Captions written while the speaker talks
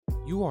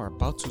You are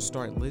about to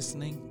start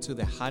listening to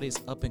the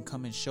hottest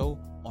up-and-coming show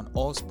on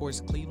All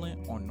Sports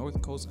Cleveland on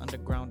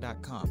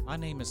NorthCoastUnderground.com. My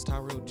name is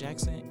Tyrell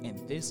Jackson,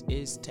 and this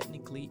is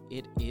Technically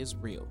It Is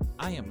Real.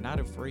 I am not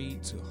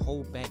afraid to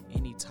hold back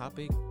any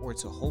topic or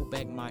to hold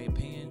back my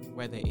opinion,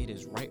 whether it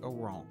is right or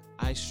wrong.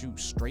 I shoot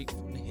straight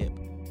from the hip.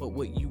 But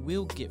what you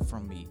will get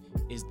from me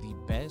is the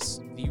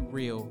best, the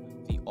real,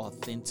 the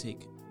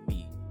authentic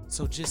me.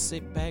 So just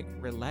sit back,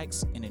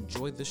 relax, and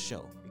enjoy the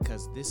show,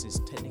 because this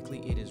is Technically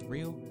It Is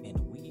Real, and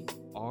we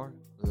are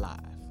live.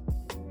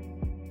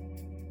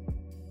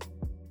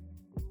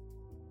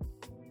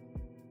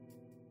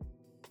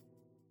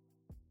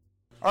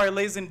 All right,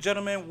 ladies and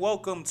gentlemen,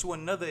 welcome to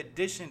another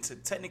edition to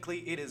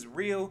Technically It Is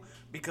Real,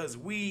 because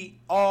we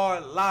are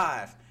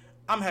live.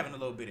 I'm having a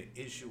little bit of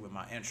issue with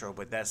my intro,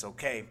 but that's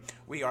okay.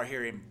 We are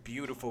here in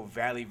beautiful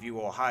Valley View,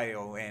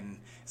 Ohio, and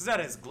it's not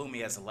as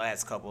gloomy as the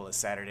last couple of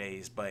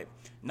Saturdays, but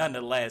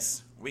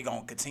nonetheless, we're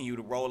going to continue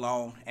to roll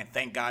on, and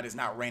thank God it's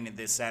not raining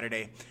this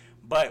Saturday.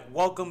 But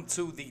welcome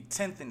to the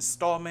 10th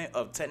installment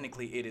of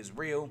Technically It Is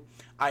Real.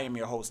 I am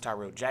your host,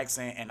 Tyrell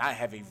Jackson, and I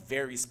have a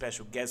very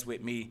special guest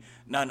with me,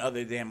 none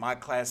other than my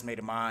classmate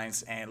of mine,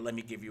 and let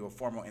me give you a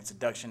formal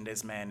introduction.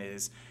 This man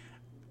is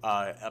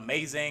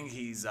amazing.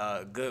 He's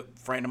a good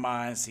friend of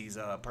mine. He's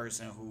a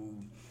person who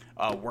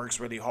works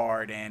really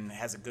hard and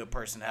has a good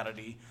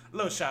personality. A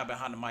little shy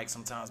behind the mic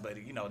sometimes,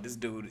 but you know, this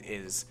dude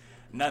is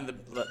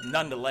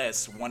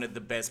nonetheless one of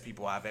the best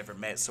people I've ever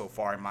met so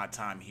far in my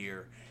time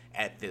here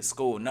at this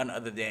school. None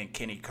other than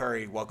Kenny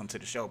Curry. Welcome to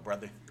the show,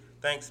 brother.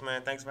 Thanks,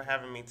 man. Thanks for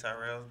having me,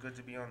 Tyrell. It's good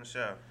to be on the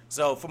show.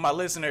 So for my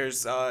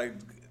listeners,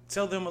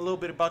 tell them a little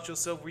bit about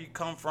yourself, where you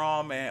come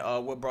from,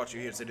 and what brought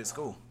you here to this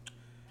school.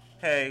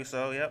 Hey,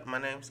 my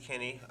name's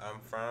Kenny.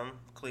 I'm from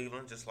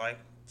Cleveland, just like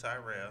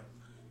Tyrell.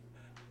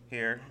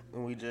 Here,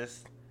 and we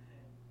just,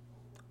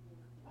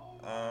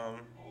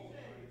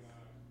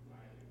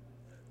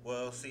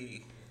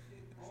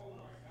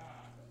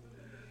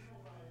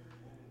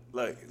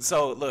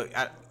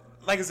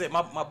 Like I said,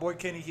 my boy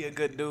Kenny, he a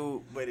good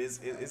dude, but it's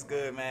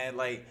good, man.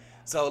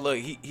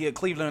 He a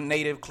Cleveland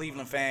native,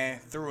 Cleveland fan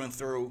through and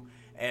through,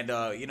 and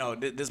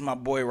this is my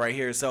boy right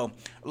here. So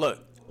look,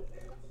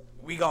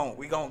 we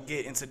gon'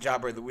 get into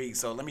Jobber of the Week.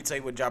 So let me tell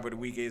you what Jobber of the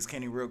Week is,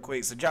 Kenny, real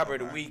quick. So Jobber of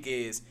the Week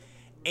is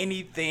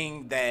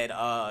anything that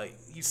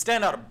you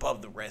stand out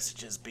above the rest,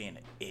 just being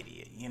an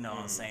idiot, you know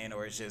what I'm saying,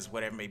 or it's just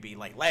whatever it may be.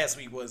 Like last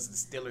week was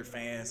the Steelers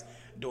fans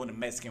doing the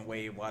Mexican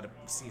wave while the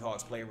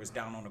Seahawks player was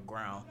down on the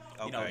ground.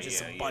 A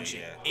bunch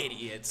of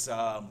idiots.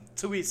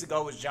 2 weeks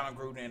ago was John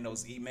Gruden and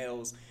those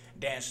emails.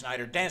 Dan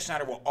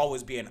Schneider will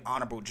always be an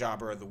honorable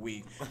Jobber of the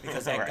Week,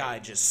 because that guy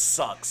just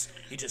sucks.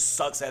 He just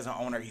sucks as an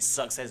owner. He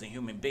sucks as a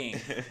human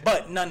being.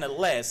 But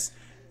nonetheless,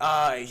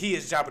 he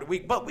is Jobber of the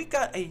Week. But we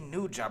got a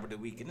new Jobber of the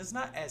Week, and it's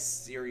not as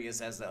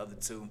serious as the other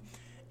two.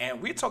 And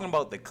we're talking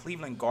about the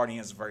Cleveland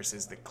Guardians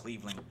versus the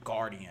Cleveland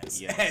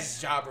Guardians as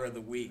Jobber of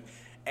the Week.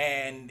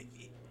 And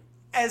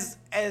as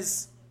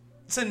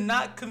to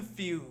not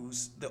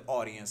confuse the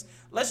audience,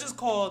 let's just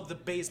call the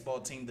baseball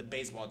team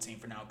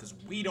for now, because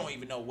we don't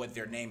even know what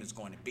their name is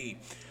going to be.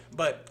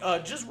 But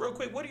just real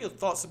quick, what are your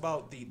thoughts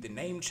about the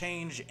name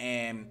change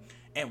and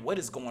what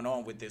is going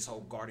on with this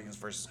whole Guardians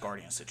versus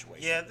Guardians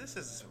situation? Yeah, this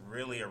is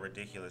really a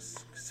ridiculous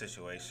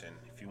situation,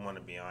 if you want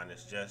to be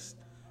honest. Just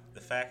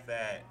the fact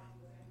that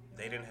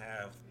they didn't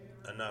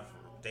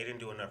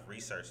do enough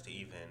research to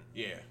even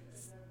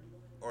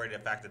or the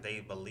fact that they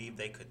believed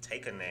they could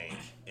take a name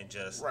and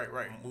just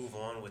move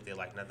on with it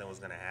like nothing was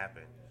going to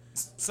happen.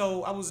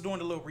 So I was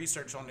doing a little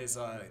research on this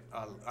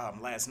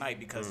last night,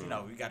 because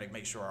we got to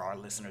make sure our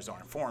listeners are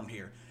informed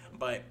here.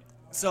 But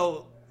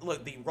so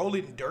look, the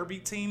Rolling Derby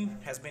team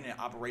has been in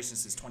operation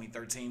since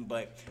 2013,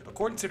 but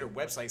according to their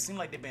website, it seems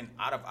like they've been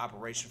out of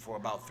operation for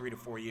about 3 to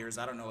 4 years.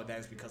 I don't know if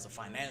that's because of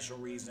financial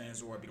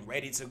reasons or being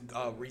ready to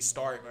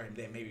restart, or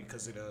then maybe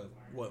because of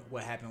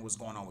what happened, what's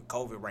going on with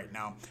COVID right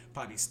now.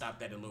 Probably stopped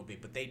that a little bit,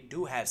 but they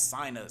do have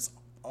sign-ups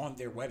on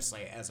their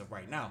website as of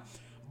right now.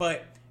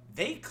 But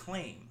they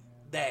claim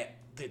that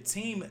the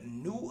team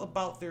knew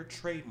about their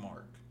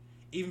trademark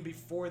even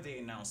before they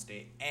announced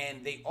it,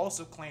 and they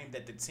also claim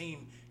that the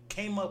team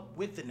came up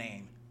with the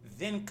name,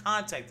 then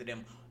contacted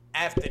them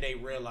after they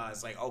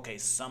realized, like, okay,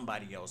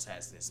 somebody else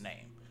has this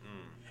name.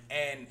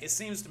 And it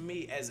seems to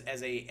me as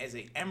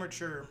a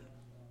amateur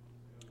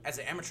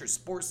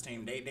sports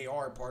team, they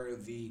are a part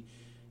of the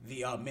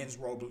men's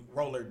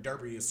roller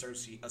derby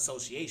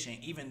association,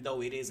 even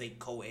though it is a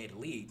co-ed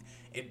league.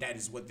 That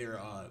is what their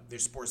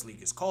sports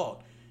league is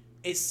called.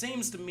 It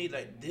seems to me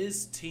that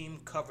this team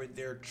covered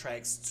their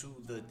tracks to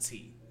the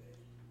T.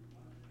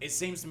 It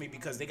seems to me,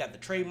 because they got the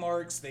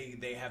trademarks,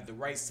 they have the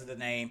rights to the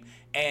name,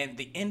 and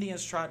the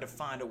Indians tried to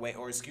find a way,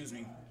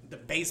 the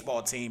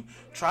baseball team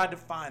tried to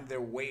find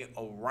their way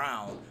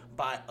around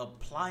by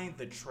applying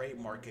the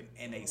trademark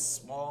in a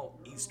small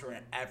Eastern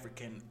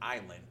African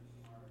island.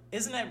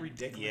 Isn't that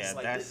ridiculous?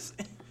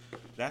 Yeah,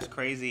 that's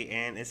crazy,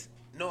 and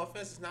no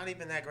offense, it's not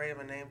even that great of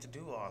a name to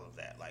do all of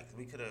that. Like,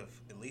 we could have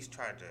at least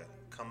tried to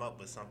come up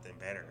with something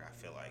better, I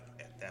feel like,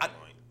 at that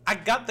point. I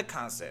got the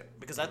concept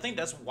because I think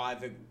that's why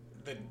the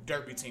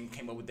Derby team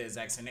came up with the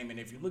exact same name. And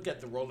if you look at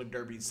the roller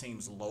derby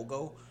team's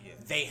logo,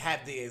 they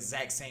have the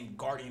exact same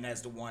guardian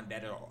as the one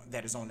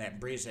that is on that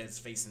bridge that's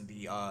facing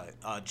the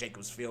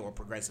Jacobs Field or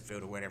Progressive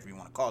Field or whatever you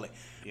want to call it.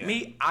 Yeah.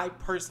 Me, I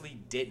personally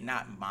did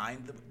not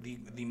mind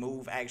the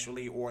move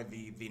actually or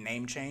the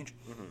name change.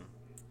 Mm-hmm.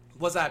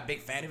 Was I a big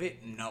fan of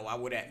it? No, I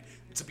would have.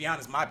 To be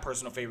honest, my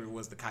personal favorite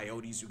was the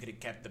Coyotes. You could have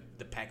kept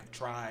the pack of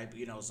tribe.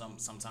 You know,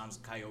 sometimes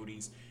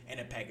Coyotes and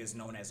a pack is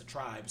known as a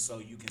tribe, so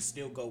you can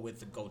still go with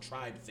the Go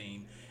Tribe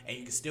theme, and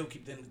you can still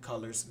keep them the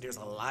colors. There's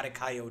a lot of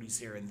Coyotes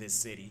here in this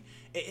city.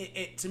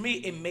 To me,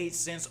 it made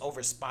sense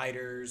over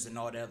Spiders and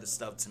all the other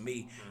stuff to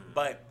me.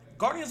 But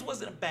Guardians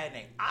wasn't a bad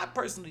name. I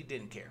personally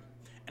didn't care,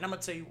 and I'm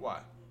gonna tell you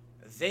why.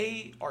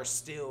 They are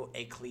still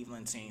a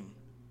Cleveland team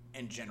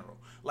in general.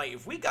 Like,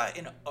 if we got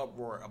in an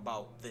uproar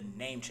about the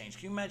name change,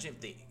 can you imagine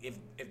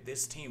if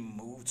this team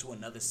moved to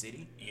another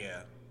city?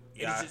 Yeah.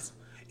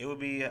 It would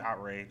be an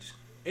outrage.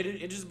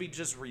 It'd just be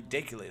just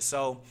ridiculous.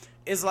 So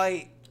it's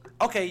like,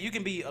 okay, you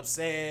can be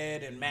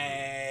upset and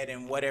mad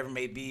and whatever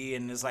may be,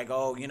 and it's like,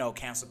 oh, you know,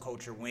 cancel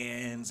culture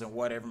wins and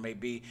whatever may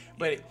be.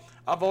 But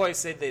I've always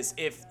said this: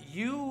 if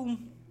you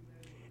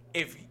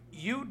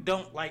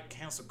don't like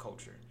cancel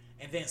culture,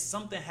 and then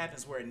something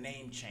happens where a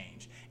name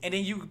change, and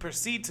then you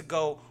proceed to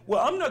go,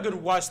 well, I'm not going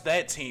to watch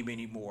that team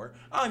anymore.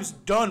 I'm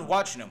just done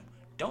watching them.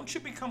 Don't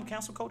you become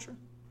cancel culture?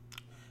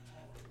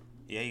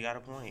 Yeah, you got a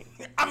point.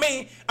 I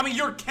mean,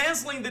 you're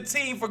canceling the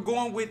team for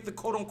going with the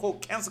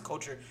quote-unquote cancel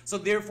culture, so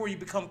therefore you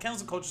become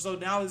cancel culture. So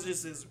now it's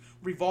just this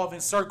revolving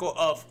circle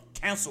of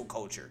cancel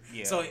culture.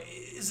 Yeah. So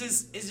it's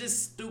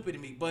just stupid to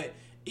me. But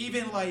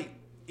even like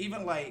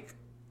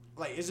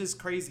it's just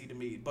crazy to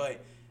me.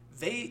 But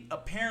they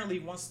apparently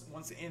once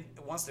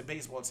the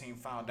baseball team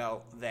found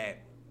out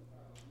that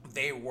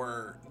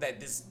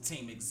this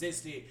team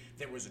existed,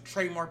 there was a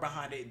trademark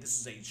behind it. This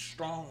is a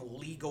strong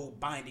legal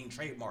binding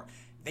trademark.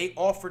 They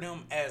offered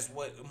him, as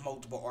what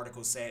multiple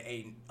articles said,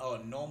 a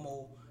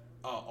normal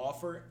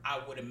offer. I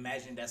would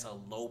imagine that's a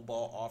low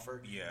ball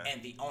offer. Yeah.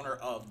 And the owner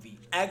of the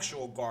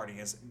actual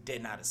Guardians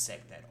did not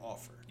accept that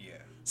offer. Yeah.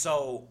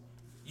 So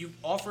you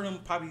offered him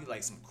probably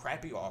like some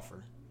crappy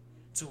offer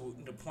to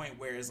the point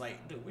where it's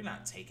like, dude, we're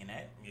not taking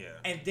that. Yeah.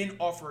 And then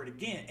offer it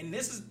again. And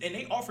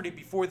they offered it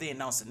before they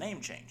announced the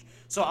name change.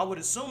 So I would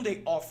assume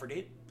they offered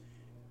it.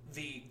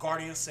 The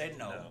Guardians said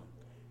no.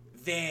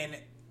 Then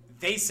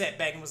they sat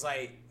back and was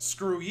like,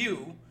 screw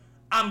you.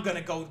 I'm going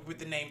to go with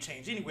the name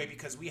change anyway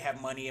because we have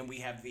money and we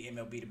have the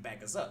MLB to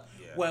back us up.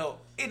 Yeah.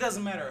 Well, it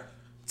doesn't matter.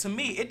 To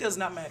me, it does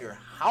not matter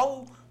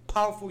how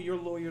powerful your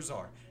lawyers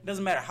are. It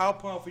doesn't matter how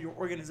powerful your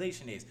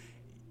organization is.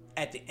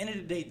 At the end of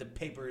the day, the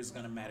paper is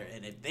going to matter.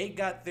 And if they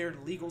got their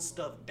legal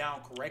stuff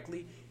down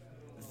correctly,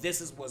 this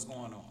is what's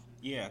going on.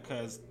 Yeah,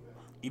 because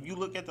if you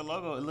look at the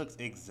logo, it looks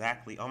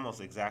almost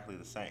exactly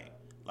the same.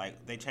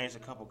 Like, they changed a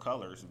couple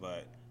colors,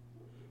 but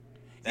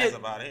that's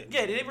about it.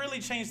 Yeah, they really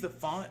changed the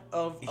font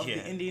of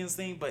the Indians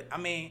thing. But, I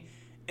mean,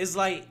 it's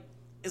like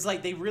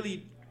they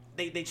really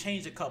they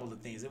changed a couple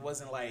of things. It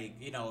wasn't like,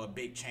 you know, a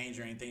big change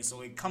or anything.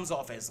 So it comes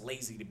off as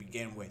lazy to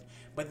begin with.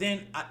 But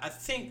then I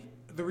think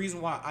the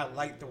reason why I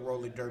like the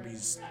roller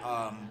derby's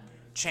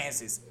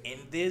chances in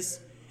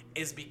this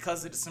is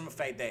because of the simple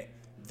fact that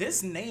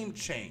this name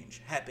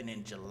change happened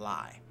in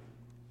July.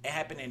 It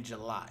happened in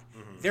July.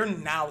 Mm-hmm. They're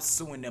now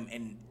suing them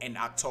in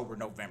October,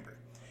 November.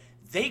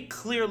 They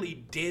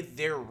clearly did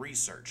their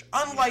research.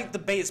 Unlike the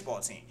baseball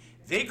team,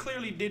 they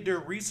clearly did their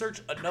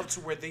research enough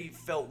to where they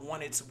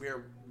wanted to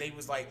where they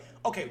was like,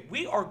 okay,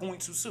 we are going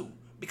to sue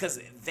because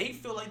they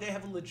feel like they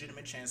have a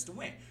legitimate chance to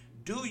win.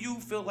 Do you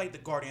feel like the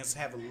Guardians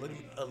have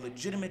a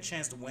legitimate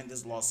chance to win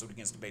this lawsuit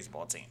against the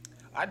baseball team?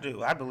 I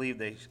do. I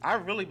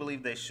really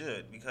believe they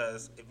should,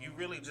 because if you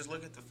really just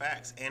look at the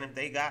facts, and if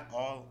they got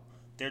all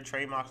their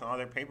trademarks and all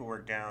their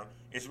paperwork down,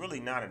 it's really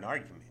not an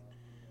argument.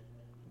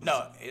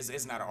 No,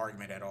 it's not an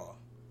argument at all.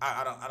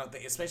 I don't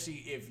think, especially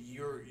if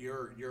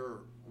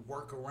your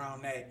work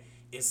around that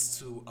is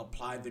to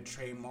apply the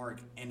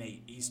trademark in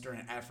a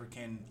Eastern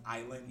African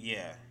island.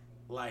 Yeah.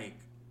 Like,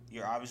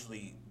 you're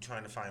obviously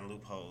trying to find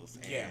loopholes.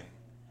 Yeah.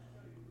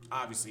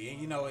 Obviously.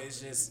 And, you know,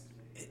 this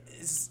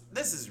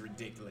is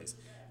ridiculous.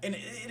 And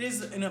it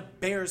is an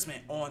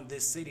embarrassment on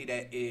this city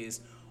that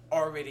is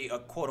already a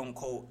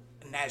quote-unquote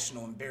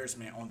national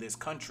embarrassment on this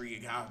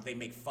country, how they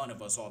make fun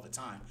of us all the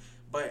time.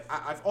 But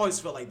I've always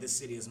felt like this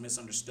city is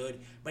misunderstood,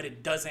 but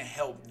it doesn't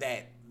help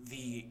that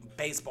the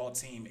baseball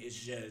team is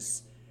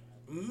just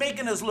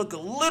making us look a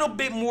little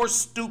bit more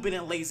stupid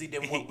and lazy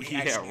than what we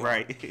actually are.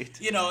 Right.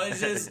 You know,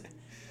 it's just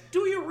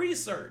do your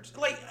research.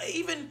 Like,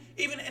 even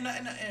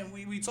and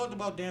we talked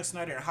about Dan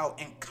Snyder and how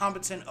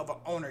incompetent of an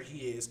owner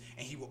he is,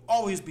 and he will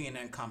always be an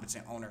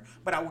incompetent owner.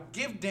 But I will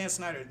give Dan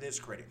Snyder this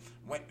credit.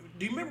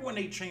 Do you remember when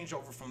they changed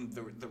over from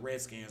the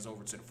Redskins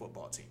over to the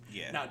football team?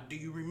 Yeah. Now, do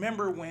you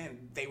remember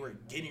when they were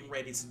getting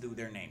ready to do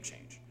their name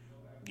change?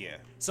 Yeah.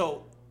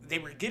 So they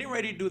were getting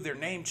ready to do their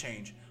name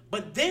change,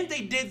 But then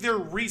they did their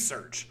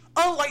research.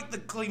 Unlike the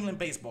Cleveland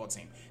baseball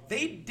team,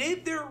 they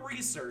did their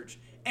research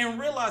and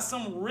realized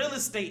some real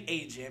estate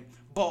agent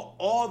bought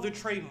all the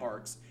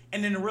trademarks.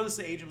 And then the real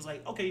estate agent was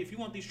like, okay, if you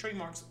want these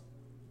trademarks,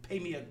 pay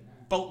me a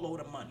boatload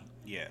of money.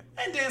 Yeah.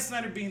 And Dan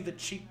Snyder, being the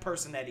cheap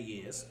person that he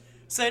is,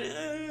 said,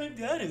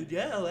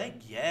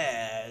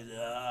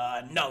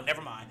 no,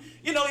 never mind.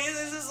 You know,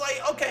 it's just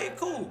like, okay,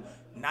 cool.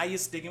 Now you're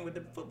sticking with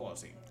the football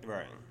team.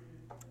 Right.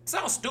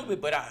 Sounds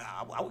stupid, but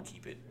I would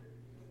keep it.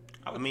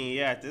 I mean,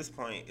 yeah, at this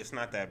point, it's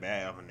not that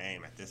bad of a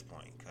name at this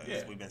point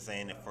because we've been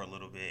saying it for a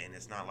little bit, and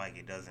it's not like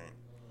it doesn't.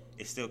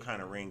 It still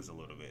kind of rings a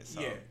little bit,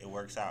 so it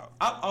works out.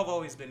 I've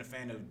always been a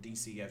fan of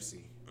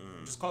DCFC.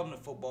 Just call them the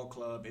football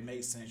club. It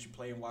makes sense. You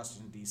play in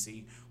Washington,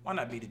 D.C. Why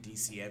not be the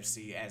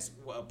DCFC? As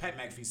well, Pat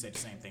McAfee said the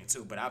same thing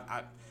too, but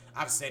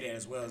I've said it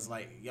as well. As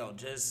like, yo,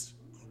 just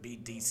be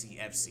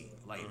DCFC.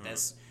 Like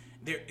that's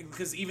there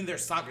because even their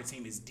soccer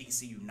team is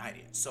DC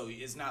United. So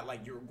it's not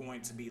like you're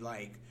going to be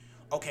like,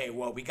 okay,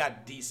 well, we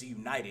got DC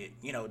United.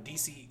 You know,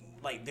 DC,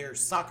 like, their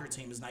soccer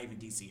team is not even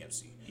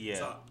DCFC. Yeah.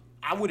 So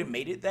I would have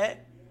made it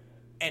that,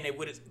 and it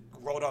would have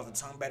rolled off the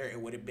tongue better. It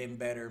would have been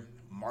better.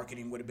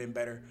 Marketing would have been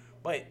better.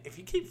 But if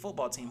you keep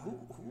football team,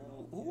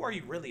 who are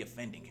you really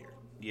offending here?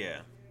 Yeah.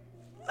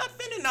 Not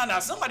offending. Now,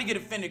 somebody get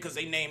offended because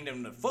they named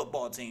them the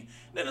football team.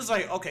 Then it's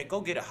like, okay, go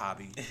get a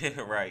hobby.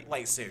 Right.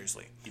 Like,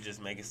 seriously. You're just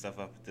making stuff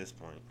up at this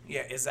point.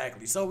 Yeah,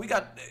 exactly. So we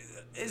got,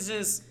 it's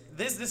just,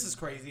 this is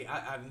crazy.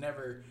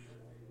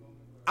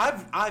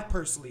 I've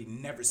personally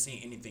never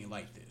seen anything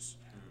like this,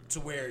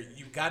 to where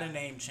you got a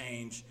name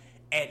change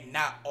and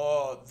not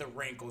all the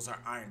wrinkles are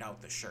ironed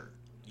out the shirt.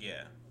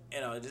 Yeah. You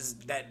know,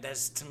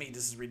 that's to me,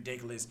 this is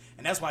ridiculous,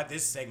 and that's why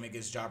this segment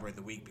gets Jobber of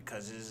the Week,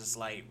 because it's just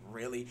like,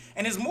 really,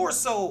 and it's more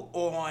so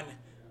on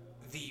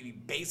the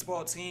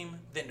baseball team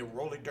than the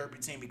roller derby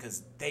team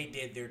because they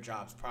did their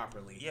jobs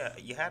properly. Yeah,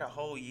 you had a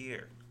whole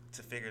year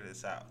to figure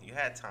this out. You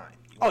had time.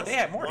 They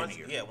had more than a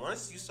year. Yeah,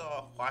 once you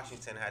saw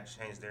Washington had to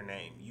change their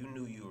name, you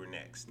knew you were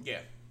next. Yeah.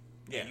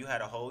 And you had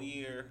a whole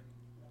year,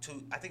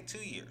 2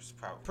 years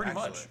probably. Pretty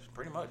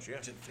much, yeah.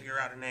 To figure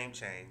out a name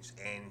change,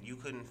 and you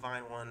couldn't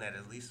find one that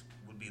at least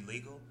would be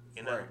legal,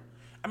 you know? Right.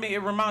 I mean,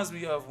 it reminds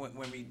me of when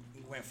we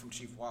went from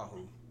Chief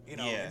Wahoo. You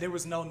know, there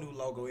was no new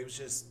logo. It was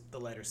just the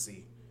letter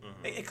C.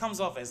 Mm-hmm. It comes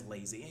off as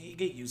lazy. You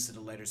get used to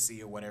the letter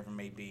C or whatever it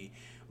may be.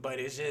 But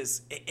it's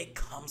just, it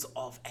comes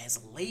off as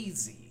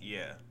lazy.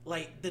 Yeah.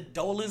 Like, the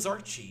Dolans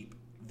are cheap.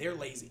 They're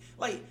lazy.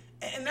 Like,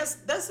 and that's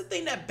the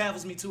thing that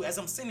baffles me, too, as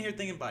I'm sitting here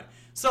thinking about it.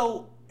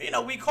 So, you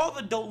know, we call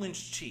the Dolans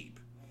cheap.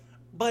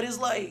 But it's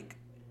like,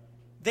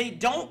 they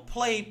don't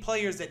play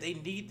players that they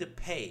need to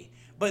pay.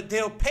 But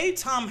they'll pay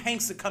Tom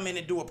Hanks to come in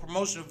and do a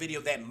promotional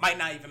video that might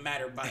not even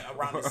matter by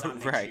around this time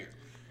next year.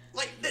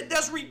 Like,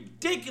 that's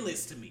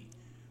ridiculous to me.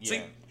 Yeah.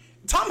 See,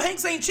 Tom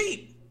Hanks ain't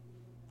cheap.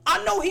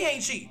 I know he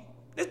ain't cheap.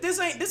 This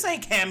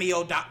ain't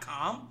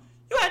Cameo.com.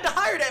 You had to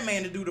hire that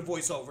man to do the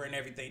voiceover and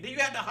everything. Then you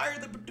had to hire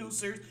the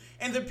producers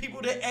and the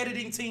people, the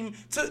editing team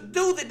to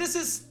do that. This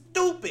is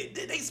stupid.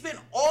 They spent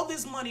all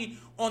this money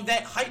on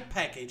that hype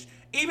package.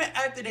 Even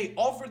after they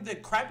offered the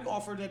crappy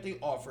offer that they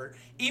offered,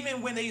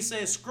 even when they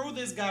said, screw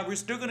this guy, we're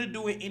still going to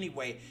do it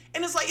anyway.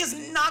 And it's like, it's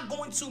not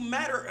going to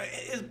matter.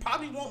 It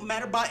probably won't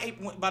matter by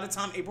the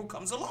time April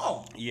comes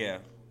along. Yeah.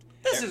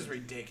 This is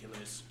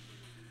ridiculous.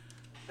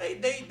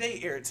 They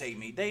irritate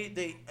me.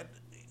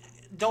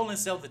 Dolan,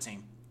 sell the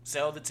team.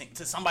 Sell the team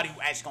to somebody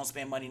who actually gonna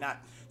spend money,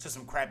 not to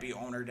some crappy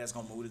owner that's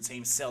gonna move the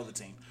team. Sell the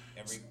team.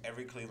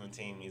 Every Cleveland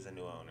team needs a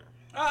new owner.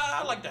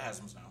 I like the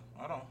Haslam's now.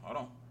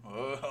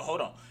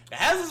 Hold on. The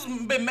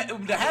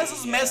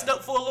Haslam's messed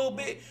up for a little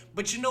bit,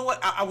 but you know what?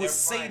 I would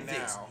say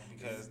this now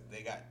because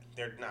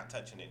they're not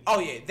touching it. Oh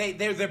yeah,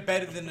 they're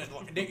better than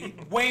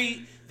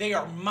they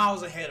are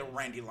miles ahead of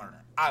Randy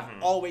Lerner. I've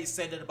always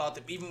said that about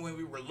them, even when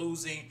we were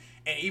losing,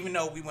 and even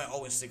though we went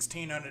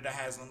 0-16 under the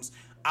Haslams.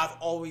 I've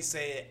always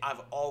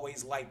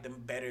liked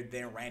them better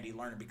than Randy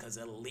Lerner because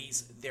at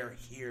least they're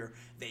here.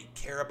 They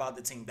care about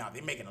the team. Now,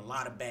 they're making a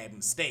lot of bad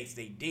mistakes.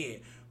 They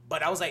did.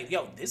 But I was like,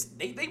 yo,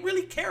 they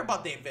really care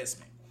about the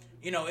investment.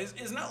 You know,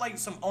 it's not like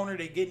some owner,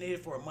 they getting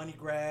it for a money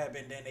grab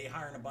and then they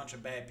hiring a bunch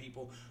of bad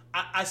people.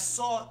 I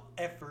saw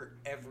effort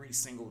every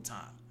single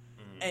time.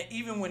 And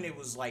even when it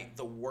was like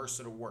the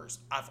worst of the worst,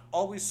 I've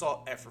always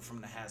saw effort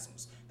from the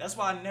Haslams. That's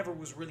why I never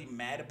was really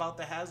mad about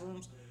the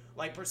Haslams.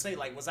 Like, per se,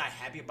 like, was I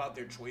happy about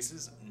their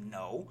choices?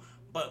 No.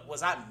 But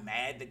was I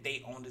mad that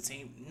they owned the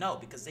team? No,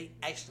 because they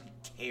actually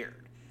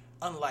cared.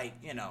 Unlike,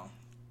 you know,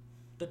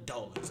 the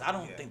Dolans. I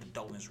don't think the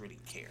Dolans really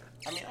care.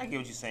 I mean, I get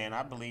what you're saying.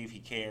 I believe he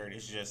cared.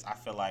 It's just, I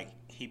feel like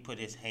he put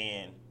his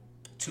hand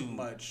too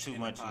much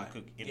in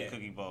the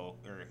cookie bowl.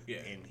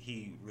 And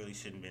he really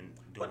shouldn't have been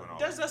doing all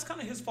that. That's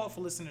kind of his fault for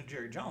listening to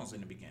Jerry Jones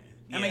in the beginning.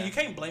 Yeah. I mean, you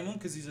can't blame him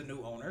because he's a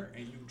new owner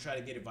and you try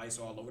to get advice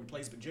all over the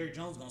place. But Jerry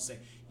Jones going to say,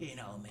 you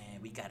know,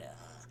 man, you got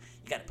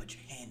to put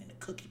your hand in the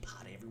cookie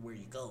pot everywhere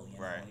you go. You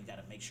know, you got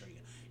to make sure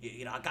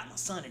I got my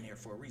son in there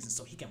for a reason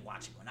so he can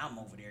watch it when I'm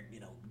over there,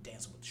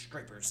 dancing with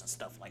strippers and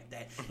stuff like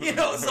that. So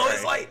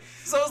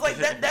it's like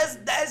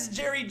that's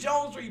Jerry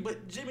Jones for you.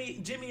 But Jimmy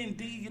and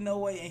D, and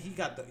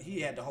he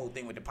had the whole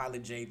thing with the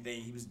Pilot J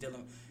thing. He was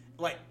dealing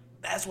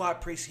that's why I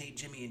appreciate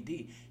Jimmy and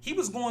D. He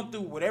was going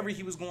through whatever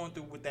he was going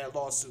through with that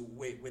lawsuit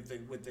with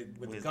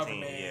the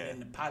government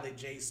and the Pilot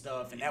J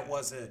stuff, and that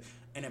was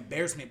an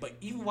embarrassment. But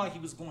even while he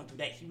was going through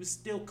that, he was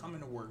still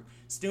coming to work,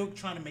 still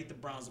trying to make the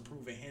Browns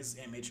improve in his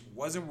image.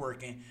 Wasn't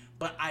working,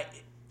 but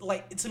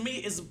to me,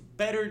 it's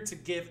better to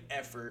give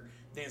effort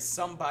than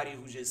somebody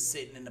who's just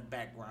sitting in the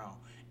background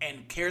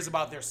and cares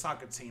about their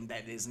soccer team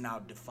that is now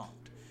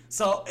defunct.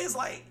 So it's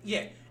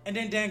and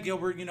then Dan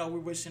Gilbert, we're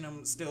wishing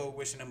him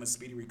a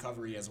speedy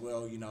recovery as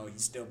well.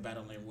 He's still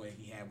battling what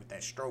he had with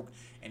that stroke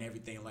and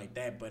everything like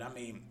that. But I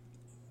mean,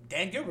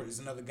 Dan Gilbert is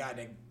another guy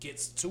that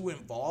gets too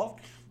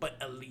involved, but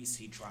at least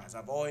he tries.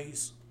 I've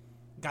always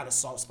got a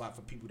soft spot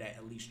for people that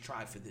at least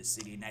try for this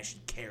city and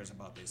actually cares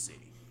about this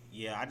city.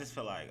 Yeah, I just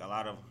feel like a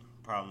lot of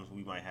problems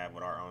we might have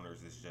with our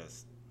owners is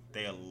just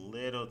they're a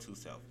little too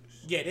selfish.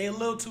 Yeah, they're a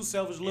little too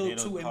selfish, a little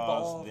too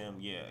involved.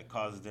 It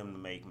causes them to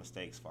make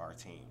mistakes for our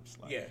teams.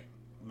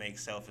 Make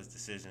selfish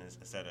decisions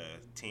instead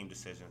of team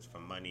decisions for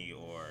money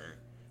or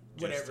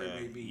whatever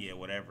it may be. Yeah,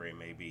 whatever it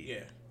may be.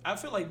 Yeah, I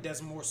feel like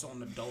that's more so on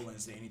the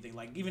Dolans than anything.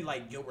 Even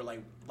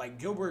Gilbert,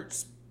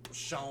 Gilbert's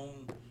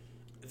shown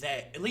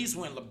that at least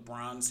when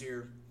LeBron's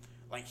here,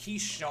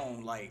 he's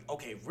shown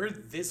okay, if we're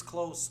this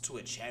close to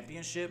a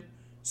championship,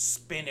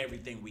 spend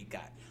everything we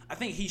got. I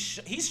think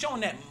he's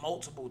shown that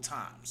multiple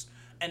times.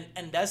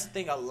 And that's the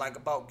thing I like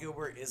about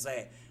Gilbert is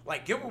that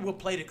Gilbert will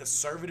play the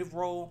conservative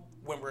role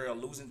when we're a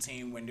losing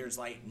team, when there's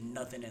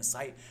nothing in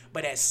sight.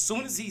 But as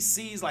soon as he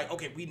sees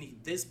okay, we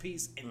need this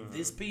piece and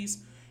this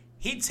piece,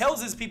 he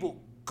tells his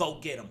people, go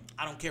get them.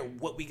 I don't care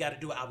what we got to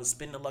do. I will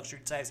spend the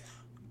luxury tax.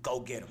 Go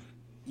get them.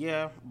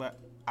 Yeah, but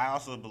I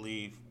also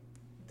believe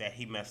that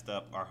he messed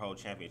up our whole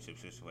championship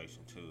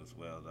situation too as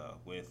well, though,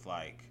 with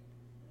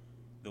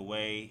the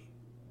way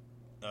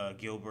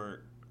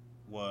Gilbert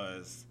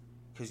was.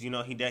 Because,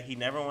 he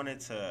never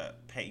wanted to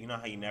pay. You know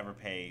how he never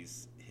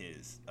pays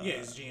his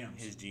GMs.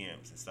 His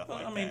GMs and stuff like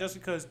that. I mean, that's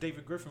because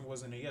David Griffin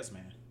wasn't a yes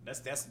man. That's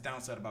the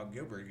downside about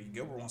Gilbert.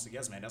 Gilbert wants a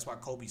yes man. That's why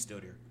Kobe's still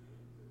there.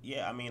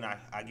 Yeah, I mean, I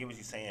get what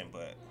you're saying,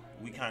 but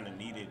we kind of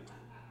needed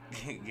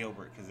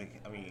Gilbert because,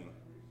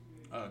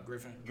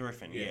 Griffin?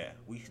 Griffin, yeah.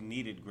 We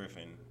needed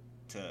Griffin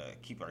to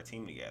keep our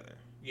team together.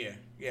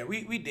 Yeah,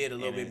 we did a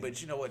little bit,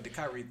 but you know what? The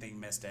Kyrie thing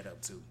messed that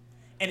up, too.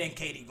 And then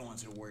KD going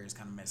to the Warriors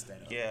kind of messed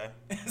that up. Yeah.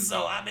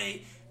 So, I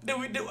mean,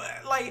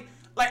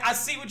 I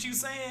see what you're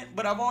saying,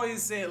 but I've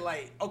always said,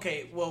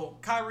 okay, well,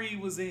 Kyrie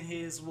was in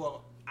his,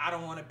 I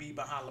don't want to be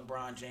behind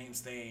LeBron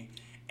James thing.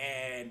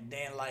 And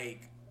then,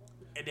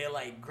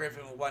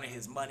 Griffin wanted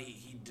his money.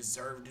 He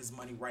deserved his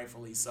money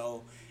rightfully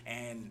so.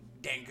 And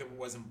Dan Gilbert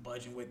wasn't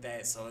budging with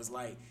that. So, it's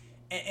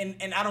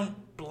and I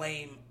don't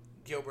blame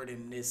Gilbert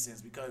in this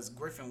sense because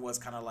Griffin was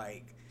kind of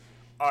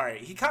all right,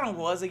 he kind of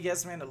was a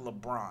yes man to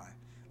LeBron.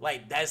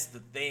 That's the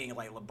thing.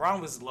 LeBron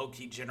was low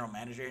key general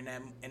manager in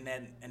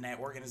that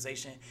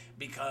organization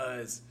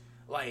because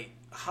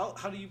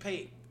how do you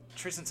pay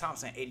Tristan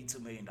Thompson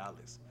 $82 million?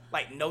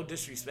 No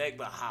disrespect,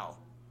 but how?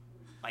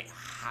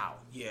 How?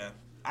 Yeah,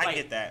 I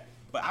get that,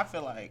 but I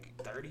feel like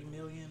 $30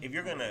 million. If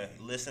you're gonna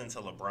listen to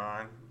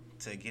LeBron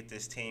to get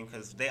this team,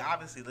 because they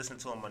obviously listen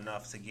to him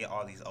enough to get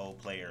all these old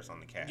players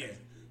on the Cavs. Yeah.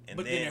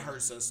 But then it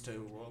hurts us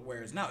too.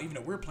 Whereas now, even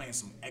though we're playing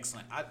some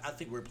excellent, I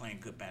think we're playing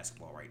good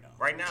basketball right now.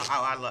 Right now,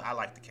 I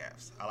like the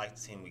Cavs. I like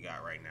the team we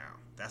got right now.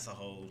 That's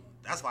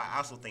why I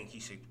also think he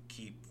should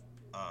keep,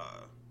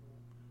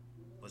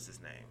 what's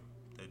his name?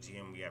 The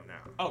GM we have now.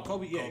 Oh,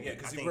 Kobe, yeah,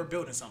 because we're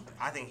building something.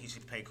 I think he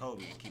should pay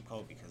Kobe and keep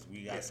Kobe because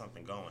we got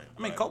something going.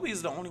 I mean, Kobe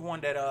is the only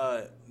one that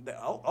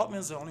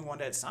Altman's the only one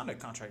that signed a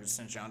contract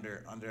essentially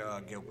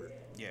under Gilbert.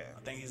 Yeah, I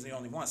think he's the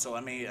only one. So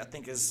I mean, I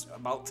think it's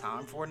about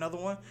time for another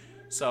one.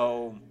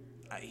 So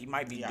he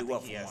might be due up for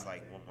one. He has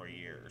one more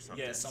year or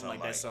something. Yeah, something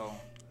like that. So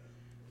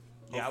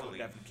yeah, I would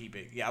definitely keep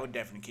it. Yeah, I would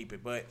definitely keep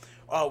it. But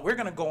we're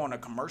gonna go on a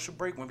commercial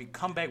break. When we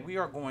come back, we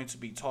are going to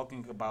be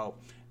talking about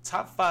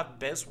top 5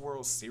 best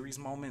World Series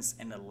moments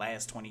in the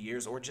last 20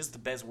 years, or just the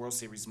best World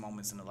Series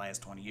moments in the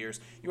last 20 years.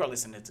 You are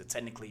listening to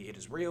Technically It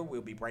Is Real.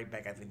 We'll be right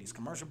back after these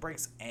commercial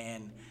breaks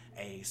and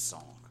a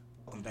song.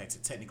 Welcome back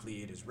to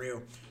Technically It Is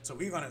Real. So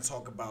we're going to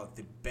talk about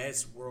the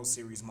best World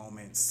Series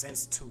moments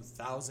since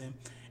 2000,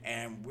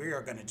 and we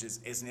are going to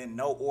it's in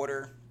no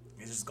order.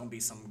 It's just going to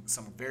be some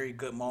very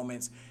good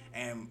moments,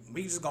 and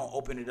we just going to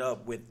open it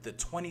up with the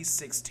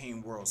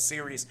 2016 World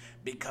Series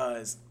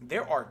because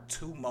there are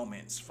 2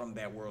 moments from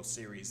that World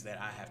Series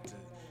that I have to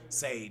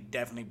say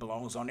definitely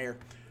belongs on there.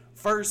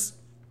 First,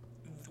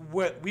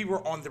 what we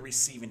were on the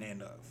receiving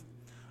end of.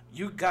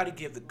 You got to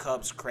give the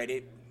Cubs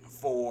credit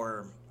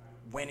for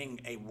winning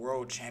a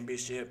world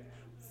championship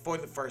for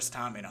the first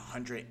time in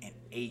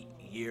 108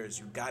 years.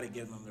 You got to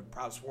give them the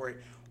props for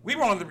it. We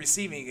were on the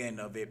receiving end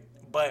of it.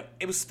 But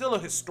it was still a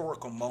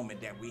historical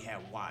moment that we had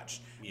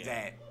watched. Yeah.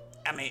 That,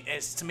 I mean,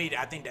 to me,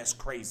 I think that's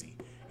crazy.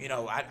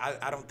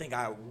 I don't think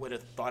I would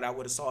have thought I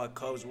would have saw a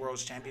Cubs World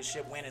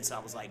Championship win until I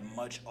was like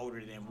much older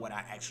than what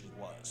I actually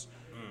was,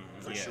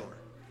 for sure.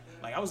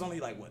 Like I was only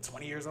like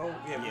 20 years old.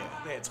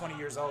 Yeah, 20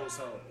 years old.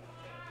 So,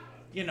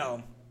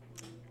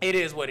 it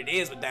is what it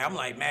is with that. I'm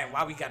like, man,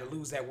 why we got to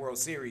lose that World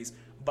Series?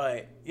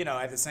 But,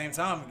 at the same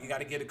time, you got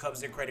to give the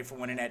Cubs their credit for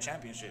winning that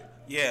championship.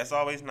 Yeah, it's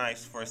always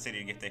nice for a city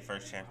to get their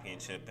first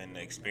championship and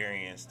to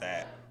experience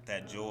that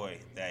joy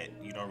that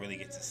you don't really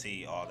get to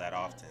see all that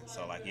often.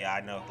 So,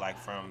 I know,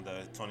 from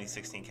the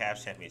 2016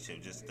 Cavs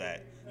championship, just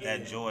that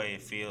joy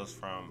it feels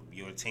from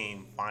your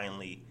team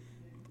finally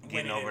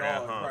getting over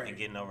that hump and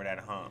getting over that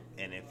hump.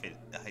 And if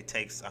it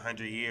takes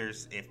 100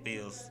 years, it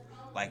feels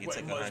like it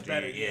took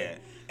 100 years. Yeah.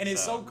 And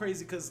it's so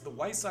crazy because the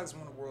White Sox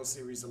won the World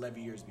Series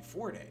 11 years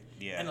before that.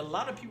 Yeah. And a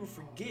lot of people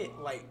forget,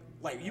 like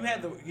you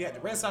had the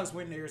Red Sox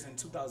win theirs in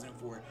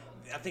 2004.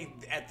 I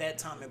think at that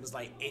time it was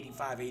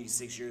 85,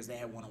 86 years they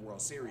had won a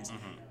World Series.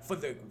 Mm-hmm. For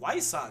the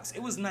White Sox,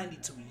 it was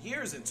 92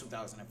 years in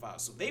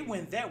 2005. So they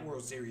win that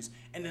World Series,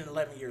 and then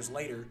 11 years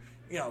later,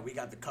 we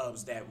got the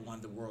Cubs that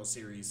won the World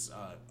Series,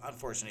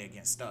 unfortunately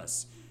against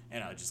us.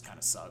 It just kind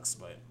of sucks.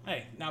 But,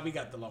 hey, now we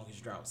got the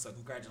longest drought, so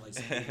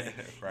congratulations.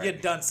 Right.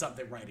 You've done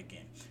something right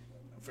again,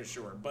 for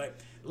sure.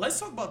 But let's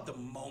talk about the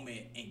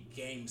moment in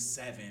Game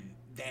 7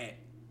 that,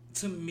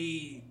 to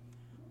me,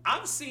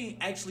 I've seen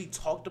actually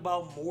talked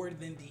about more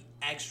than the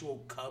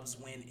actual Cubs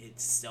win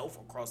itself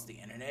across the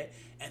internet.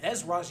 And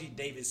that's Rajai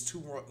Davis'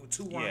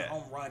 two-run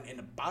home run in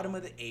the bottom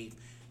of the 8th,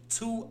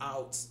 2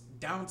 outs,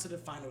 down to the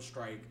final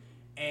strike.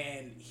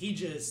 And he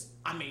just,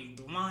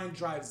 line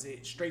drives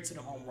it straight to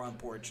the home run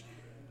porch.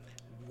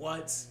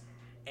 What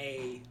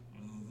a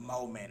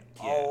moment.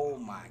 Yeah. Oh,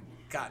 my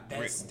God.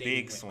 That's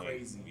big swing.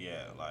 Crazy.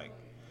 Yeah,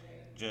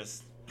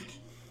 just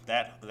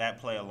that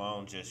play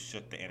alone just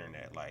shook the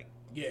internet.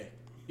 Yeah,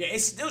 it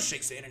still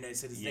shakes the internet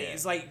to this day.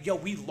 It's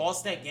we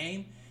lost that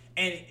game,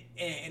 and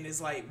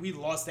it's we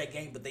lost that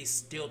game, but they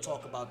still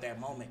talk about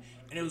that moment.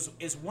 And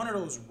it's one of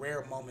those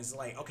rare moments.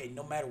 Okay,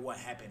 no matter what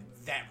happened,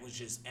 that was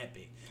just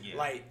epic.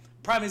 Yeah.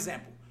 Prime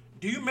example.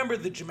 Do you remember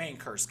the Jermaine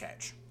Kearse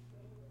catch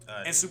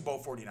in Super Bowl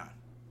 49?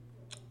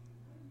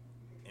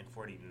 In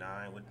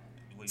 49, what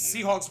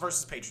Seahawks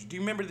versus Patriots. Do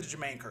you remember the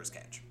Jermaine Kearse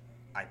catch?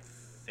 I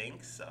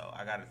think so.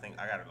 I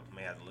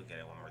may have to look at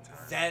it one more time.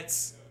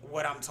 That's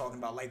what I'm talking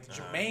about. The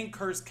Jermaine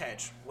Kearse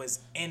catch was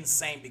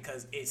insane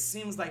because it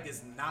seems like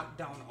it's knocked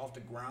down off the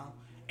ground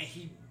and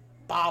he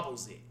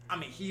bobbles it.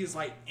 He is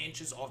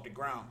inches off the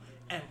ground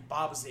and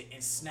bobbles it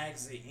and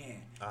snags it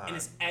in. And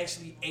is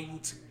actually able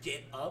to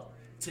get up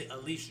to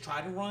at least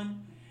try to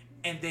run.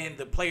 And then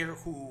the player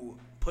who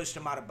pushed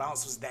him out of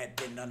bounds was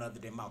none other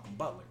than Malcolm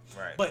Butler.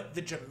 Right. But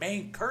the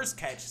Jermaine Kearse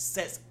catch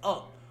sets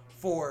up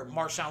for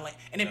Marshawn Lynch.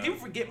 And then people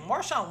forget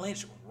Marshawn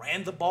Lynch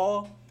ran the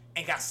ball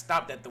and got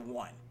stopped at the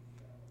 1.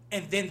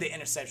 And then the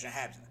interception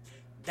happened.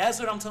 That's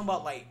what I'm talking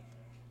about.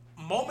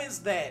 Moments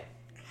that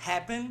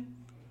happen,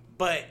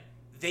 but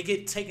they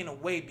get taken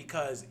away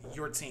because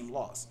your team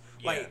lost.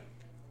 Yeah.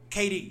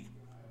 KD,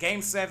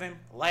 Game 7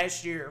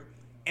 last year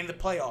in the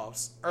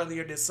playoffs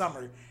earlier this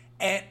summer.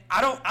 And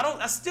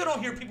I still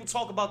don't hear people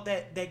talk about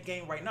that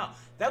game right now.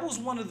 That was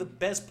one of the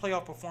best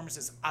playoff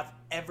performances I've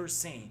ever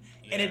seen.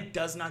 Yeah. And it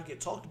does not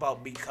get talked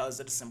about because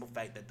of the simple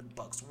fact that the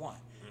Bucks won.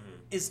 Mm-hmm.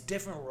 It's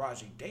different with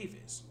Rajai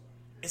Davis.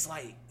 It's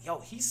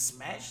he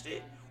smashed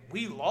it.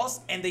 We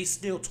lost, and they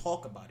still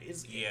talk about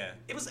it.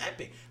 It was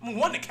epic.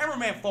 One, the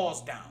cameraman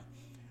falls down.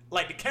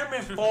 The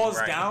cameraman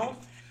falls down,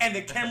 and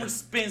the camera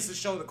spins to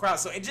show the crowd.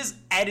 So it just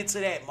added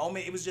to that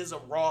moment. It was just a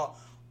raw,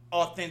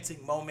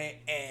 authentic moment,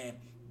 and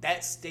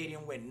that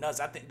stadium went nuts.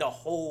 I think the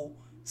whole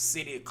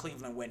city of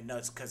Cleveland went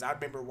nuts because I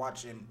remember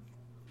watching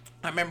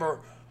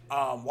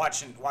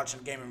the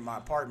game in my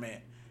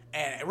apartment,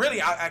 and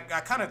really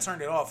I kind of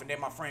turned it off. And then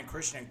my friend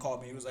Christian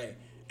called me. He was like,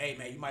 "Hey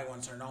man, you might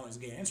want to turn it on. It's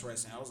getting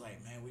interesting." I was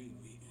like, "Man, we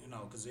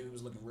because it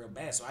was looking real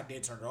bad." So I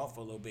did turn it off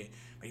for a little bit.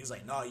 But he was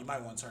like, "No, you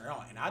might want to turn it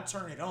on." And I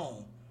turned it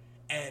on,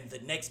 and the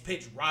next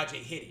pitch,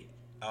 Rajai hit it.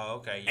 Oh,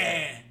 okay, yeah.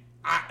 And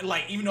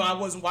I even though I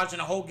wasn't watching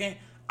the whole game,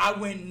 I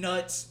went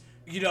nuts.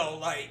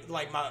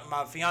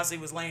 My fiance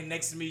was laying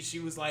next to me. She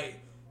was like,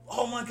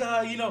 "Oh my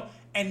God,"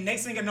 And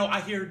next thing I know, I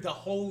hear the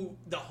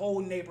whole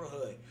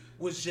neighborhood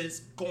was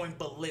just going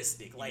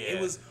ballistic.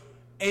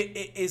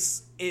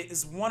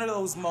 It's one of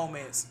those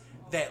moments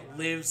that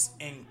lives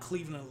in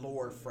Cleveland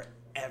lore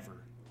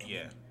forever. And we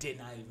did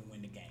not even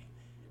win the game.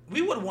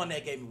 We would have won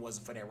that game if it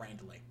wasn't for that rain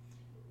delay.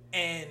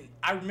 And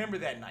I remember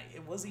that night.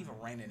 It wasn't even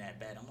raining that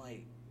bad. I'm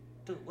like,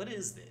 dude, what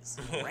is this?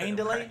 Rain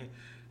delay?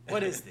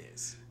 What is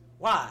this?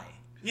 Why?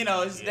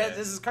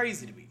 This is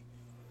crazy to me.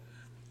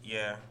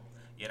 Yeah,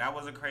 that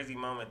was a crazy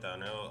moment though,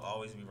 and it'll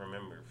always be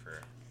remembered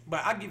for.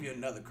 But I'll give you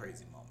another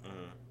crazy moment.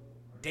 Mm-hmm.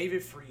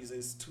 David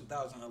Freese's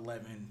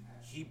 2011.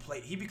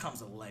 He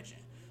becomes a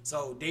legend.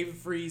 So David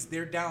Freese,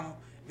 they're down.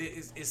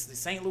 It's the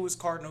St. Louis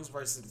Cardinals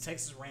versus the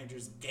Texas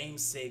Rangers. Game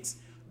 6.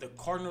 The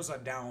Cardinals are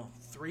down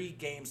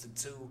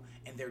 3-2,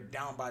 and they're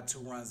down by 2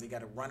 runs. They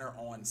got a runner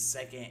on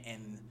second,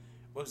 and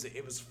what was it?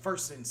 It was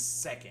first and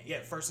second.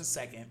 Yeah, first and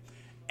second,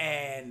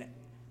 and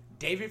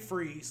David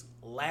Freese,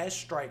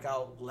 last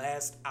strikeout,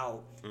 last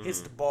out,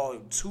 hits the ball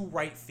to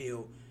right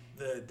field.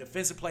 The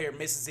defensive player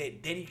misses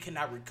it. Then he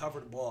cannot recover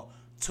the ball.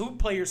 2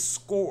 players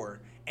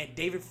score, and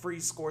David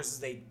Freese scores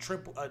as a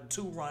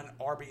 2-run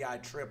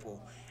RBI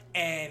triple.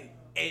 And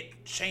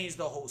it changed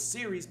the whole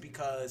series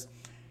because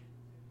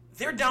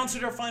they're down to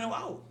their final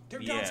out. They're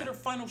down to their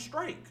final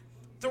strike.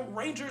 The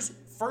Rangers'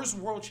 first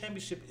world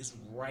championship is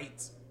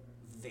right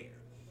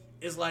there.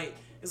 It's like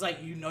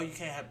you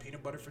can't have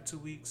peanut butter for 2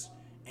 weeks,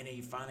 and then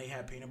you finally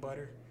have peanut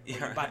butter.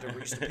 You're about to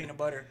reach the peanut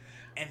butter,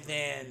 and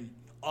then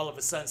all of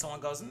a sudden someone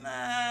goes, "Nah,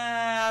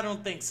 I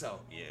don't think so."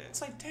 Yeah.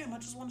 It's like, damn, I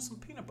just wanted some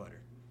peanut butter.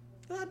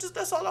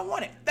 That's all I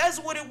wanted. That's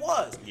what it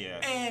was. Yeah.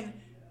 And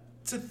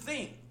to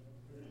think,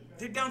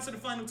 they're down to the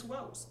final 2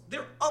 hours.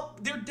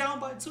 They're down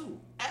by 2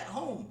 at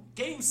home.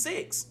 Game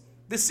 6.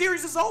 The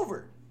series is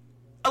over.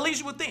 At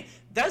least you would think.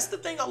 That's the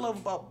thing I love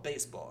about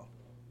baseball.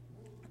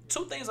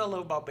 2 things I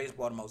love about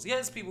baseball the most.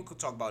 Yes, people could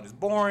talk about it's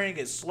boring,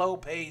 it's slow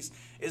paced,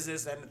 it's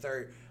this, that, and the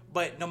third.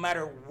 But no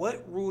matter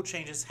what rule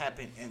changes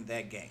happen in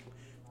that game,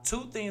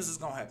 2 things is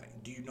going to happen.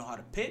 Do you know how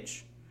to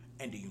pitch?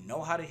 And do you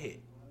know how to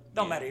hit?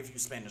 Don't matter if you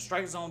spend the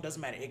strike zone,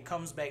 doesn't matter. It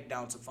comes back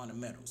down to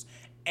fundamentals.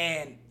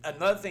 And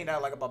another thing that I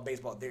like about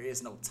baseball, there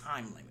is no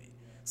time limit.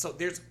 So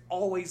there's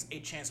always a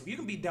chance. You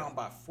can be down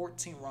by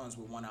 14 runs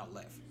with 1 out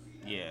left.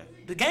 Yeah.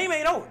 The game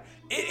ain't over.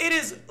 It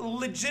is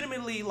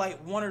legitimately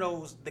like one of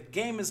those, the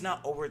game is not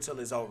over until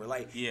it's over.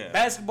 Like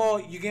basketball,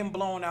 you're getting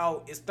blown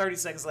out, it's 30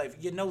 seconds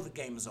left. You know the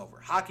game is over.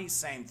 Hockey,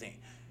 same thing.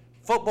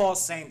 Football,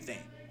 same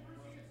thing.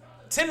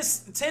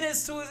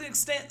 Tennis to an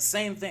extent,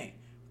 same thing.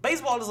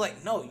 Baseball is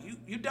like, no,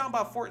 you down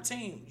by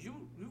 14. You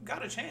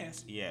got a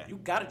chance. Yeah. You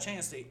got a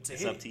chance to hit.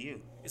 It's up to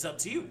you. It's up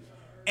to you.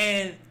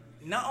 And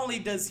not only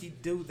does he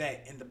do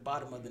that in the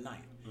bottom of the 9th,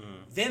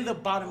 then the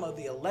bottom of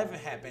the 11th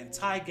happened,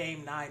 tie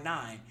game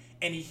 9-9,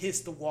 and he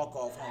hits the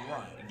walk-off home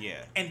run.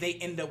 Yeah. And they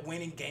end up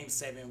winning game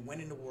 7,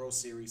 winning the World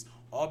Series,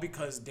 all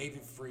because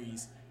David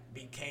Freese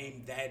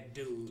became that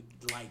dude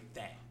like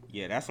that.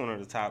 Yeah, that's one of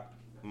the top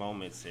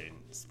moments in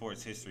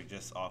sports history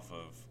just off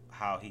of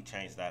how he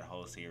changed that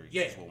whole series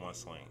just with one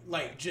swing.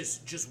 Like,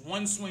 just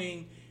one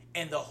swing,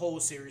 and the whole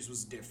series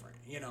was different,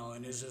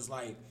 and it's just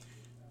like,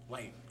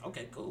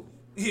 okay, cool.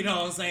 You know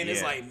what I'm saying? Yeah.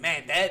 It's like,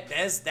 man,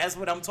 that's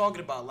what I'm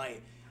talking about.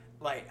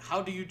 Like,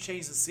 how do you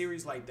change the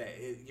series like that?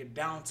 You're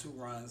down 2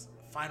 runs,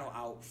 final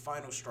out,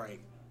 final strike,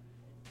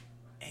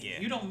 and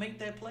you don't make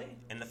that play?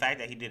 And the fact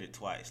that he did it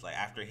twice, like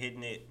after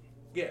hitting it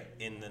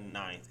in the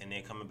 9th and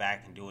then coming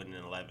back and doing it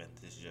in the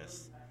 11th is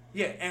just...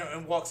 Yeah,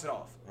 and walks it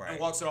off. Right. And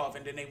walks it off,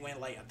 and then they win,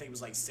 I think it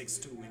was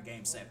 6-2 in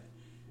Game 7.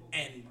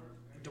 And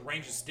the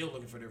Rangers still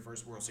looking for their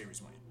first World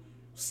Series win.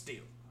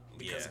 Still.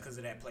 Because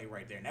of that play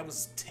right there. And that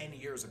was 10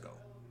 years ago.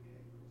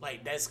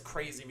 Like, that's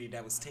crazy to me.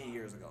 That was 10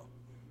 years ago.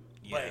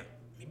 Yeah. But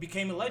he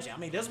became a legend. I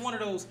mean, that's one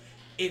of those,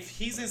 if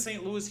he's in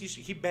St. Louis,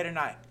 he better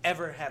not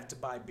ever have to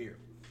buy beer.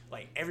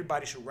 Like,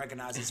 everybody should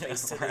recognize his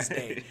face to this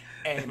day.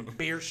 And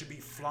beer should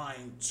be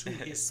flying to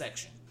his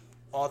section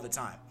all the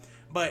time.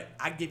 But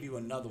I give you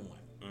another one.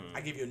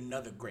 I give you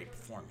another great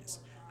performance.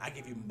 I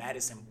give you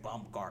Madison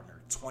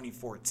Bumgarner,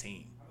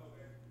 2014.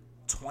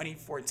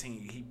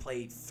 2014, he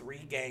played 3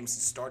 games,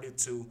 started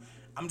 2.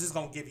 I'm just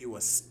going to give you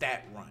a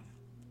stat run.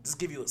 Just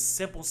give you a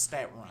simple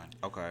stat run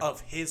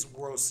of his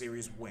World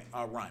Series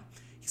run.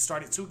 He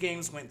started 2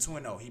 games, went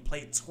 2-0. He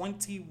played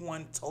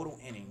 21 total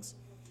innings.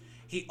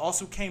 He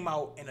also came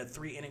out in a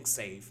 3-inning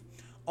save,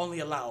 only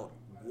allowed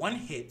 1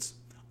 hit,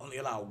 only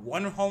allowed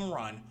 1 home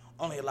run,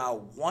 only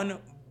allowed 1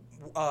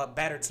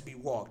 batter to be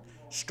walked,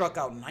 struck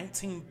out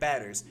 19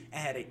 batters,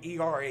 and had an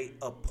ERA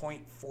of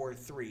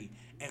 .43,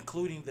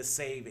 including the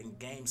save in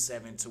Game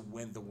 7 to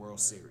win the World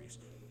Series.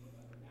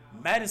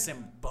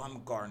 Madison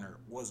Bumgarner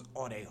was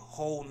on a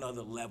whole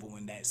nother level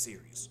in that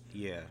series.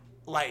 Yeah.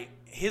 Like,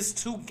 his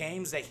 2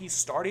 games that he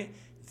started,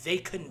 they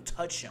couldn't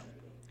touch him.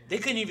 They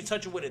couldn't even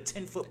touch him with a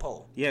 10-foot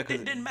pole. Yeah, it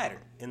didn't matter.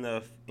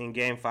 In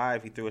Game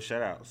 5, he threw a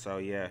shutout. So,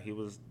 yeah, he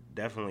was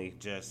definitely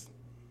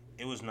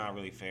it was not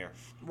really fair.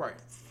 Right.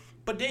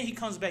 But then he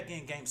comes back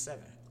in Game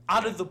 7,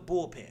 out of the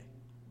bullpen,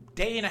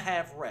 day and a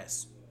half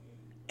rest,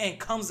 and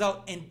comes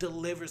out and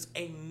delivers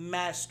a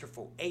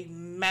masterful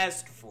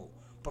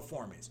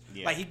performance.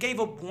 Yeah. Like, he gave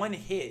up 1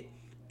 hit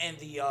in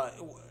the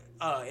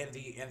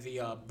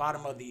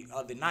bottom of the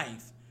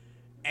 9th,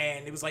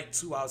 and it was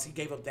 2 outs. He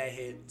gave up that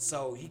hit,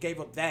 so he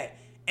gave up that,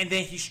 and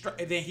then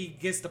he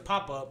gets the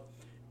pop up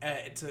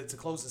to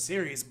close the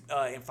series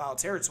in foul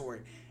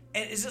territory,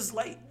 and it's just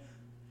like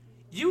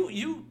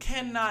you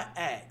cannot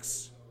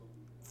ask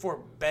for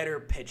better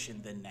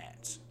pitching than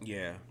that.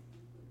 Yeah.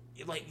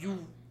 Like,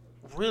 you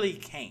really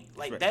can't.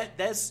 Like,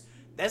 that's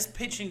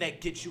pitching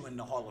that gets you in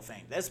the Hall of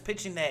Fame. That's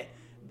pitching that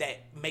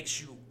makes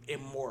you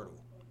immortal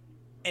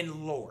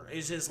and lore.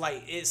 It's just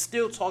like, it's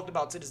still talked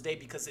about to this day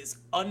because it's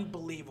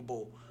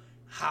unbelievable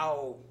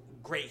how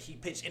great he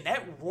pitched. And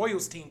that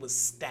Royals team was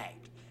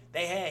stacked.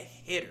 They had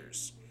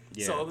hitters.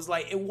 Yeah. So it was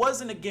like, it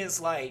wasn't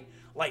against like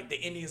the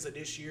Indians of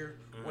this year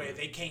where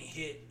they can't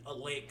hit a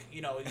lick,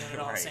 you know what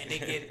I'm saying?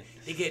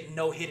 They get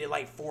no hit it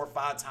like 4 or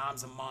 5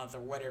 times a month or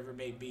whatever it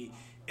may be.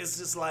 It's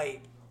just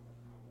like,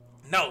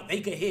 no,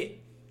 they could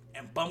hit.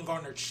 And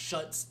Bumgarner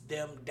shuts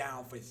them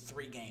down for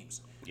 3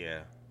 games.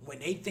 Yeah. When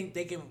they think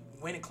they can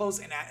win it close,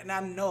 and I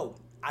know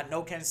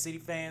Kansas City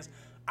fans,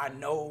 I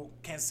know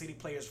Kansas City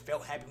players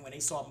felt happy when they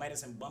saw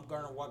Madison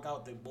Bumgarner walk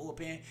out the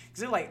bullpen, because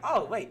they're like,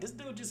 oh, wait, this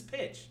dude just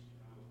pitched.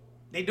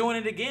 They doing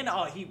it again?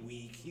 Oh, he's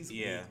weak.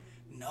 Weak.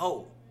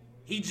 No.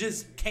 He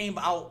just came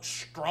out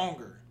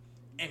stronger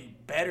and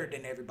better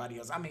than everybody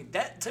else. I mean,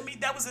 that to me,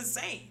 that was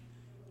insane.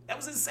 That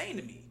was insane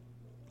to me.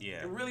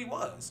 Yeah. It really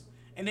was.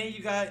 And then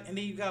you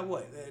got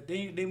what?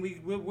 Then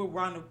we'll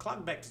round the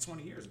clock back to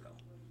 20 years ago.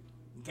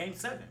 Game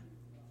 7.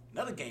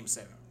 Another Game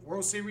 7.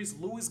 World Series,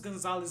 Luis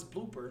Gonzalez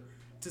blooper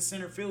to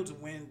center field to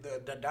win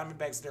the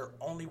Diamondbacks their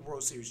only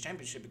World Series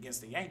championship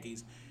against the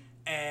Yankees.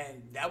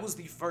 And that was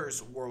the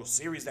first World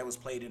Series that was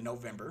played in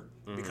November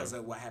because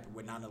of what happened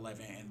with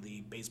 9/11 and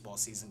the baseball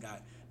season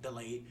got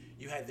delayed.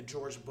 You had the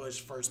George Bush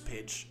first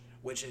pitch,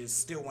 which is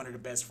still one of the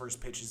best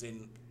first pitches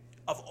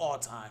of all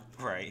time.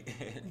 Right.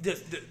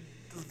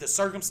 The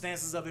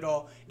circumstances of it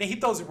all. Then he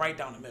throws it right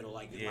down the middle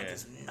like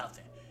it's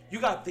nothing. You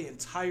got the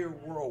entire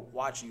world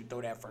watching you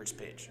throw that first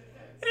pitch.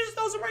 And he just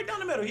throws it right down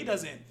the middle. He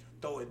doesn't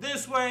throw it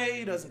this way.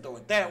 He doesn't throw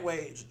it that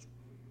way. It's just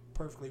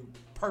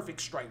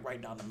perfect strike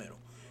right down the middle.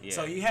 Yeah.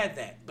 So you had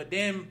that. But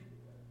then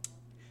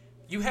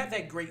you had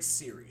that great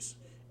series.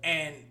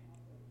 And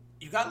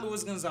you got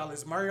Luis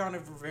Gonzalez. Mariano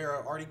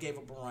Rivera already gave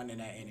up a run in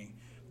that inning.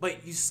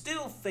 But you're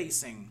still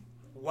facing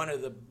one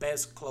of the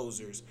best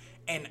closers.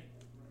 And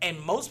in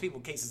most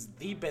people's cases,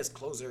 the best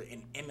closer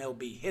in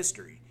MLB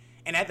history.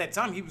 And at that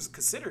time, he was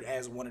considered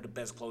as one of the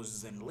best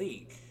closers in the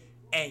league.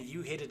 And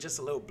you hit it just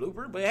a little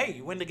blooper, but hey,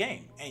 you win the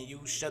game. And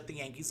you shut the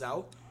Yankees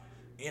out,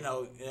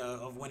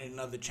 of winning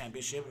another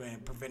championship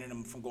and preventing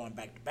them from going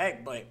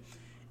back-to-back. But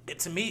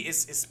to me,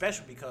 it's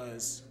special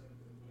because,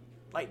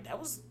 like, that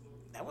was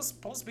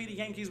supposed to be the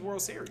Yankees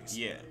World Series.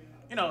 Yeah.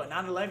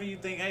 9/11, you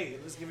think, hey,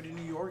 let's give it to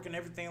New York and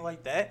everything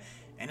like that.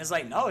 And it's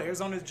like, no,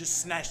 Arizona just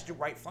snatched it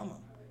right from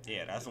them.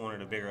 Yeah, that's one of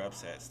the bigger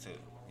upsets, too.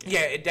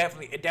 Yeah, it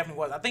definitely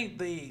was. I think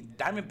the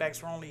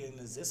Diamondbacks were only in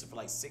existence for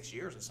like 6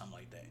 years or something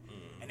like that,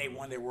 and they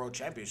won their world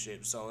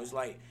championship. So it's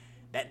like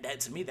that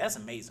to me, that's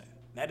amazing.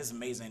 That is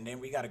amazing. And then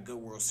we got a good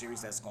World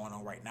Series that's going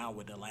on right now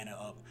with Atlanta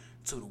up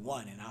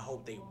 2-1, and I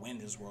hope they win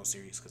this World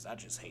Series because I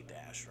just hate the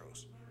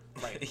Astros.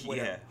 Right?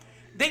 Yeah.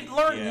 They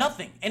learned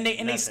nothing, and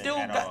they still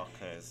and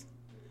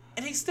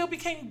they still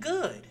became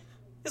good.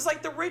 It's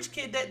like the rich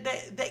kid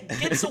that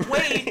gets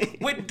away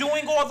with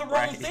doing all the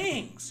wrong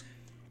things.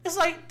 It's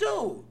like,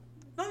 dude.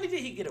 Not only did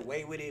he get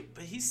away with it,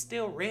 but he's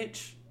still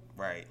rich.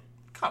 Right.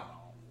 Come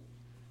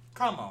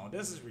on.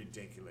 This is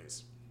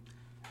ridiculous.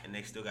 And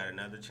they still got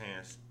another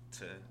chance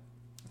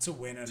to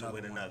win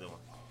another one.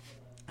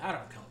 I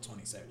don't count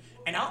 27.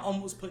 And I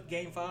almost put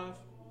Game 5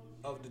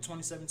 of the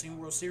 2017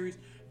 World Series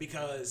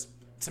because,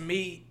 to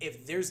me,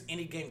 if there's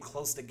any game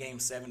close to Game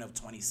 7 of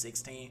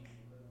 2016,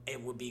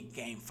 it would be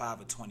Game 5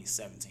 of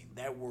 2017.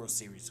 That World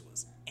Series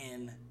was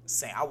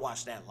insane. I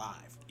watched that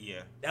live.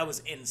 Yeah. That was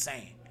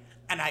insane.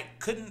 And I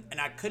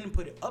couldn't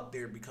put it up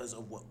there because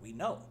of what we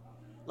know.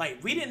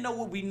 Like, we didn't know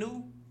what we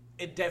knew,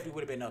 it definitely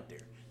would have been up there.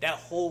 That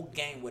whole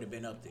game would have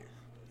been up there.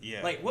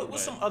 Yeah. Like,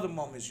 what's some other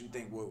moments you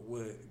think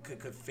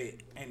could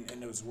fit in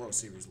those World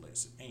Series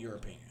lists, in your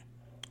opinion?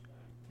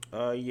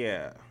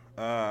 Yeah.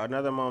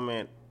 Another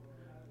moment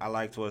I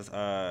liked was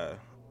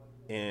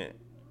in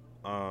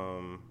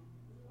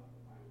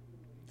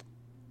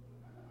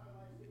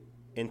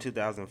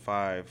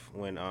 2005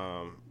 when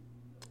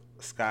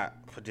Scott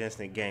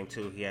Podjesny Game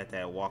 2, he had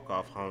that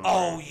walk-off home run.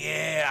 Oh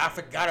yeah, I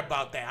forgot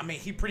about that. I mean,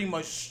 he pretty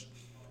much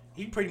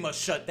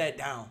shut that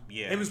down.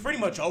 Yeah. It was pretty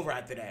much over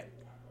after that.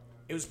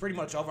 It was pretty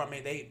much over. I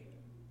mean,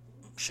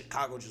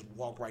 Chicago just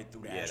walked right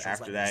through the Astros.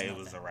 After that, it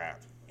was a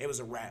wrap. It was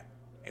a wrap.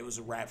 It was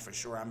a wrap for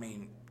sure. I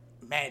mean,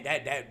 man,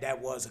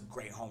 that was a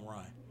great home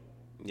run.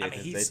 Yeah,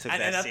 they took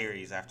that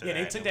series after that.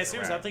 Yeah, they took that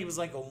series. I think it was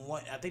like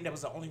I think that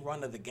was the only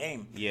run of the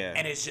game. Yeah.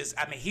 And it's just,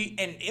 I mean,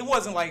 it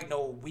wasn't like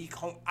no weak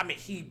home. I mean,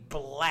 he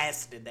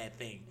blasted that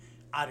thing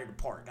out of the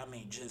park. I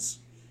mean,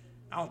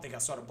 I don't think I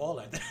saw the ball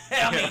like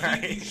that.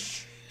 I mean,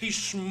 he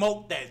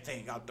smoked that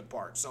thing out the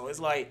park. So it's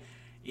like,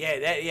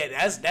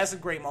 that's a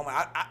great moment.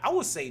 I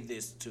would say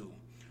this too.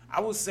 I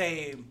would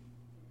say,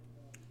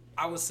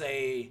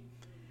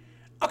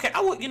 okay,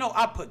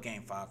 I put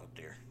Game 5 up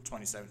there,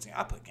 2017.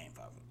 I put Game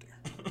 5 up there.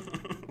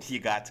 You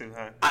got to,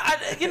 huh?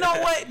 You know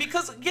what?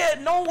 Because,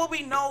 knowing what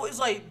we know is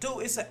like,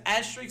 dude, it's an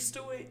asterisk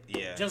to it.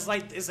 Yeah. Just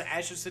like it's an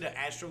asterisk to the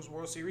Astros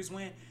World Series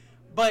win.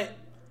 But,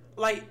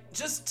 like,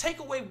 just take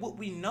away what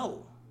we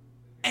know.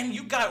 And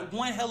you got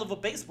one hell of a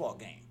baseball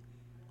game.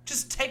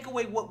 Just take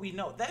away what we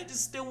know. That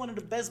is still one of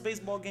the best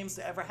baseball games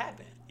to ever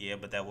happen. Yeah,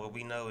 but that what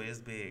we know is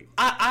big.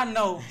 I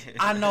know,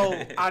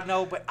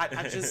 but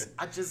I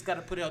just got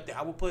to put it out there.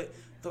 I will put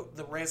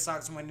the Red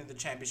Sox winning the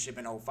championship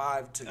in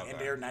 2005 to end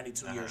their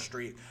 92-year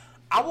streak.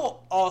 I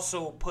will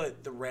also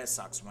put the Red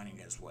Sox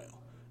winning as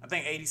well. I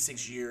think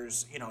 86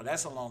 years,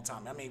 that's a long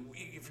time. I mean,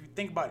 if you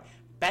think about it,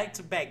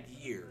 back-to-back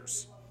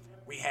years,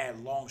 we had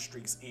long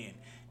streaks in.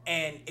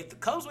 And if the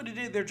Cubs would have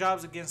did their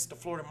jobs against the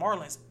Florida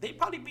Marlins, they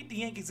probably beat the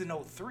Yankees in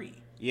 03.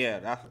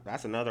 Yeah,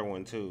 that's another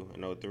one, too,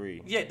 in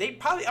 03. Yeah, they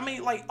probably,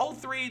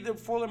 03, the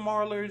Florida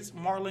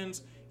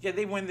Marlins, yeah,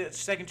 they win the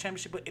second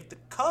championship. But if the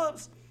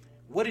Cubs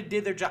would have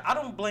did their job, I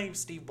don't blame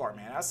Steve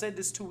Bartman. I said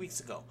this 2 weeks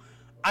ago.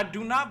 I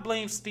do not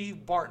blame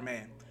Steve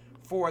Bartman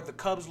for the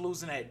Cubs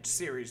losing that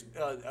series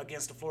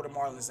against the Florida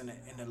Marlins in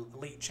the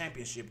Elite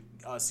Championship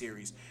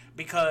series,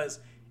 because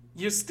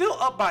you're still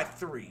up by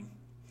 3.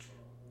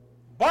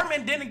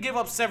 Bartman didn't give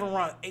up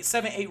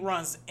 8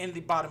 runs in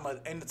the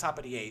top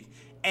of the 8th,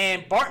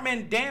 and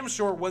Bartman damn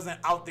sure wasn't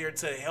out there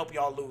to help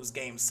y'all lose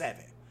Game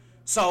 7.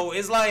 So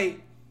it's like,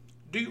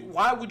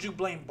 why would you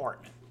blame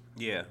Bartman?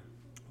 Yeah.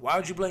 Why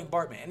would you blame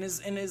Bartman?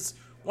 And it's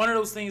one of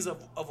those things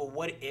of a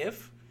what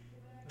if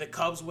the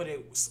Cubs would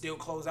have still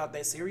closed out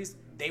that series.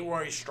 They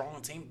were a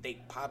strong team.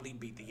 They probably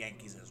beat the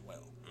Yankees as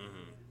well.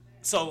 Mm-hmm.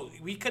 So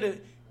we could have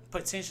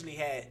potentially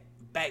had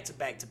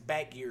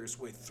back-to-back years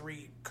where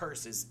 3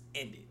 curses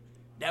ended.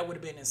 That would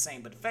have been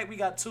insane. But the fact we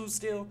got 2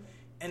 still,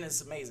 and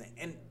it's amazing.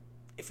 And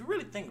if you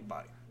really think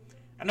about it,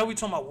 I know we're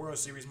talking about World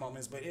Series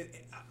moments, but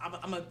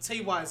I'm going to tell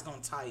you why it's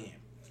going to tie in.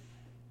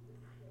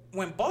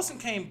 When Boston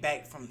came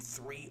back from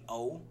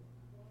 3-0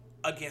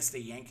 against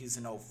the Yankees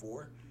in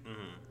 04,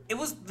 it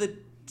was the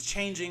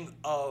changing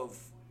of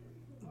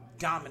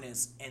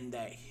dominance in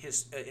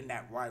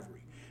that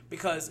rivalry,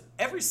 because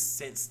ever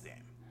since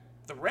then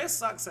the Red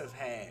Sox have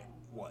had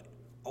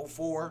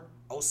 04,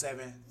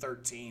 07,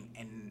 13,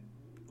 and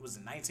was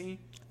it 19?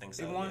 I think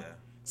so. They won? Yeah.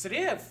 So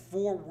they have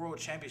 4 world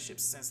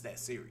championships since that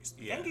series.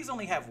 The Yankees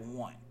only have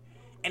 1,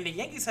 and the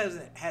Yankees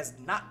has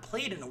not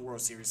played in the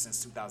World Series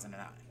since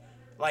 2009.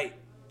 Like,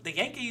 the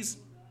Yankees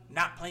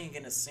not playing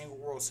in a single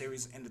World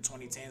Series in the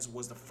 2010s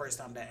was the first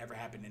time that ever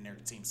happened in their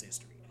team's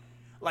history.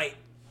 Like,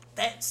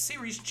 that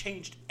series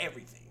changed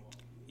everything.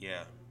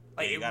 Yeah.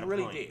 Like, it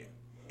really did.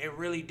 It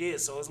really did.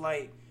 So it's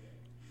like,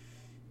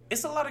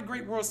 it's a lot of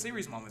great World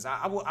Series moments.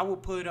 I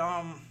would put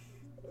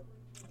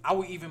I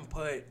would even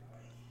put,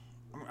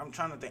 I'm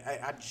trying to think.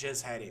 I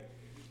just had it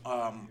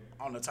on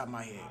the top of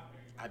my head.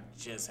 I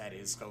just had it.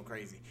 It's so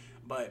crazy.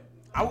 But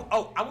I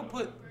would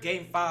put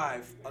Game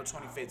 5 of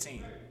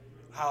 2015.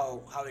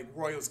 How the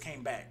Royals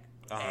came back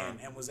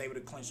and was able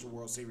to clinch the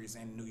World Series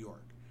in New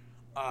York.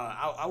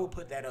 I would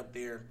put that up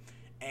there.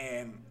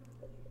 And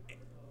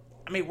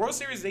I mean, World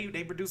Series,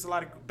 they produce a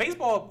lot of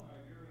baseball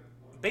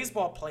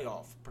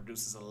playoff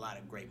produces a lot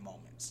of great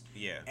moments.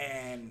 Yeah.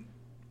 And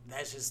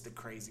that's just the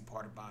crazy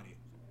part about it.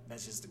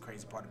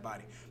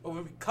 But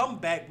when we come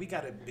back, we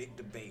got a big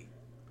debate.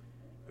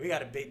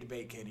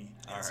 Kenny.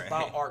 It's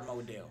about Art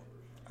Modell.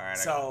 All right.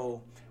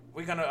 So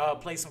we're going to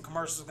play some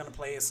commercials. We're going to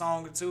play a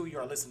song or two. You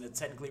are listening to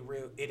Technically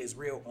Real. It is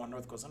real on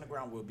North Coast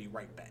Underground. We'll be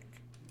right back.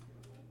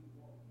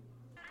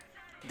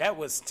 That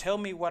was Tell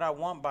Me What I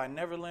Want by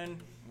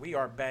Neverland. We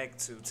are back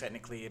to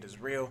Technically It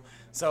Is Real.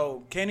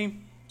 So,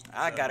 Kenny,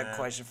 I got a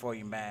question for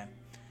you, man.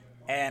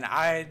 And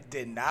I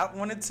did not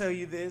want to tell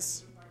you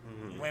this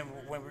when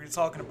we were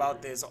talking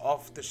about this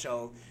off the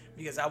show,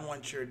 because I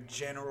want your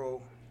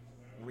general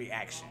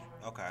reaction.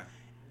 Okay.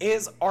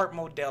 Is Art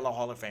Modell a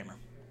Hall of Famer?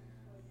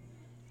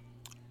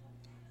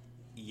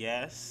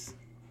 Yes.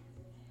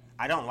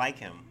 I don't like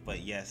him, but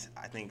yes,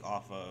 I think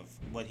off of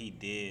what he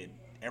did,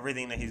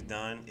 everything that he's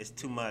done, is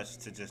too much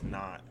to just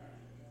not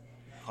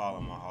call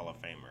him a Hall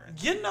of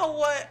Famer. You know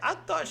what? I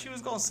thought she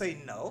was going to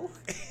say no.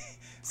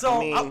 So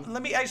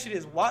let me ask you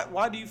this.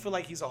 Why do you feel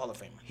like he's a Hall of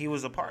Famer? He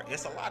was a part.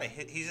 It's a lot of.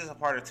 He's just a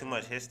part of too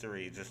much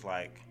history. Just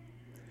like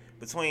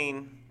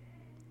between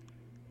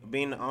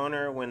being the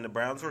owner when the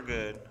Browns were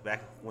good,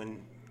 back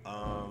in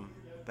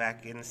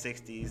the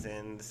 60s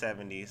and the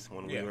 70s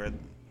when we were.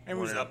 It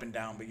was up and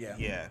down, but yeah.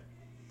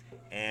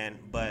 Yeah.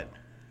 But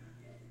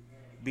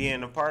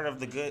being a part of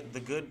the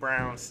good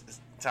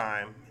Browns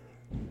time,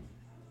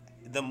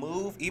 the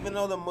move, even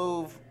though the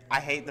move, I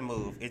hate the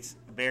move. It's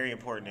very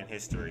important in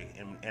history,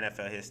 in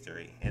NFL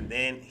history. And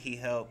then he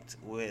helped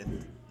with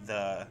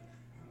the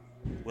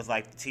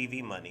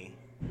TV money,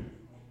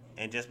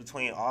 and just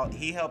between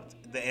he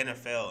helped the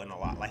NFL in a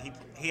lot. Like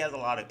he has a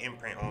lot of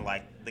imprint on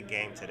like the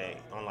game today,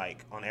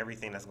 on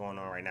everything that's going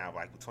on right now.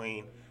 Like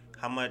between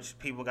how much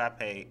people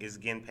is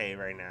getting paid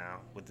right now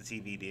with the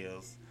TV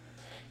deals,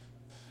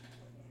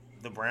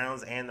 the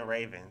Browns and the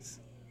Ravens.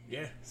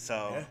 Yeah.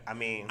 So yeah. I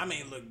mean,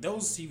 look,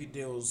 those TV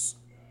deals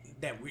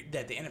that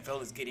the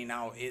NFL is getting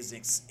out is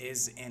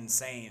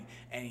insane,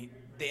 and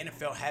the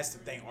NFL has to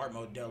thank Art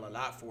Modell a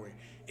lot for it.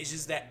 It's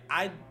just that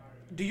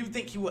do you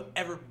think he will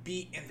ever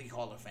be in the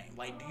Hall of Fame?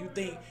 Like, do you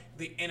think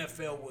the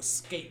NFL will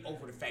skate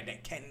over the fact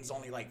that Kenton's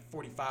only like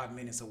 45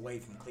 minutes away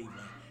from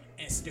Cleveland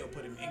and still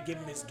put him and give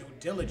him his due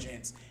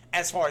diligence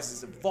as far as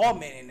his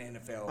involvement in the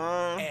NFL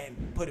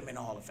and put him in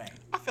the Hall of Fame?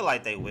 I feel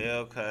like they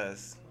will,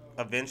 because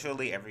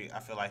eventually I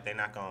feel like they're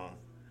not going.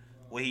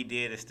 What he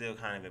did is still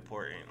kind of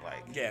important.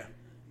 Like, yeah,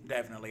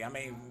 definitely. I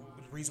mean,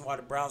 reason why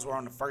the Browns were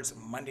on the first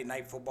Monday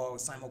Night Football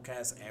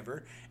simulcast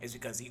ever is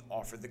because he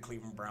offered the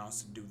Cleveland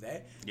Browns to do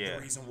that. Yeah.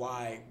 The reason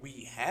why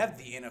we have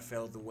the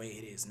NFL the way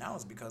it is now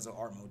is because of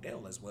Art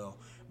Modell as well.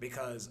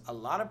 Because a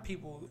lot of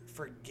people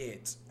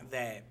forget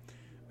that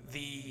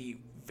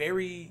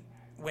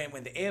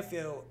when the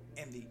AFL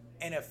and the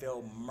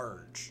NFL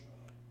merge,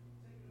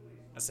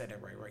 I said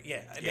that right?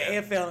 Yeah. The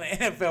AFL and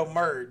the NFL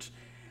merge,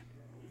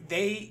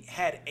 they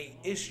had a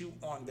issue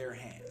on their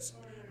hands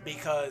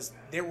because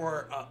there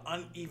were an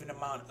uneven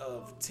amount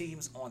of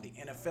teams on the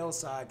NFL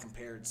side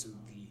compared to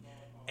the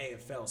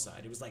AFL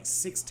side. It was like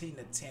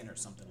 16-10 or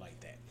something like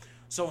that.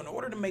 So in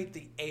order to make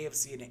the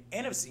AFC and the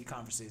NFC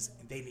conferences,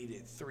 they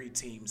needed 3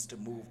 teams to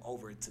move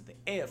over to the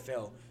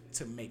AFL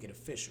to make it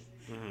official.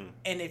 Mm-hmm.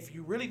 And if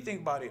you really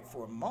think about it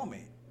for a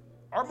moment,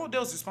 Art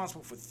Modell is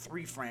responsible for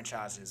 3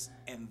 franchises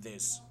in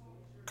this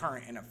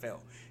current NFL.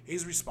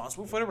 He's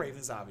responsible for the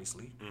Ravens,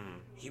 obviously. Mm-hmm.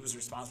 He was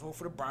responsible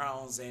for the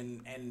Browns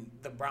and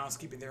the Browns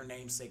keeping their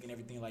namesake and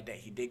everything like that.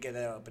 He did get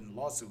that up in the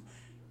lawsuit.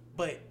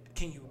 But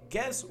can you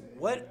guess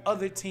what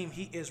other team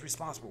he is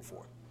responsible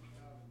for?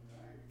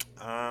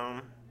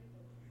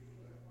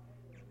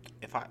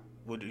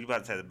 Would you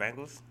about to say the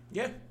Bengals?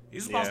 Yeah,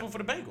 he's responsible for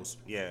the Bengals.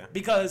 Yeah.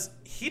 Because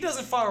he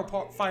doesn't fire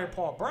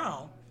Paul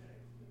Brown,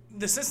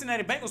 the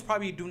Cincinnati Bengals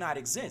probably do not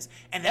exist.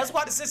 And that's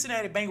why the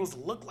Cincinnati Bengals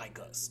look like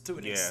us to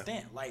an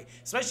extent. Like,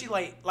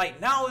 especially like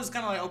now it's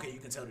kind of like, okay, you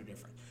can tell the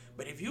difference.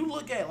 But if you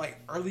look at like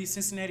early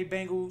Cincinnati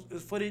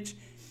Bengals footage,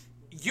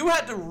 you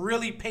have to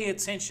really pay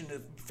attention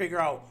to figure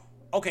out,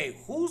 okay,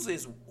 who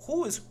is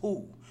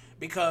who?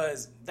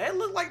 Because they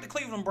look like the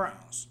Cleveland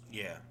Browns.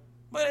 Yeah.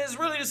 But it's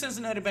really the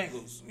Cincinnati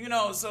Bengals,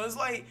 so it's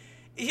like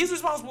he's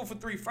responsible for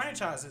 3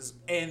 franchises,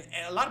 and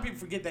a lot of people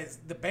forget that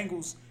the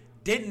Bengals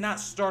did not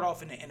start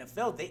off in the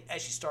NFL. They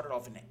actually started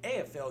off in the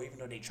AFL, even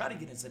though they tried to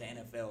get into the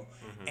NFL,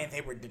 and they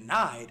were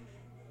denied.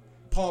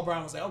 Paul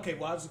Brown was like, okay,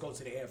 well, I'll just go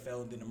to the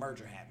AFL, and then the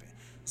merger happened.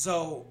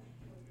 So,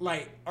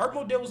 like, Art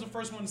Modell was the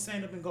first one to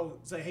stand up and go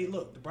say, hey,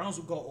 look, the Browns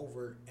will go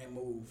over and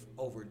move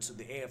over to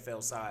the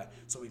AFL side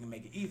so we can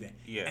make it even.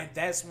 Yeah. And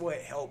that's what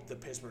helped the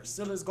Pittsburgh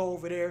Steelers go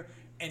over there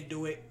and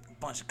do it.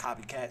 Bunch of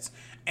copycats,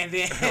 and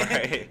then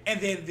and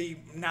then the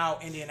now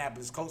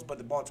Indianapolis Colts, but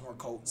the Baltimore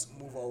Colts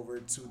move over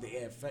to the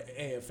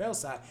AFL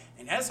side,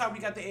 and that's how we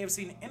got the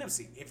AFC and the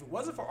NFC. If it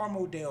wasn't for Art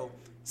Modell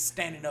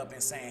standing up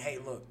and saying, "Hey,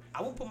 look,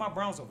 I won't put my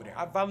Browns over there.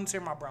 I volunteer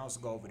my Browns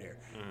to go over there,"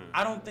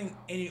 I don't think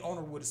any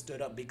owner would have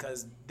stood up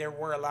because there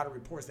were a lot of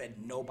reports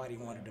that nobody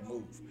wanted to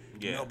move,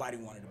 nobody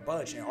wanted to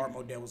budge, and Art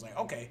Modell was like,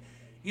 "Okay."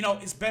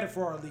 It's better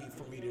for our league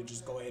for me to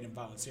just go ahead and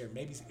volunteer.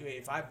 Maybe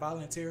if I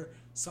volunteer,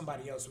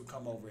 somebody else would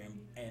come over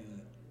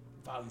and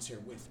volunteer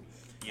with me.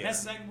 Yeah. And that's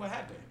exactly what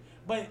happened.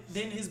 But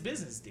then his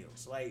business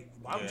deals. Like,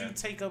 why would you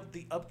take up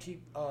the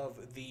upkeep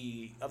of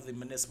the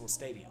municipal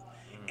stadium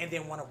and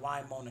then want to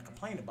whine, moan, and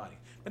complain about it?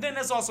 But then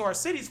that's also our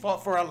city's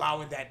fault for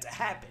allowing that to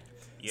happen.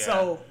 Yeah.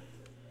 So,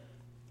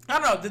 I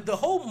don't know. The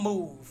whole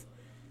move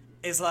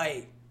is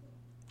like...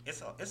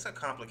 It's a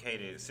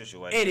complicated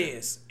situation. It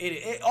is.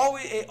 It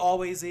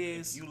always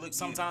is.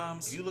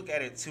 Sometimes if you look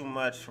at it too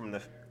much from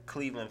the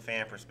Cleveland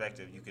fan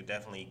perspective, you could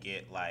definitely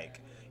get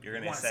you're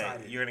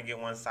gonna get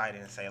one-sided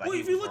and say Well,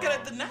 if you look at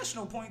it the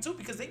national point too,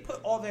 because they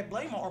put all that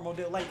blame on Art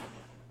Modell. Like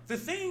the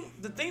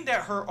thing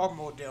that hurt Art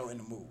Modell in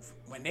the move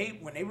when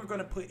they were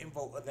gonna put in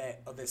vote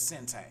of the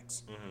sin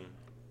tax. Mm-hmm.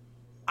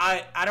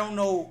 I don't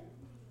know,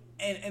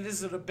 and this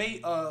is a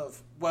debate of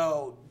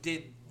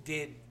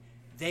did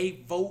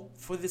they vote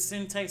for the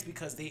sin tax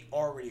because they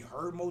already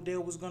heard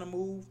Modell was going to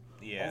move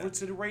over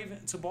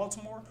to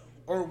Baltimore,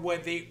 or were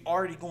they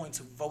already going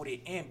to vote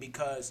it in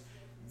because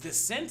the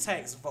sin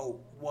tax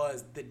vote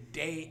was the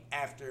day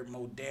after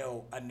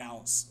Modell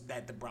announced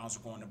that the Browns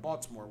were going to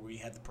Baltimore, where he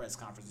had the press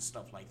conference and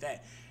stuff like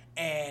that,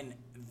 and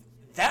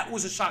that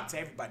was a shock to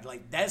everybody.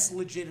 Like, that's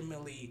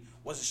legitimately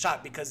was a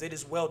shock because it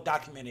is well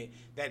documented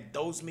that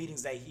those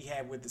meetings that he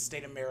had with the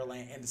state of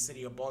Maryland and the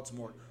city of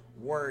Baltimore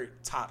were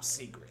top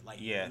secret.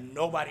 Like,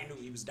 nobody knew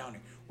he was down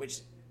there, which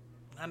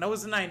I know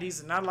it's the 90s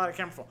and not a lot of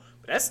camera phone,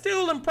 but that's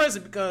still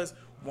impressive because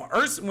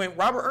when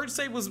Robert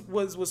Irsay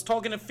was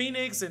talking to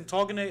Phoenix and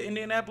talking to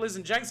Indianapolis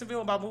and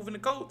Jacksonville about moving the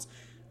Colts,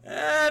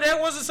 that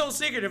wasn't so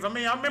secretive. I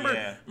mean, I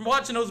remember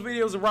watching those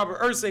videos of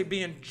Robert Irsay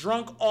being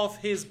drunk off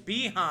his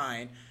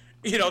behind,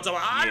 talking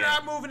about, I'm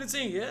not moving the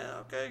team. Yeah,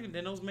 okay. And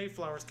then those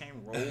Mayflowers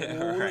came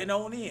rolling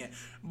on in.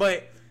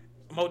 But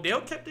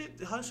Modell kept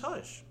it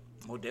hush-hush.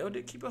 Modell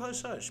did keep it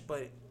hush-hush,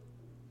 but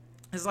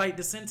it's like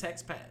the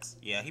syntax pass.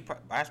 Yeah,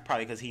 that's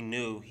probably because he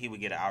knew he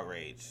would get an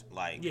outrage.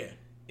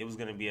 It was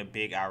going to be a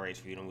big outrage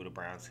for you to move the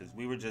Browns because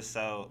we were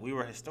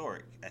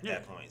historic at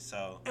that point.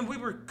 So and we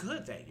were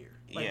good that year.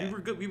 We were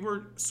good. We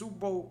were Super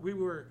Bowl. We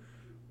were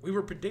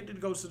predicted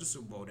to go to the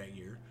Super Bowl that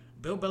year.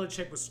 Bill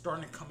Belichick was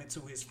starting to come into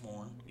his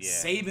form. Yeah.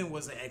 Saban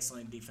was an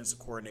excellent defensive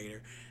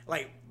coordinator.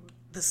 Like,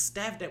 the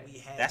staff that we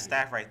had. That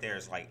staff right there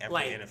is like every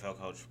NFL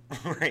coach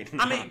right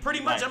now. I mean, pretty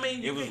much.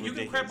 You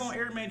can crap on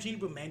Eric Mangini,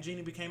 but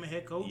Mangini became a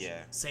head coach.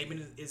 Yeah.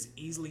 Saban is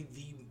easily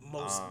the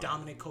most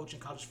dominant coach in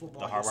college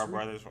football. The Harbaugh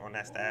brothers were on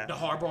that staff. The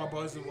Harbaugh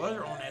brothers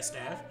were on that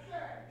staff.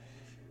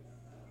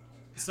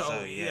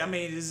 So yeah. I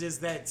mean, it's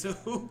just that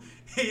too.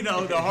 You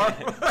know, the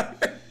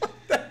Harbaugh. What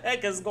the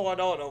heck is going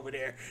on over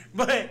there?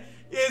 But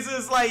it's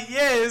just like,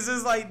 it's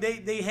just like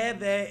they had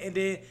that, and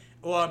then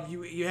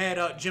you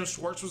had Jim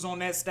Schwartz was on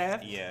that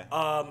staff. Yeah.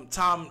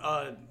 Tom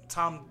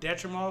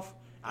Detromoff.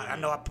 I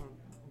know I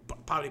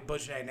probably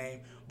butchered that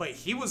name, but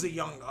he was a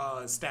young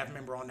staff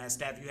member on that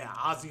staff. You had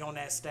Ozzie on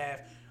that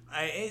staff.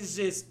 It's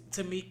just,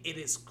 to me, it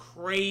is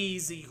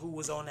crazy who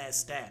was on that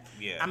staff.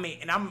 Yeah. I mean,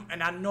 and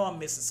I know I'm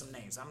missing some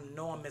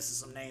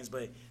names.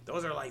 But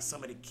those are like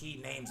some of the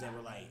key names that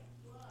were like,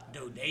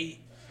 dude,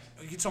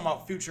 you talking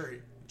about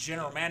future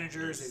general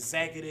managers,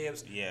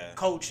 executives,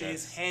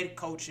 coaches, head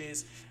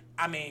coaches.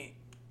 I mean,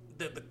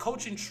 the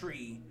coaching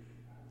tree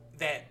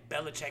that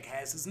Belichick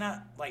has is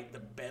not like the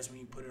best when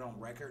you put it on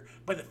record,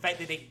 but the fact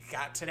that they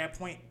got to that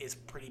point is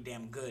pretty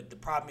damn good. The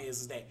problem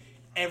is that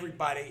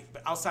everybody,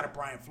 outside of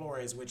Brian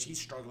Flores, which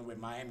he's struggling with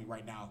Miami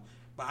right now,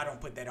 but I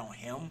don't put that on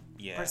him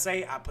per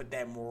se. I put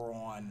that more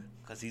on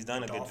because he's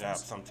done a good job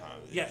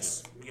sometimes.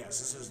 Yes,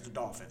 this is the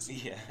Dolphins.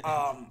 Yeah.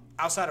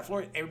 Outside of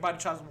Flores, everybody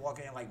tries to walk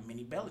in like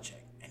mini Belichick,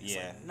 and it's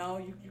like, no,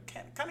 you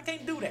can't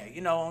do that. You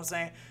know what I'm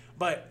saying?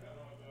 But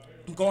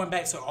going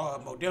back to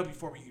Modell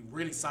before we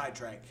really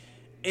sidetrack,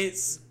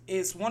 it's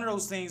one of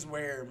those things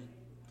where,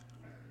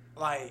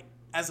 like,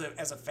 as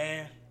a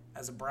fan,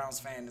 as a Browns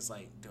fan, it's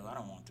like, dude, I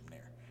don't want them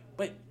there.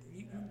 But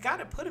you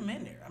gotta put them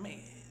in there. I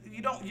mean,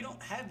 you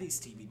don't have these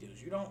TV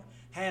deals. You don't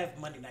have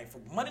Monday Night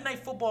Football. Monday Night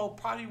Football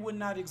probably would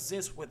not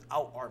exist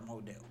without Art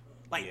Modell.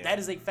 Like, that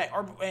is a fact.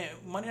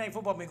 Monday Night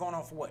Football been going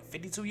on for what,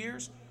 52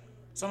 years?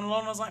 Something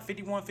along those lines,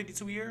 51,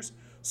 52 years.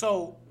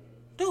 So,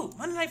 dude,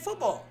 Monday Night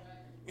Football.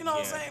 You know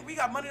what I'm saying? We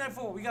got Monday Night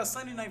Football. We got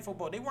Sunday Night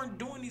Football. They weren't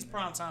doing these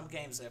primetime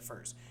games at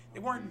first. They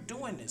weren't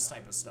doing this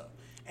type of stuff.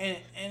 And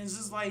it's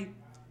just like,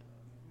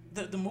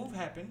 the move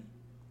happened.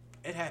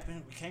 It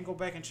happened. We can't go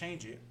back and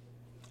change it.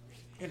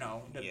 You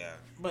know.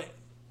 But,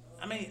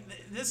 I mean,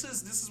 this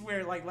is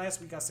where, like,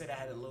 last week I said I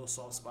had a little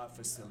soft spot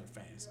for Steelers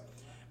fans.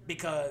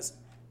 Because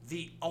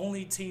the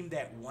only team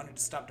that wanted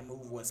to stop the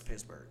move was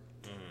Pittsburgh.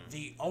 Mm-hmm.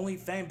 The only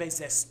fan base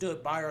that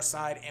stood by our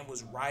side and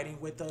was riding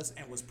with us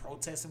and was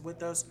protesting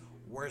with us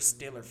were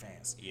Steelers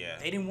fans. Yeah.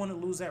 They didn't want to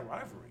lose that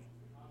rivalry.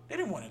 They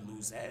didn't want to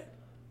lose that.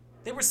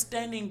 They were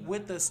standing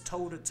with us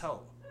toe to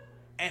toe.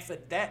 And for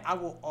that, I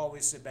will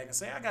always sit back and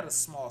say, I got a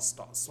soft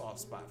spot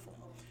for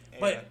them. Yeah.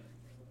 But,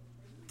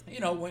 you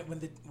know,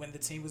 when the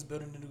team was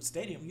building the new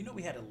stadium, you know,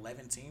 we had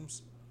 11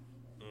 teams.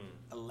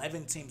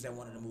 11 teams that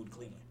wanted to move to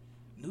Cleveland.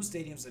 New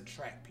stadiums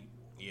attract people.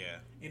 Yeah.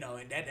 You know,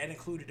 and that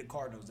included the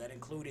Cardinals. That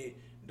included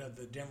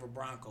the Denver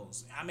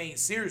Broncos. I mean,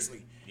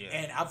 seriously. Yeah.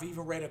 And I've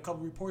even read a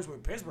couple reports where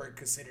Pittsburgh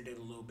considered it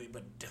a little bit,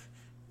 but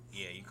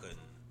yeah, you couldn't.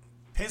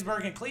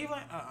 Pittsburgh and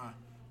Cleveland?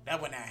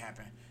 That would not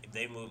happen. If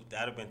they moved, that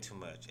would have been too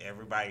much.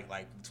 Everybody,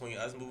 like, between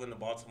us moving to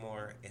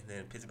Baltimore and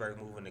then Pittsburgh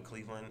moving to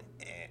Cleveland,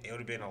 and it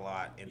would have been a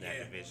lot in that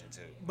division,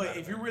 too. But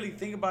if you really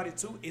think about it,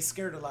 too, it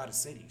scared a lot of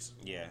cities.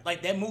 Yeah.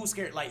 Like, that move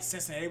scared, like,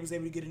 Cincinnati was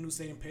able to get a new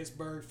stadium,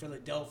 Pittsburgh,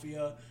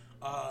 Philadelphia,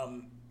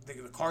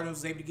 the Cardinals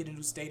was able to get a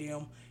new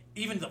stadium.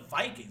 Even the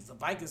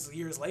Vikings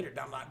years later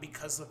down the line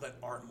because of the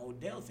Art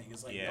Modell thing.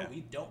 It's like,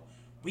 no,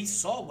 we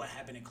saw what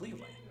happened in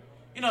Cleveland.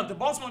 You know, the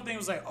Baltimore thing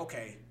was like,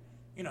 okay,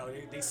 you know,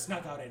 they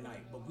snuck out at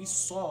night, but we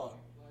saw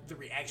the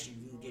reaction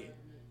you can get.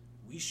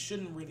 We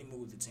shouldn't really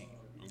move the team.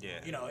 Yeah.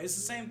 You know, it's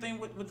the same thing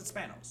with the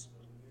Spanos.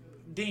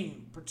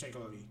 Dean,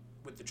 particularly,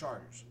 with the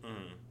Chargers.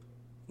 Mm.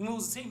 He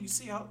moves the team, you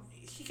see how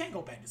he can't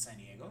go back to San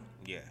Diego.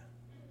 Yeah.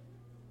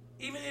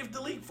 Even if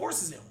the league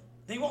forces him,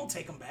 they won't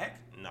take him back.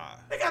 Nah.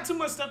 They got too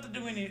much stuff to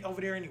do over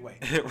there anyway.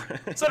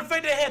 So the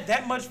fact they had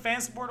that much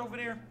fan support over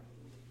there,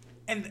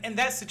 and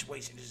that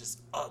situation is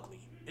just ugly.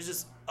 It's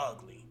just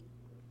ugly.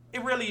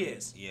 It really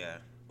is. Yeah.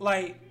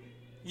 Like,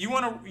 you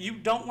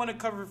don't want to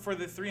cover for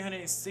the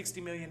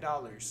 $360 million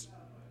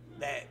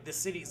that the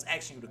city is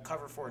asking you to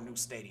cover for a new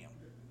stadium.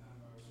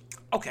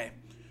 Okay.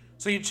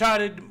 So you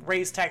try to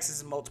raise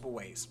taxes in multiple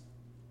ways.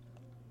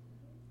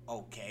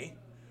 Okay.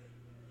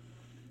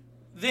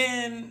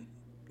 Then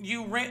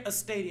you rent a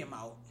stadium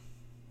out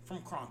from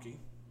Kroenke.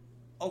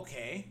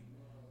 Okay.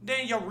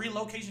 Then your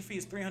relocation fee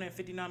is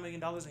 $359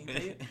 million and you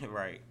pay it?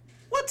 Right.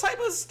 What type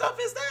of stuff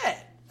is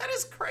that? That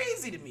is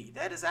crazy to me.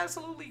 That is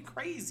absolutely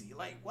crazy.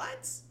 Like,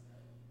 what?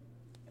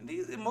 And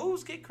these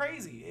moves get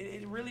crazy.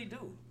 It really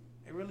do.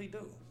 It really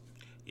do.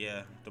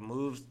 Yeah,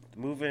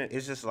 moving,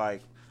 it's just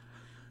like,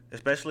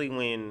 especially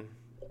when,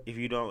 if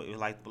you don't,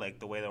 like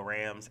the way the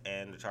Rams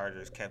and the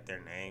Chargers kept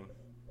their name.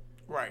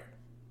 Right.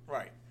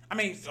 I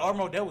mean, Art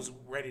Modell was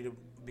ready to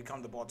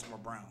become the Baltimore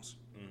Browns.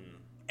 Mm-hmm.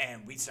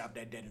 And we stopped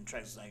that dead in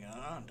tracks. Like,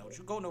 don't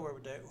you go nowhere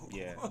with that.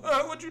 Yeah.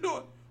 What you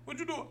doing?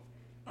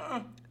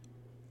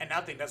 And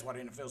I think that's why the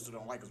NFL still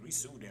don't like us. We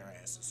sued their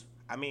asses.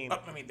 I mean,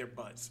 their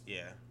butts.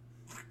 Yeah.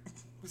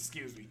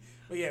 Excuse me.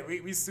 But yeah,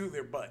 we sued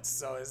their butts.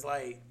 So it's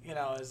like, you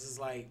know, it's just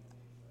like,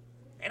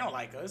 they don't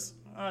like us.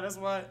 That's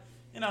why,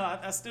 you know,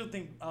 I still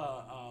think,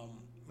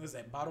 what is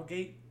that,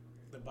 Bottlegate?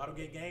 the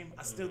Bottlegate game,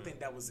 I still think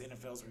that was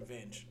NFL's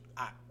revenge.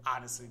 I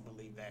honestly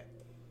believe that.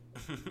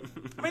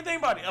 I mean, think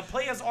about it. A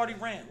play has already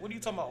ran. What are you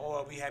talking about?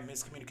 Oh, we had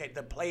miscommunicated.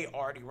 The play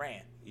already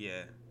ran.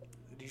 Yeah.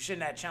 You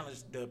shouldn't have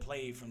challenged the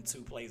play from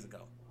 2 plays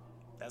ago.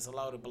 That's a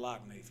load of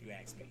baloney, if you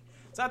ask me.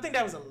 So I think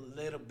that was a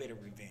little bit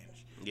of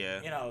revenge.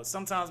 Yeah. You know,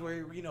 sometimes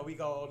we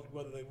go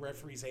whether the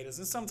referees hate us,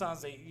 and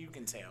sometimes you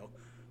can tell.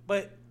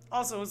 But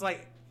also, it's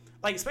like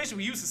especially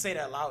we used to say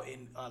that a lot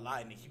in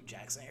the Hugh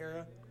Jackson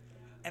era,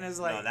 and it's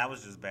like, no, that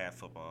was just bad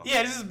football.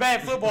 Yeah, this is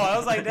bad football. I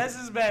was like, that's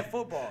just bad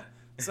football.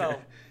 So,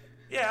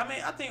 yeah, I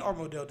mean, I think Art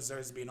Modell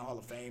deserves to be in the Hall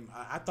of Fame.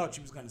 I thought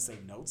you was gonna say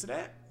no to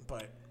that,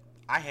 but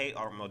I hate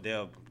Art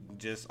Modell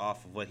just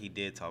off of what he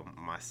did to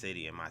my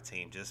city and my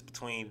team. Just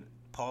between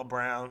Paul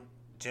Brown,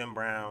 Jim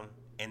Brown,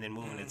 and then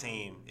moving the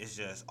team, it's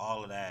just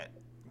all of that.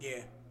 Yeah.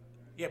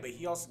 Yeah, but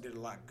he also did a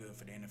lot good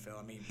for the NFL.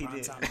 I mean,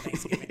 primetime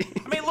Thanksgiving.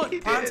 I mean, look,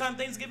 primetime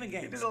Thanksgiving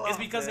games. It's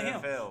because of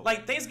him.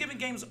 Like, Thanksgiving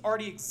games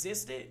already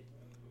existed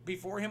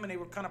before him, and they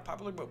were kind of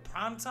popular. But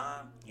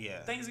primetime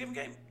Thanksgiving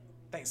game,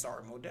 thanks to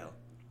Art Modell.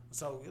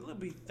 So it'll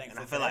be thankful. And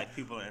I feel like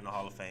people are in the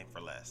Hall of Fame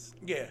for less.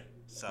 Yeah.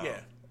 So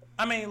yeah.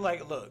 I mean,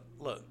 like, look,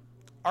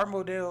 Art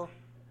Modell.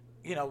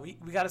 You know, we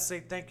got to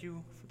say thank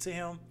you to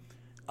him.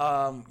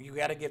 You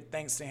got to give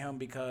thanks to him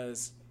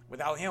because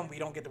without him, we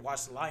don't get to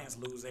watch the Lions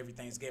lose every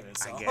Thanksgiving.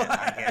 So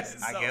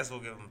I guess we'll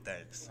give him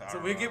thanks. So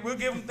we'll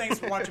give him thanks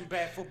for watching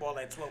bad football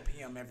at 12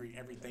 p.m.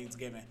 every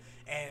Thanksgiving,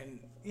 and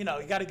you know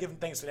you got to give him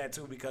thanks for that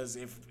too because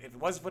if it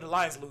wasn't for the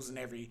Lions losing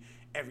every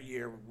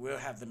year, we'll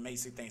have the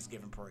Macy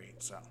Thanksgiving parade.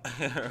 So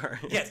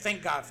yeah,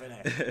 thank God for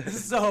that.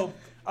 So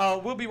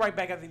we'll be right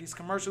back after these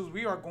commercials.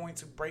 We are going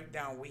to break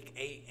down Week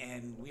 8,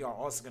 and we are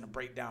also going to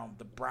break down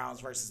the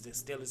Browns versus the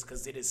Steelers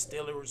because it is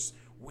Steelers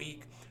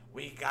week.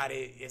 We got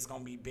it. It's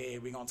going to be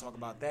big. We're going to talk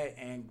about that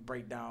and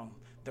break down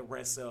the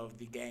rest of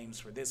the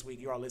games for this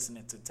week. You are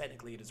listening to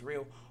Technically It Is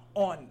Real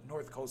on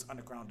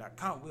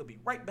NorthCoastUnderground.com. We'll be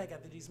right back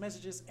after these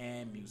messages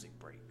and music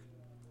break.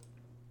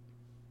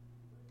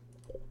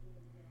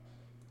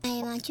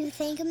 I want to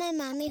thank my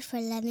mommy for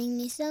loving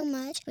me so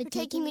much, for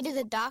taking me to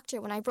the doctor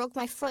when I broke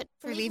my foot,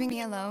 for leaving me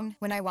alone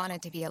when I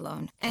wanted to be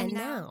alone. And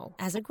now,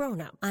 as a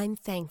grown-up, I'm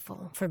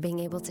thankful for being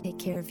able to take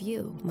care of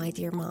you, my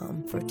dear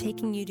mom, for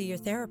taking you to your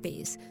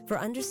therapies, for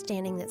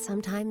understanding that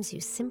sometimes you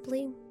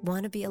simply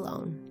want to be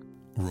alone.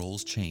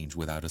 Roles change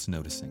without us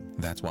noticing.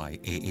 That's why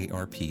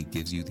AARP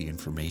gives you the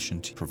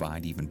information to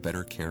provide even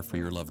better care for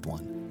your loved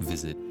one.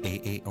 Visit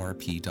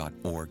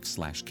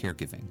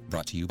aarp.org/caregiving.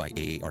 Brought to you by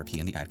AARP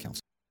and the Ad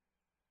Council.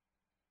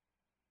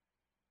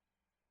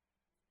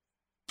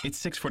 It's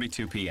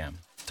 6:42 p.m.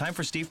 Time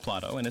for Steve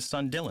Plato and his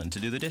son Dylan to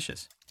do the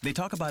dishes. They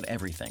talk about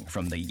everything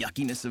from the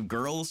yuckiness of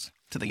girls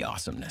to the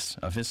awesomeness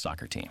of his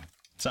soccer team.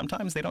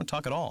 Sometimes they don't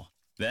talk at all.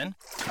 Then,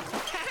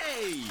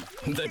 hey!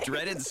 The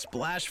dreaded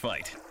splash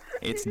fight.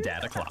 It's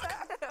Dad O'Clock,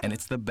 and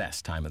it's the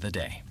best time of the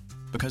day.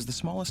 Because the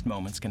smallest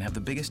moments can have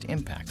the biggest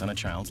impact on a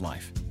child's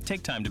life.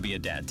 Take time to be a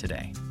dad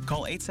today.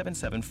 Call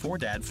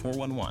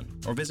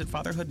 877-4DAD-411 or visit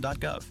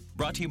fatherhood.gov.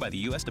 Brought to you by the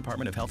U.S.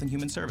 Department of Health and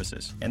Human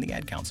Services and the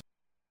Ad Council.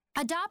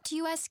 Adopt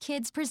US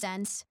Kids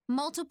presents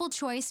Multiple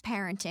Choice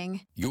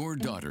Parenting. Your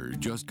daughter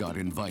just got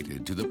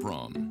invited to the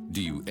prom. Do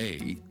you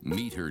A,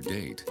 meet her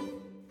date?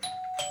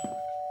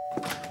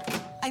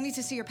 I need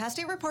to see your past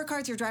date report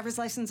cards, your driver's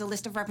license, a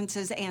list of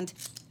references, and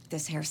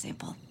this hair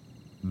sample.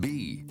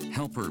 B,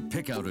 help her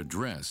pick out a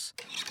dress.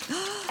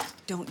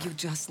 Don't you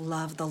just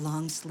love the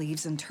long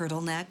sleeves and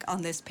turtleneck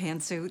on this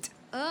pantsuit?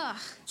 Ugh.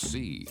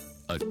 C,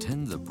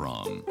 attend the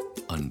prom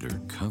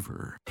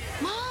undercover.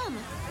 Mom,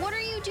 what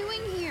are you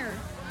doing here?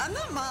 I'm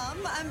not Mom,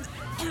 I'm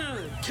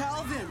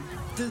Calvin,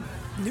 the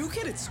new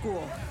kid at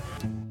school.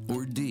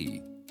 Or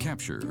D,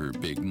 capture her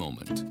big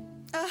moment.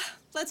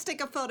 Let's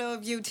take a photo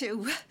of you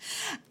two.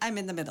 I'm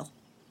in the middle.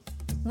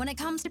 When it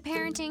comes to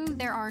parenting,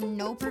 there are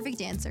no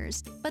perfect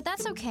answers. But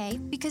that's okay,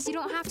 because you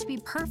don't have to be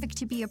perfect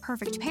to be a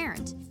perfect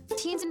parent.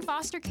 Teens in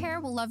foster care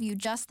will love you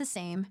just the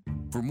same.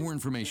 For more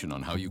information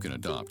on how you can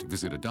adopt,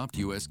 visit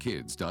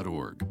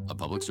adoptuskids.org. A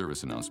public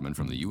service announcement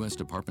from the U.S.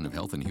 Department of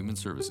Health and Human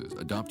Services,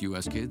 Adopt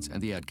U.S. Kids,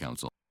 and the Ad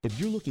Council. If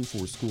you're looking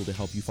for a school to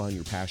help you find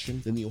your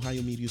passion, then the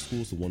Ohio Media School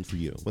is the one for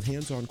you. With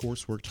hands-on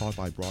coursework taught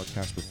by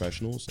broadcast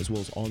professionals, as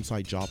well as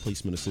on-site job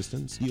placement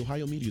assistance, the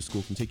Ohio Media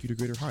School can take you to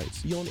greater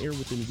heights. Be on air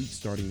within weeks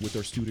starting with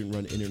our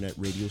student-run internet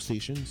radio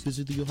stations.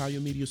 Visit the Ohio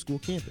Media School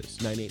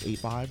campus,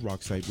 9885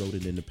 Rockside Road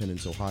in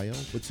Independence, Ohio,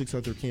 with 6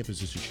 other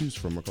campuses to choose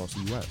from across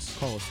the U.S.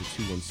 Call us at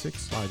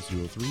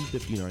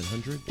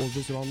 216-503-5900 or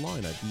visit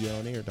online at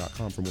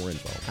beonair.com for more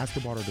info. Ask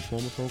about our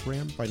diploma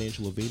program,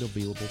 financial aid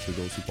available for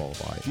those who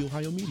qualify. The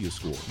Ohio Media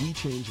School. We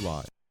change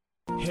lives.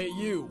 Hey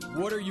you,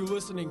 what are you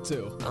listening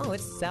to? Oh,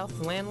 it's South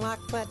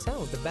Landlocked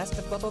Plateau, the best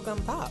of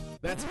bubblegum pop.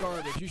 That's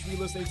garbage. You should be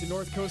listening to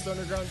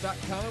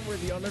NorthCoastUnderground.com, where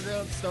the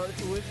underground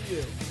starts with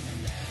you.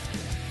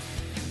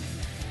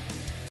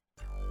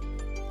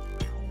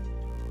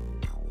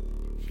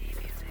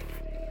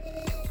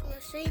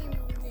 Machine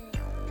moved in.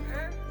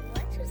 Huh?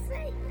 What you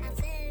say? I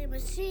said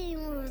machine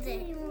moved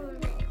in.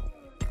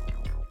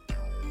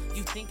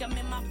 You think I'm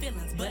in my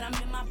feelings, but I'm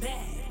in my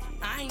bag.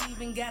 I ain't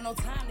even got no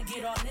time to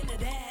get all into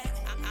that.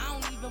 I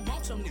don't even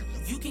want your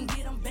niggas. You can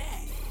get them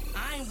back.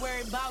 I ain't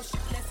worried about shit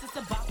unless it's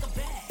about the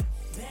bag.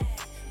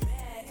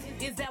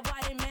 Is that why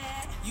they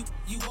mad?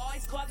 You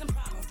always causing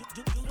problems.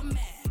 Do the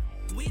math.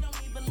 We don't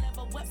even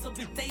level up, so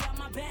bitch, stay out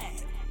my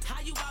bag.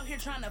 How you out here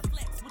trying to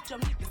flex with your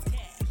niggas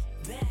cash?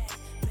 Bad.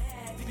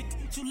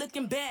 Bitch, you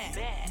looking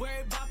bad.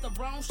 Worried about the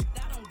wrong shit,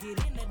 I don't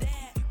get into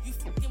that. You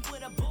fucking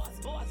with a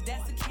boss,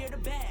 that secure the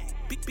bag.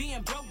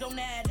 Being broke don't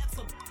add up,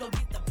 so go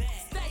get the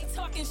bag. Stay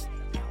talking shit.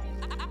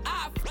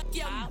 I fuck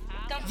yo.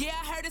 Yeah,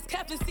 I heard it's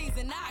cuffing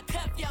season. I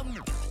cuff yo.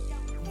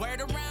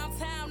 Word around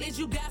town is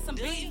you got some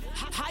beef.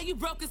 How you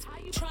broke is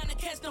trying to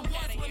catch the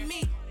ones with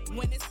me.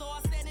 When it's all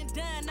said and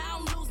done, I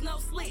don't lose no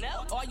sleep.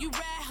 All you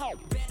rat hoe,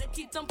 better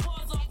keep them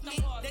paws off me.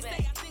 They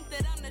say I think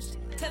that I'm the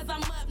shit, cause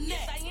I'm up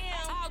next.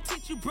 I'll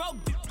teach you broke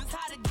bitches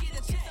how to get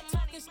a check.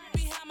 Talking shit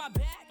behind my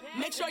back,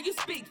 make sure you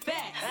speak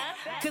fast.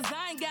 Cause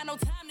I ain't got no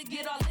time to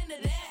get all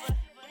into that.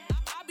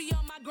 I be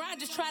on my grind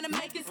just trying to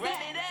make it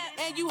stack.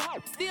 And you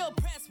hope still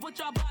press with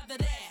y'all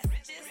bothered ass.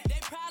 They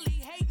probably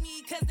hate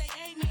me cause they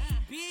ain't me.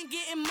 Being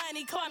getting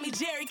money, call me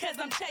Jerry cause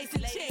I'm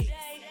chasing chicks.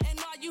 And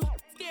all you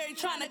scary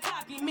trying to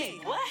copy me.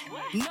 What?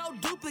 No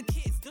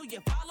duplicates, do you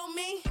follow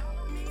me?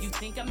 You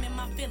think I'm in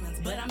my feelings,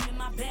 but I'm in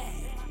my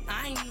bag.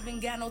 I ain't even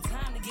got no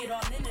time to get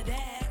all into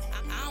that.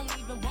 I don't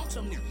even want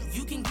your niggas,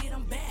 you can get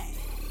them back.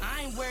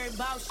 I ain't worried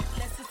about shit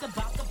unless it's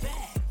about the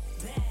bag.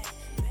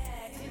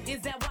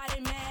 Is that why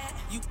they mad?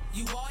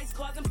 You always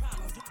causing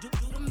problems, do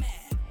the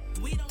math.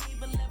 We don't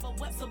even level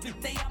up, so bitch,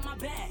 stay out my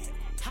bag.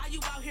 How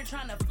you out here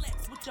trying to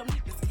flex with your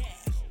niggas cash?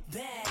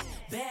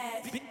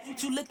 Bad,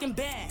 bitch, you looking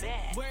bad.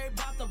 Worried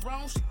about the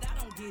wrong shit,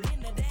 I don't get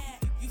into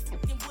that. You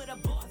fucking with a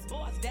boss,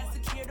 that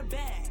secure the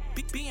bag.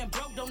 Being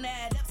broke don't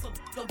add up, so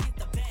go get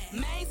the bag.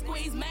 Main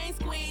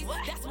squeeze,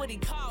 that's what he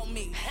called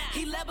me.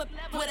 He level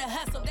with a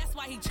hustle, that's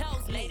why he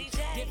chose me.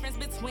 Difference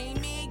between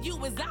me and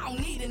you is I don't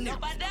need a nigga.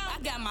 I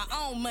got my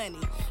own money,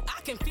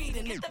 I can feed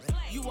a nigga.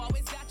 You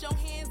always got your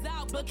hands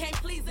out, but can't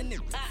please a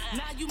nigga.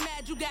 Now you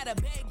mad, you gotta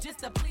beg just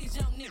to please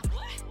your nigga.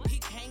 He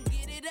can't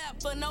get it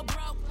up for no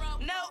broke.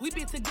 No, we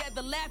be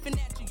together laughing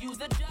at you, use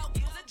a joke.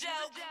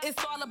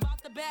 It's all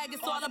about the bag,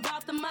 it's all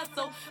about the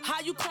muscle.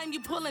 How you claim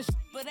you pulling shit,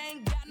 but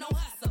ain't got no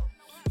hustle.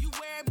 You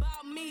worry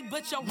about me,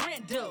 but your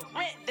rent due.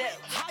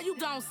 How you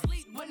gon'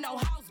 sleep with no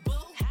house, boo?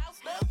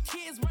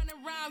 Kids running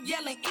around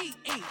yelling, eat.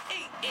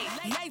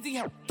 Lazy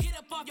hoe, get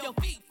up off your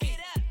feet.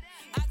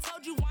 I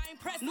told you I ain't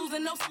pressed,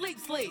 losing no sleep.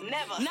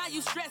 Never. Now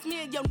you stress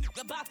me and your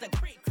nigga about the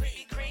creep.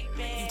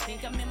 You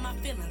think I'm in my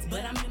feelings,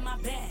 but I'm in my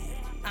bag.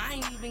 I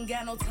ain't even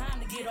got no time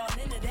to get all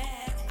into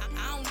that.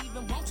 I don't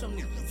even want your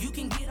niggas, you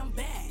can get them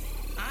back.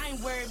 I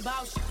ain't worried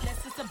about shit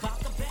unless it's about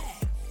the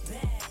bag.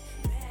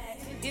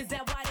 Is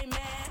that why they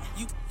mad?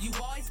 You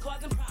always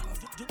causing problems,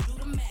 do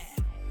the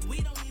math.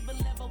 We don't even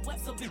level up,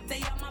 so bitch,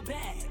 stay out my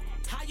bag.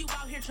 How you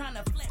out here trying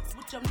to flex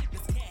with your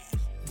niggas cash?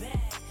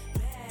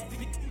 Bad,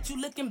 bitch,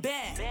 you looking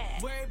bad.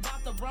 Worried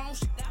about the wrong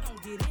shit, I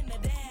don't get into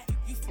that.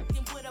 You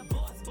fucking with a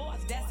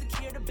boss, that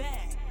secure the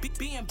bag.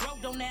 Being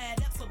broke don't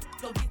add up, so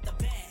go get the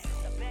bag.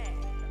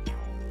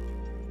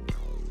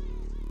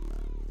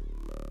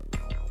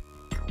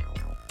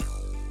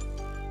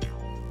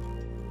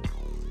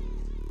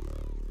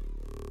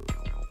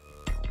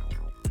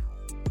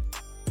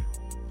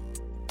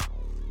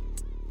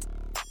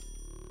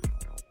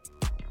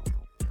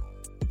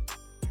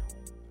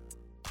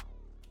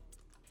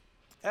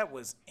 That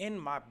was In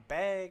My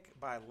Bag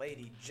by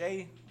Lady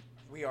J.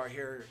 We are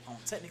here on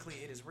Technically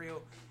It Is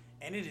Real,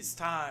 and it is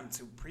time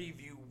to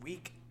preview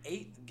Week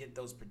 8, get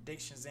those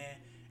predictions in.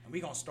 And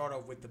we're going to start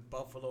off with the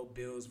Buffalo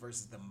Bills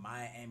versus the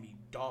Miami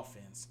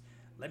Dolphins.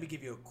 Let me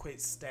give you a quick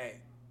stat,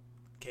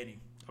 Kenny.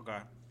 Okay.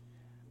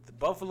 The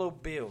Buffalo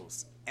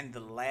Bills in the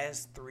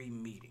last 3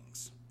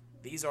 meetings,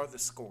 these are the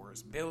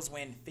scores. Bills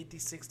win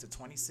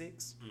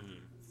 56-26,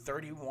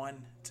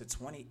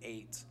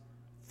 31-28,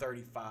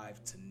 35-0.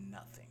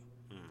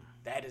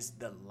 That is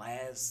the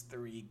last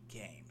 3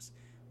 games.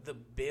 The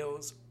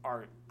Bills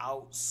are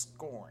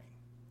outscoring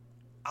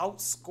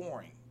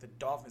the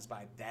Dolphins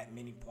by that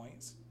many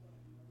points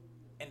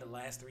in the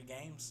last 3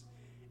 games.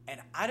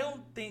 And I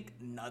don't think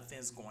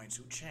nothing's going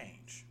to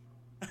change.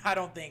 I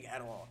don't think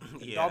at all.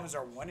 The Dolphins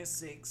are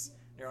 1-6.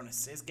 They're on a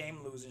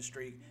 6-game losing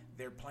streak.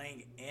 They're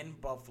playing in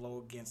Buffalo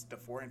against the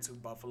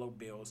 4-2 Buffalo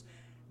Bills.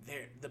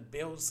 The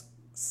Bills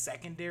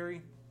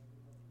secondary,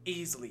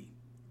 easily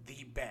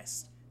the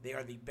best. They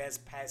are the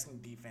best passing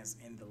defense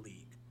in the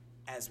league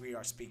as we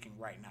are speaking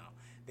right now.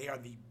 They are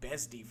the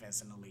best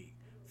defense in the league.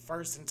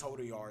 First in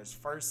total yards,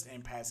 first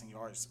in passing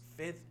yards,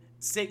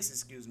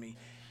 sixth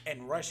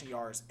in rushing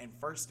yards, and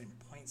first in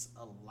points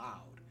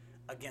allowed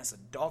against a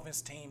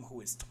Dolphins team who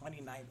is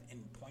 29th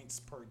in points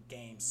per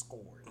game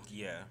scored.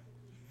 Yeah.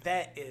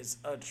 That is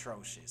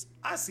atrocious.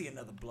 I see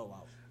another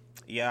blowout.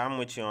 Yeah, I'm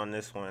with you on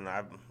this one.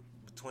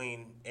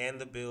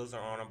 The Bills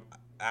are on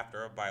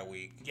after a bye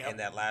week. Yep. And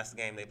that last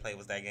game they played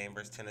was that game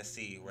versus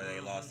Tennessee where they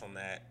lost on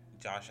that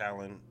Josh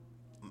Allen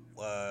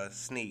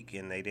sneak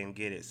and they didn't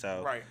get it.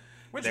 So right.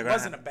 Which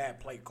wasn't a bad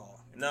play call.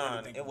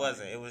 No, it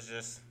wasn't. It was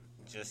just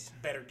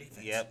better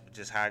defense. Yep,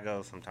 just how it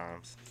goes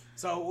sometimes.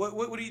 So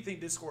what do you think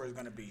this score is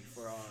going to be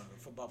for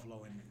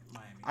Buffalo and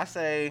Miami? I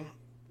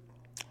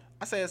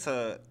say it's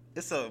a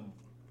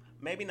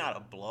maybe not a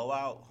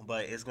blowout,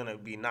 but it's going to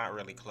be not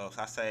really close.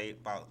 I say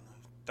about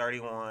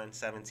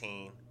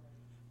 31-17,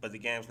 but the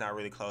game's not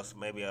really close.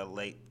 Maybe a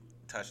late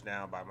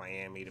touchdown by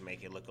Miami to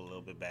make it look a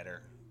little bit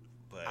better.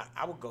 But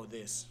I would go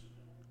this.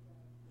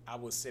 I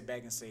will sit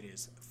back and say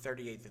this: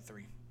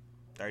 38-3.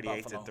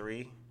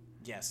 38-3.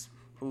 Yes.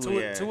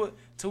 Ooh,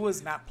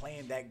 Tua's not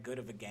playing that good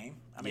of a game.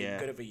 I mean, Yeah.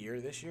 good of a year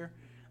this year.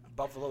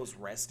 Buffalo's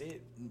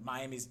rested.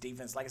 Miami's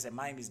defense, like I said,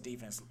 Miami's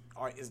defense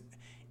is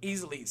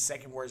easily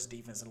second worst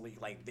defense in the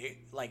league.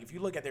 Like if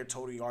you look at their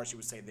total yards, you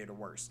would say they're the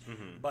worst.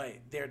 Mhm. But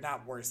they're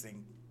not worse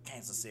than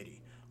Kansas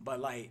City. But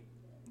like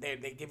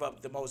they give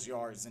up the most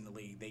yards in the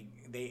league.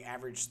 They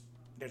average.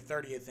 They're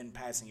 30th in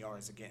passing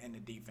yards again in the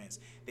defense.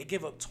 They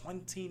give up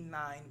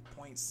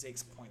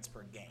 29.6 points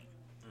per game.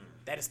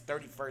 That is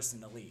 31st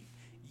in the league.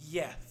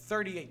 Yeah,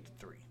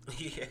 38-3.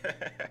 Yeah.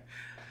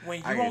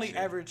 When I you get only you.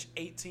 average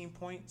 18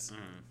 points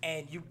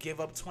and you give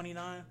up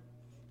 29,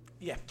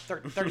 yeah,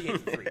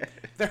 38-3.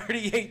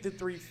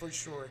 38-3 for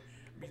sure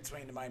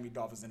between the Miami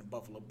Dolphins and the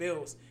Buffalo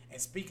Bills. And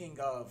speaking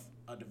of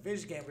a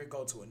division game, we're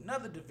going to go to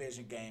another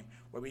division game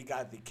where we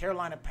got the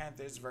Carolina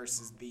Panthers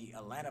versus the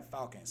Atlanta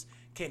Falcons.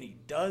 Kenny,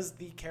 does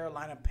the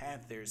Carolina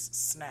Panthers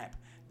snap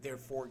their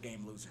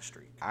 4-game losing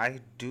streak? I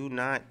do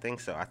not think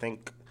so. I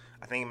think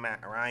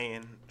Matt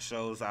Ryan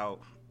shows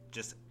out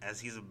just as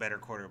he's a better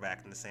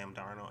quarterback than Sam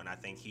Darnold, and I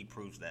think he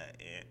proves that.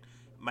 It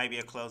might be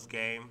a close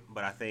game,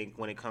 but I think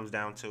when it comes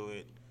down to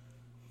it,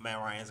 Matt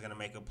Ryan's going to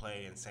make a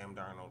play, and Sam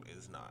Darnold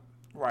is not.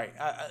 Right.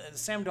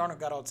 Sam Darnold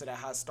got out to that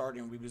hot start,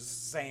 and we was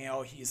saying,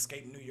 oh, he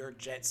escaped New York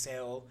Jets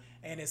hell,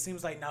 and it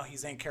seems like now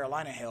he's in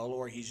Carolina hell,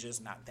 or he's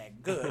just not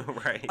that good.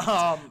 Right.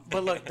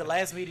 But look, the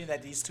last meeting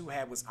that these two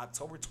had was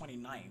October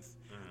 29th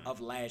of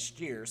last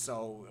year,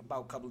 so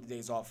about a couple of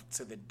days off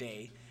to the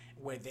day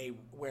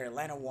where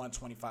Atlanta won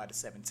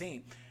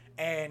 25-17.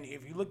 And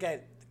if you look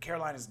at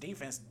Carolina's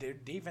defense, their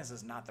defense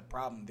is not the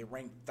problem. They're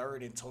ranked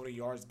 3rd in total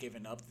yards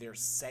given up. They're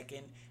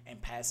 2nd in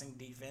passing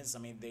defense. I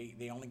mean,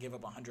 they only give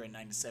up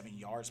 197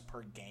 yards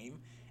per game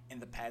in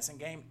the passing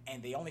game,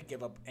 and they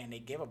give up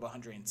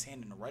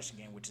 110 in the rushing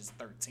game, which is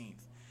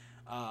 13th.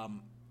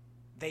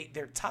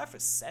 They're tied for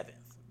 7th,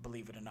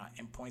 believe it or not,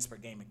 in points per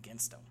game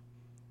against them.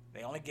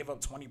 They only give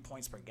up 20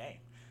 points per game.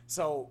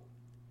 So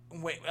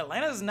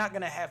Atlanta's not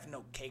going to have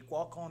no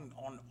cakewalk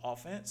on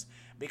offense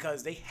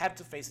because they have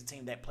to face a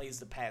team that plays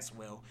the pass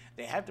well.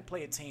 They have to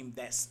play a team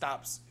that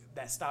stops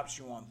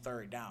you on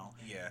 3rd down.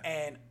 Yeah.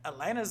 And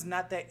Atlanta's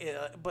not that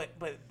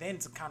but then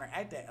to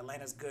counteract that,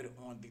 Atlanta's good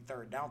on the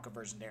 3rd down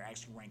conversion. They're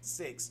actually ranked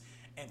 6th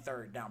in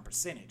 3rd down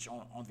percentage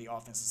on the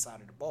offensive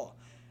side of the ball.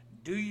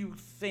 Do you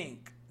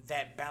think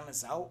that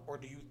balance out, or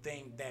do you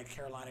think that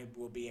Carolina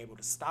will be able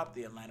to stop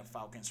the Atlanta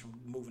Falcons from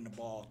moving the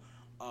ball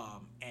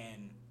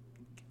and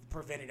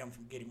preventing them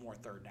from getting more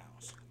 3rd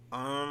downs?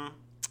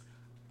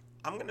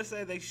 I'm gonna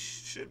say they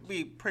should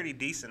be pretty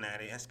decent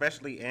at it,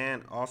 especially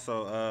and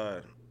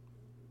also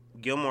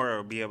Gilmore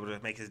will be able to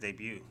make his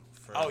debut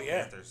for the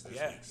Panthers this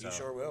week. He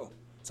sure will.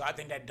 So I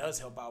think that does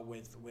help out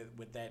with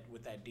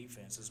that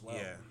defense as well.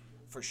 Yeah.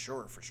 For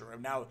sure.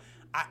 Now,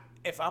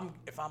 if I'm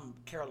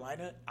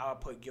Carolina, I'll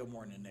put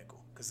Gilmore in the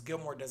nickel because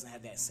Gilmore doesn't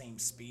have that same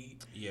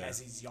speed as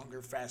these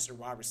younger, faster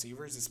wide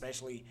receivers,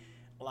 especially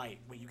like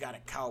when you got a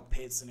Kyle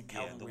Pitts and a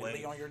Calvin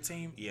Ridley on your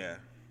team. Yeah.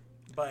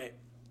 But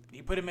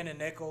you put him in a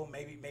nickel,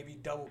 maybe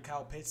double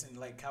Kyle Pitts and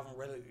like Calvin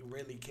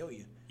Ridley kill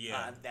you.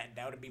 Yeah.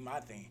 That would be my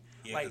thing.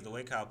 Yeah, because the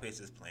way Kyle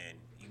Pitts is playing,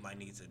 you might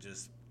need to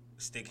just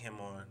stick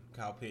him on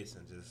Kyle Pitts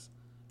and just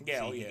see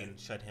if you can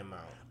shut him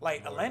out.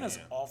 Like Atlanta's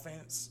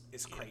offense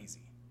is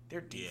crazy.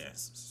 Their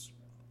defense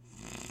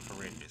is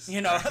horrendous.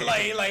 You know,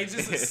 like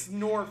just a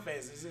snore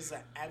fest. It's just an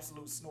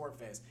absolute snore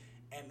fest.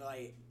 And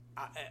like,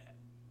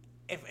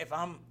 if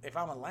I'm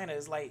Atlanta,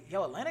 it's like,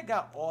 yo, Atlanta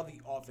got all the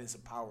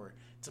offensive power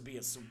to be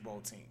a Super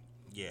Bowl team.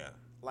 Yeah.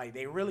 Like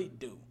they really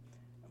do.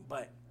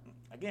 But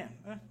again,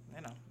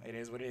 it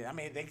is what it is. I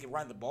mean, they can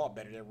run the ball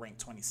better. They're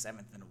ranked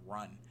 27th in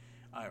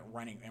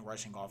running and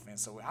rushing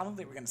offense. So I don't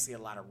think we're going to see a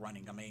lot of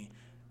running. I mean,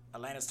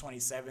 Atlanta's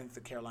 27th,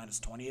 the Carolina's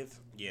 20th.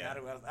 Yeah.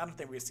 I don't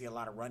think we're going to see a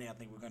lot of running. I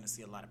think we're going to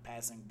see a lot of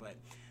passing. But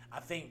I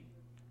think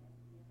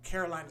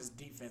Carolina's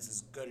defense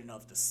is good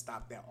enough to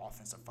stop that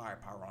offensive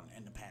firepower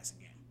in the passing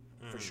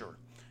game, for sure.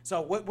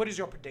 So what is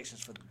your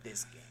predictions for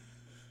this game?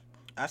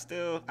 I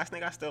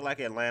think I still like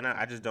Atlanta.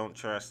 I just don't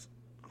trust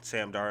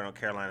Sam Darnold,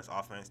 Carolina's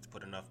offense, to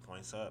put enough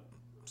points up.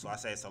 So I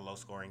say it's a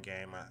low-scoring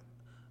game.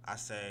 I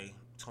say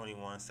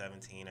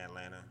 21-17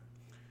 Atlanta.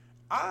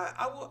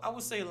 I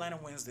would say Atlanta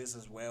wins this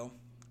as well.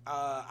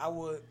 I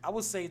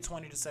would say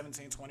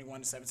 20-17,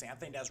 21-17. I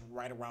think that's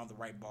right around the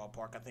right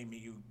ballpark. I think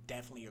you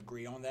definitely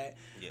agree on that.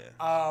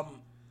 Yeah.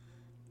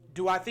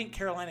 Do I think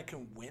Carolina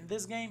can win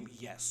this game?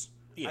 Yes.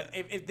 Yeah.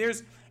 If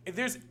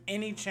there's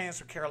any chance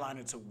for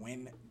Carolina to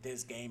win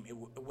this game,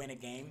 win a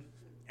game,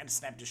 and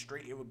snap the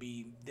streak, it would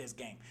be this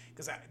game.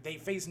 Because they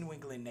face New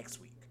England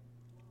next week.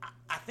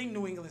 I think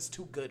New England's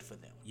too good for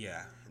them.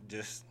 Yeah,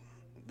 just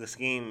the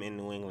scheme in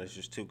New England is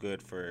just too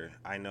good for.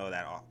 I know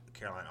that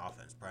Carolina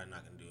offense probably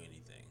not going to do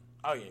anything.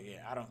 Oh,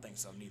 yeah. I don't think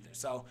so neither.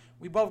 So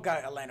we both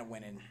got Atlanta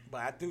winning,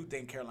 but I do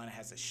think Carolina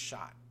has a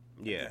shot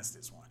against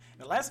this one.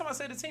 The last time I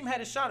said the team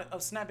had a shot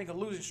of snapping a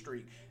losing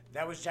streak,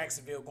 that was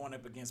Jacksonville going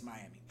up against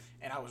Miami.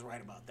 And I was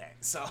right about that.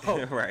 So,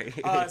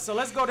 so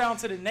let's go down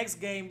to the next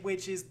game,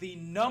 which is the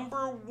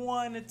number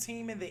 1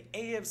 team in the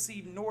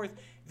AFC North,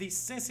 the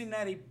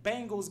Cincinnati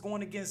Bengals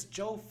going against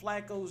Joe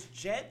Flacco's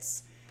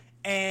Jets.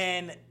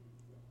 And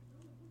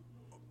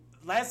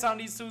last time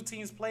these two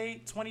teams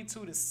played,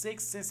 22-6,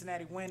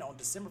 Cincinnati win on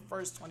December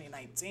 1st,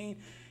 2019.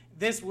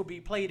 This will be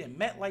played in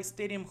MetLife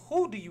Stadium.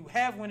 Who do you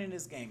have winning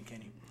this game,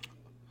 Kenny?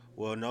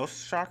 Well, no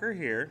shocker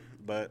here,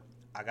 but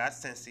I got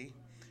Cincy.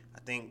 I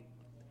think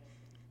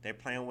they're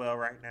playing well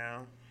right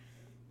now,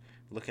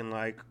 looking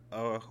like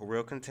a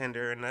real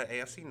contender in the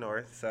AFC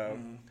North. So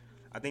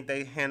I think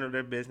they handle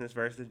their business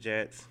versus the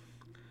Jets.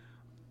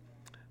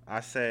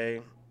 I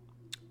feel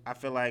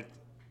like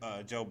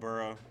Joe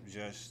Burrow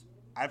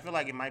I feel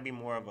like it might be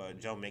more of a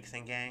Joe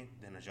Mixon game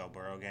than a Joe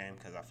Burrow game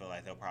because I feel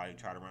like they'll probably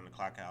try to run the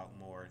clock out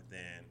more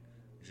than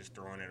just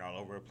throwing it all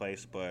over the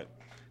place. But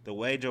the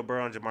way Joe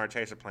Burrow and Jamar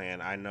Chase are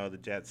playing, I know the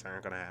Jets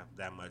aren't going to have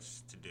that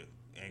much to do.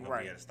 Ain't going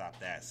to be able to stop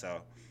that.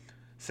 So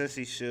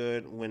Cincy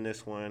should win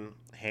this one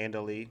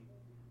handily,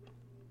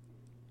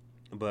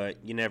 but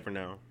you never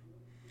know.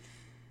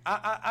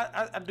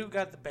 I do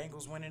got the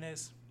Bengals winning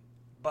this,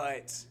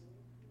 but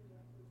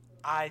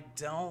I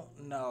don't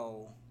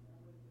know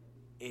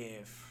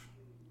if.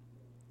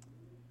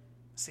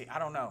 See, I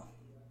don't know.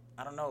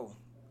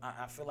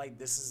 I feel like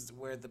this is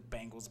where the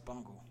Bengals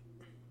bungle.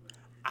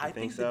 I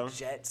think the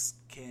Jets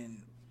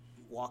can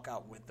walk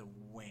out with the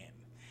win.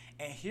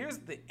 And here's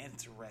the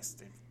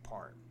interesting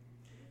part.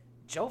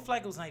 Joe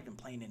Flacco's not even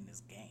playing in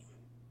this game.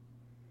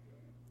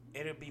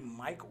 It'll be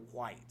Mike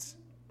White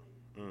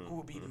who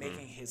will be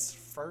making his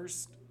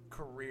first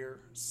career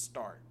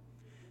start.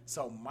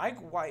 So Mike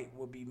White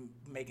will be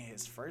making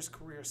his first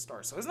career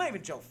start. So it's not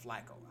even Joe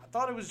Flacco. I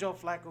thought it was Joe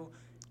Flacco.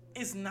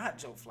 It's not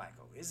Joe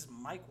Flacco. It's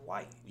Mike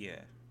White. Yeah.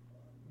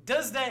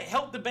 Does that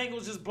help the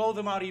Bengals just blow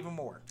them out even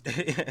more?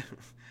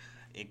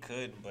 It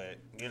could, but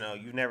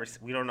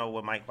we don't know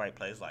what Mike White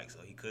plays like, so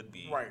he could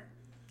be right.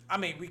 I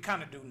mean, we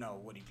kind of do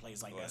know what he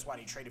plays like. That's why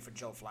they traded for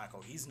Joe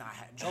Flacco. He's not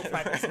Joe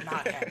Flacco's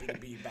not happy to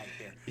be back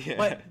there. Yeah.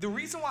 But the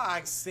reason why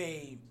I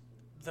say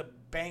the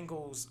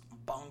Bengals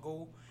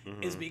bungle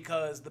is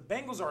because the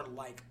Bengals are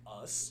like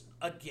us,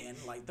 again,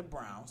 like the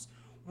Browns.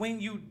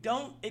 When you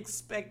don't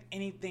expect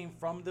anything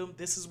from them,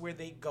 this is where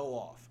they go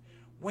off.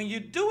 When you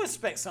do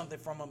expect something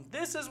from them,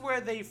 this is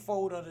where they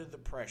fold under the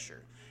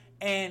pressure.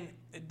 And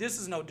this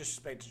is no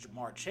disrespect to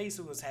Jamar Chase,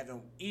 who is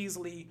having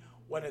easily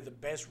one of the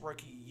best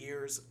rookie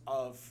years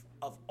of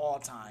all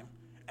time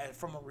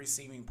from a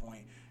receiving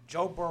point.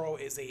 Joe Burrow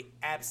is a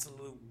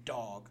absolute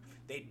dog.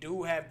 They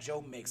do have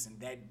Joe Mixon.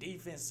 That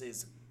defense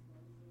is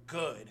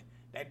good.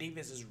 That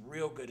defense is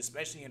real good,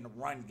 especially in the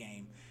run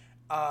game.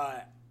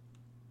 I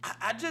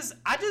just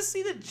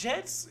see the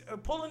Jets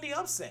pulling the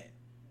upset.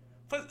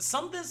 But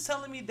something's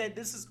telling me that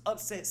this is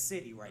upset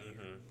city right here.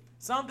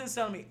 Something's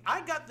telling me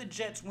I got the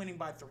Jets winning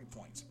by 3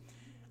 points.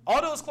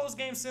 All those close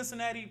games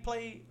Cincinnati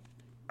played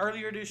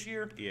earlier this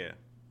year,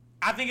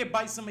 I think it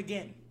bites them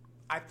again.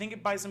 I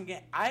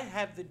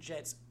have the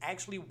Jets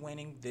actually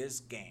winning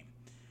this game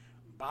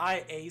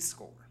by a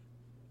score.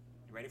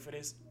 You ready for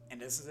this?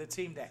 And this is a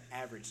team that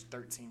averaged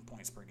 13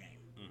 points per game.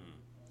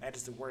 That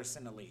is the worst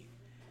in the league.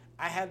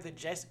 I have the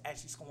Jets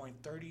actually scoring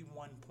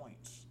 31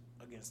 points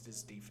against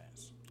this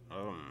defense.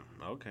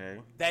 Okay.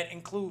 That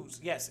includes,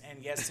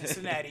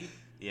 Cincinnati.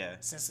 Yeah.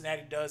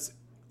 Cincinnati does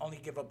only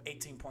give up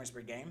 18 points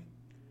per game.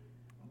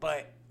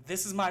 But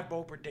this is my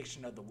bold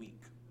prediction of the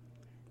week.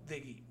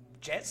 The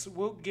Jets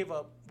will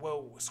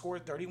score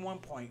 31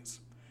 points.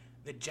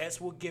 The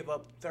Jets will give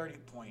up 30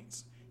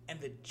 points. And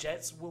the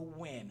Jets will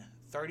win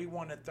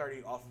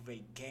 31-30 off of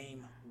a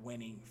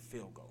game-winning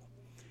field goal.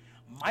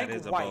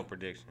 Mike White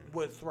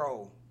would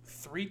throw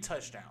 3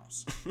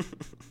 touchdowns.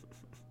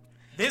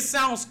 This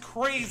sounds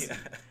crazy,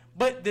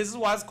 but this is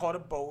why it's called a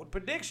bold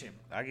prediction.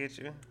 I get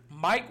you.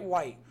 Mike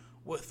White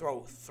will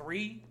throw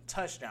 3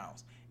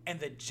 touchdowns, and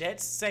the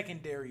Jets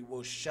secondary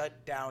will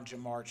shut down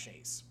Jamar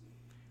Chase.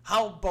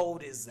 How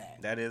bold is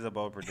that? That is a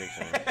bold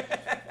prediction.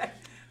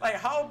 Like,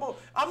 how bold?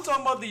 I'm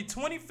talking about the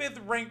 25th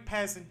ranked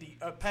passing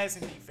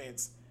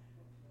defense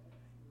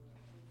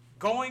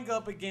going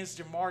up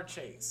against Jamar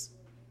Chase.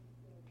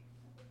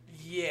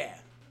 Yeah.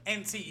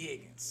 And T.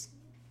 Higgins.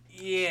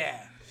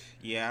 Yeah.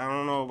 Yeah, I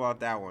don't know about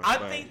that one. I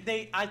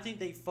think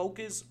they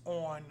focus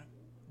on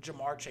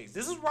Jamar Chase.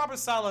 This is Robert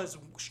Saleh's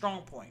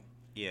strong point.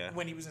 Yeah.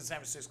 When he was in San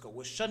Francisco,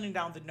 was shutting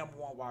down the number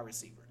 1 wide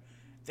receiver.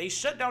 They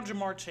shut down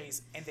Jamar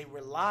Chase and they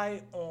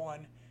rely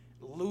on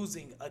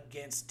losing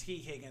against T.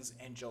 Higgins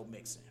and Joe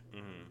Mixon.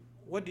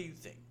 What do you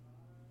think?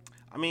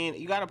 I mean,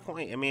 you got a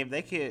point. I mean,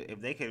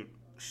 if they could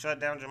shut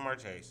down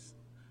Jamar Chase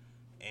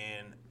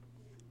and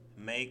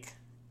make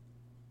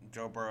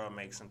Joe Burrow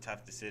make some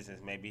tough decisions,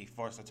 maybe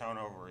force a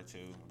turnover or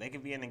two, they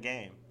could be in the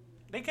game.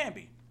 They can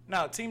be.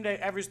 Now, a team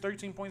that averaged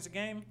 13 points a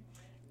game,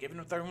 giving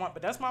them 31,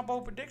 but that's my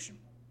bold prediction.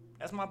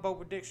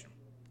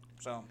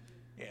 So,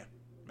 yeah,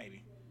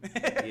 maybe.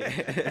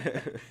 Yeah.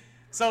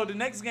 So, the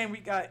next game we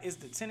got is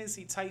the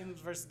Tennessee Titans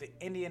versus the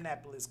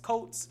Indianapolis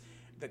Colts.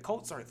 The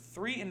Colts are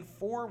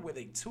 3-4 with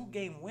a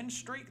 2-game win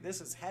streak.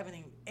 This is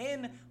happening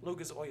in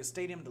Lucas Oil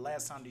Stadium. The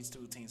last time these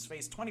two teams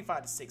faced,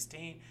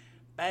 25-16,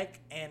 back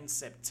in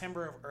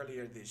September of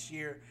earlier this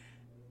year.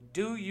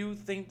 Do you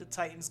think the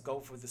Titans go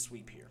for the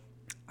sweep here?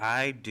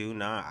 I do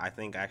not. I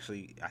think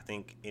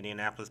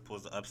Indianapolis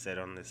pulls the upset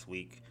on this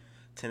week.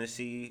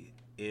 Tennessee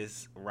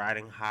is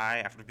riding high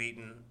after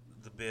beating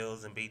the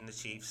Bills and beating the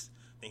Chiefs.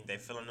 I think they're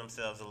feeling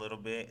themselves a little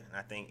bit, and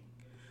I think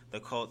the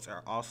Colts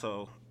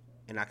also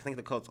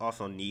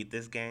need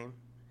this game,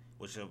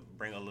 which will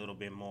bring a little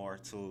bit more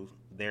to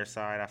their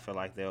side. I feel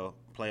like they'll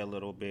play a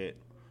little bit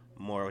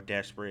more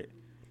desperate,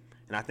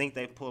 and I think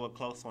they pull a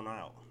close one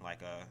out.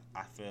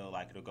 I feel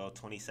like it'll go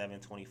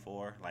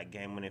 27-24, like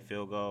game-winning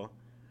field goal.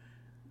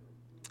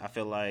 I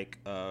feel like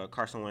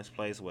Carson Wentz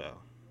plays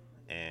well,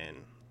 and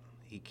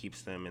he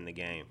keeps them in the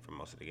game for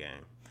most of the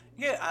game.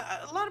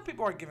 Yeah, a lot of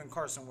people are giving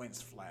Carson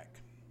Wentz flack.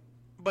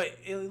 But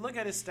look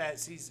at his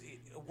stats. He's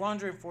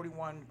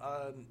 141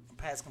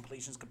 pass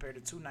completions compared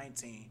to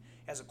 219.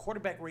 Has a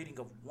quarterback rating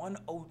of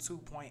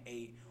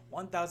 102.8,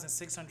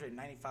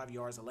 1,695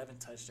 yards, 11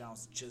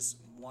 touchdowns, just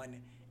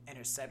 1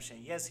 interception.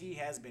 Yes, he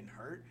has been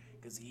hurt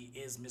because he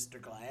is Mr.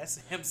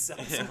 Glass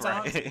himself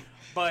sometimes. Right.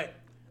 But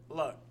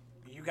look,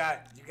 you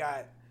got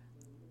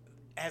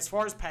as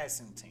far as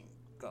passing team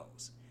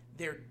goes,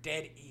 they're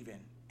dead even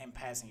in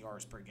passing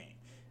yards per game.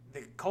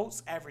 The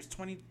Colts average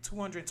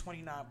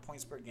 229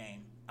 points per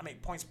game.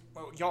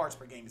 Yards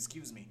per game,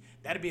 excuse me.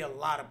 That'd be a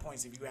lot of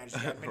points if you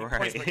actually had many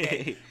points per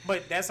game.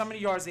 But that's how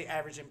many yards they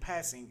average in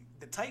passing.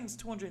 The Titans,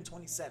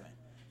 227.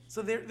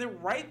 So they're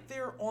right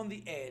there on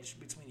the edge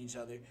between each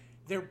other.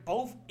 They're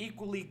both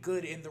equally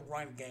good in the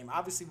run game.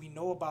 Obviously, we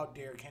know about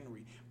Derrick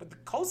Henry. But the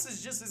Colts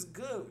is just as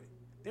good.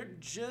 They're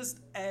just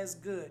as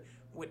good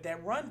with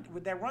that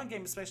run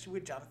game, especially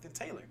with Jonathan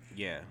Taylor.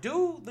 Yeah.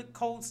 Do the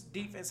Colts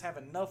defense have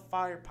enough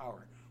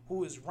firepower,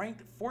 who is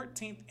ranked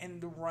 14th in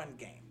the run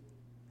game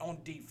on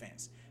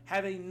defense,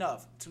 have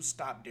enough to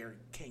stop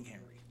Derrick King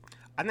Henry?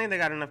 I think they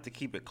got enough to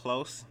keep it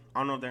close. I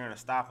don't know if they're going to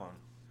stop him.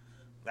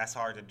 That's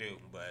hard to do,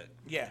 but...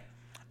 Yeah.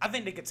 I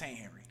think they contain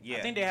Henry. Yeah.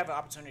 I think they have an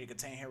opportunity to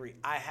contain Henry.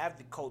 I have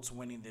the Colts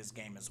winning this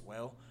game as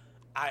well.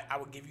 I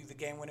would give you the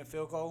game-winning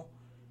field goal.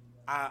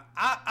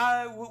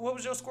 What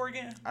was your score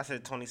again? I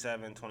said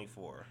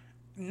 27-24.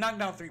 Knock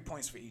down 3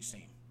 points for each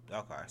team.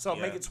 Okay. So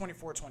make it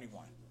 24-21.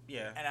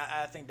 Yeah. And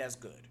I think that's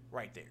good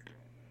right there.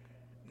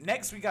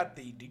 Next, we got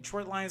the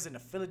Detroit Lions and the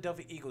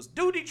Philadelphia Eagles.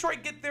 Do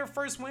Detroit get their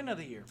first win of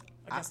the year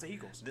against the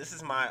Eagles? This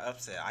is my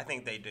upset. I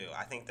think they do.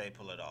 I think they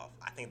pull it off.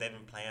 I think they've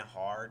been playing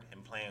hard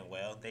and playing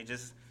well.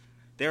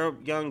 They're a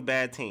young,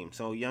 bad team.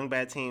 So young,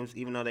 bad teams,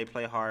 even though they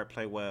play hard,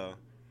 play well,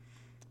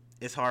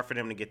 it's hard for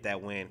them to get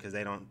that win because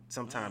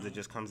sometimes it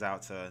just comes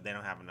out to they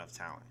don't have enough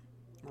talent.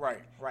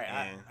 Right.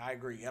 I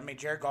agree. I mean,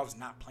 Jared Goff's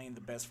not playing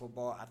the best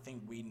football. I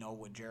think we know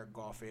what Jared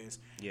Goff is.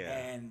 Yeah.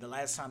 And the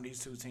last time these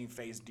two teams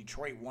faced,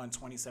 Detroit won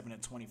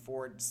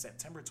 27-24,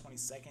 September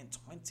 22nd,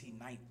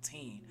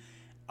 2019.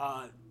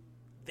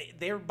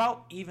 They're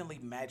about evenly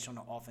matched on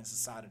the offensive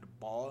side of the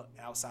ball,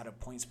 outside of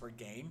points per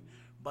game.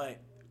 But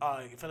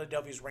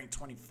Philadelphia is ranked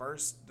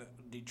 21st. The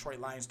Detroit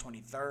Lions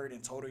 23rd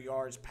in total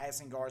yards,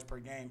 passing yards per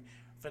game.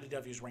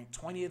 Philadelphia is ranked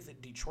 20th.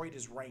 Detroit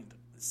is ranked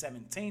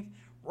 17th.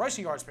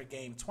 Rushing yards per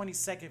game,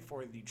 22nd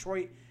for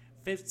Detroit,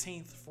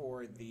 15th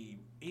for the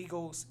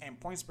Eagles. And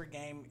points per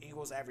game,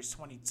 Eagles average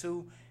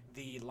 22.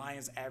 The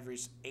Lions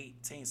average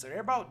 18. So they're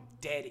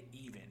about dead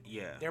even.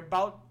 Yeah. They're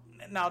about,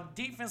 now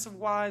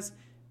defensive-wise,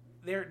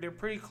 they're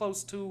pretty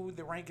close too.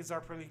 The rankings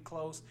are pretty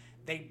close.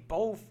 They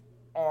both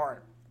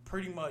are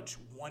pretty much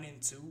 1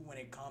 and 2 when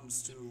it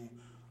comes to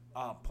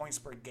points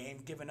per game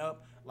given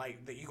up.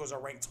 Like the Eagles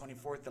are ranked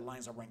 24th, the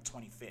Lions are ranked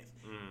 25th.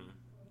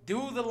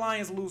 Do the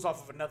Lions lose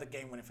off of another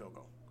game-winning field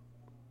goal?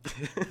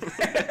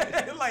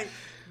 Like,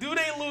 do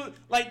they lose?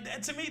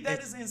 Like, to me,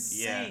 that is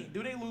insane. Yeah.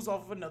 Do they lose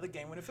off of another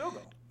game-winning field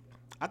goal?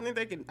 I think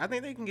they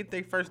can get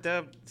their first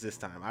dub this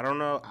time. I don't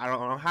know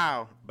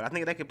how, but I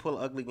think they can pull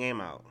an ugly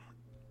game out.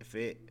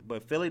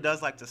 But Philly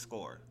does like to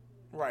score.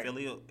 Right.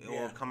 Philly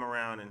will come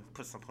around and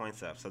put some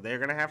points up. So they're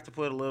gonna have to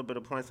put a little bit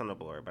of points on the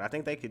board. But I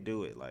think they could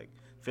do it. Like,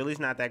 Philly's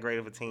not that great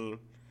of a team,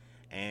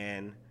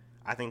 and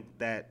I think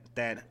that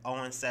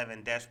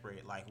 0-7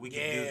 desperate, like, we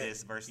can do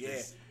this versus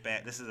this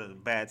bad. This is a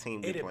bad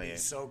team to play. It'd be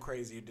so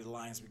crazy if the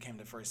Lions became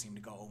the first team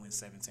to go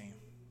 0-17.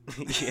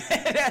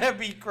 That'd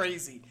be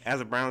crazy.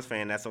 As a Browns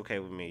fan, that's okay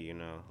with me. You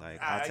know,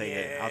 like I'll take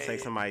it. I'll take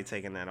somebody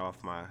taking that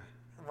off my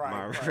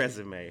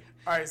resume.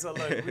 All right, so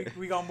look,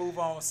 we gonna move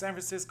on. San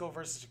Francisco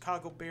versus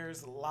Chicago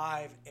Bears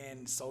live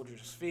in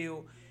Soldiers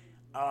Field.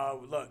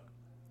 Look,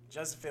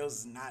 Justin Fields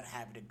is not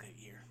having a good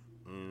year,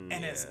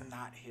 and it's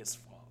not his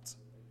fault.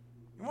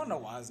 You want to know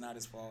why it's not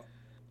his fault?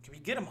 Can we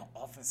get him an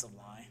offensive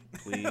line?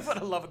 Please. For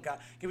the love of God.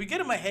 Can we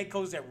get him a head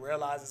coach that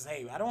realizes,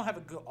 hey, I don't have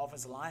a good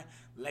offensive line.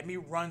 Let me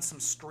run some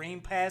screen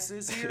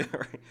passes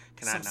here.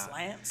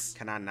 Slants.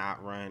 Can I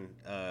not run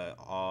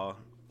all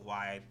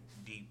wide,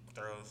 deep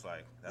throws?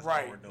 Like, that's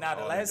right. all we're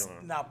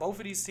doing. Now, both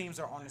of these teams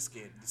are on the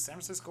skid. The San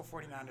Francisco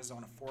 49ers are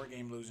on a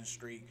 4-game losing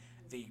streak.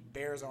 The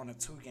Bears are on a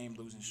 2-game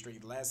losing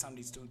streak. The last time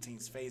these two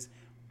teams faced,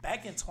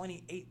 back in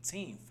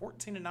 2018,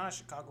 14-9,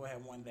 Chicago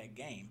had won that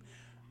game.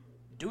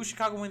 Do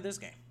Chicago win this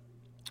game?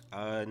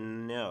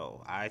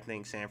 No. I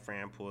think San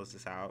Fran pulls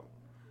this out.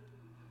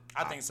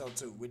 I think so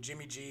too. With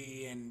Jimmy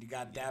G and you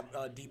got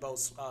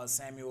Deebo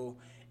Samuel,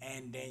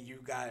 and then you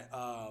got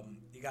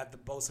the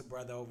Bosa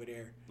brother over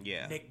there.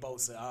 Yeah. Nick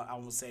Bosa. I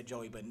almost said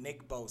Joey, but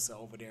Nick Bosa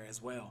over there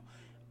as well.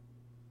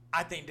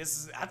 I think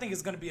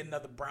it's gonna be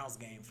another Browns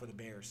game for the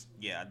Bears.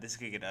 Yeah, this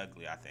could get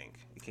ugly. I think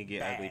it could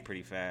get ugly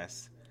pretty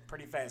fast.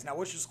 Pretty fast. Now,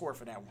 what's your score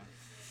for that one?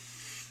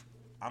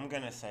 I'm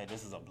gonna say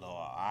this is a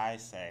blowout. I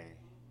say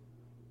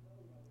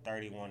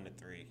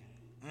 31-3.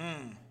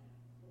 And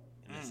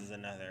this is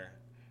another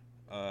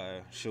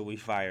should we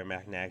fire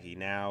Matt Nagy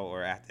now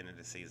or at the end of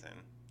the season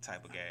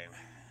type of game.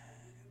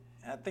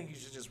 I think you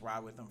should just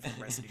ride with them for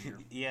the rest of the year.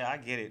 Yeah, I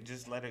get it.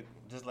 Just let it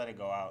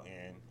go out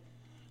and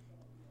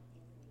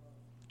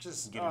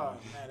just get it. Man,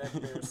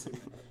 that Bears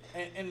season.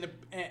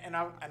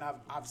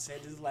 I've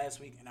said this last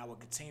week, and I will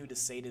continue to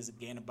say this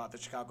again about the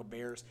Chicago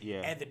Bears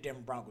and the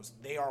Denver Broncos.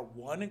 They are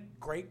one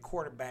great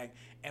quarterback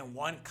and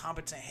one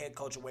competent head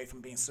coach away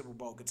from being Super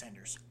Bowl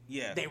contenders.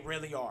 Yeah. They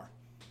really are.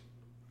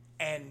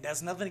 And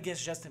that's nothing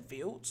against Justin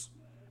Fields,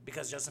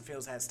 because Justin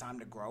Fields has time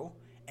to grow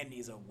and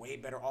needs a way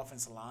better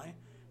offensive line.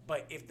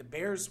 But if the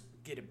Bears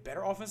get a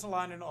better offensive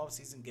line in the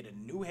offseason, get a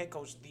new head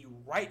coach, the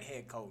right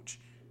head coach,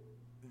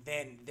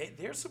 then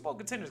they're Super Bowl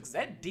contenders, because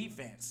that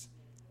defense,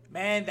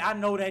 man, I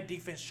know that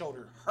defense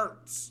shoulder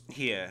hurts.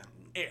 Yeah.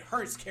 It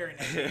hurts carrying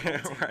that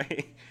defense.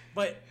 Right.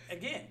 But,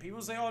 again,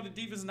 people say, oh, the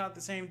defense is not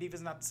the same,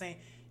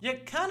 You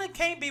kind of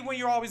can't be when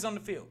you're always on the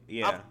field.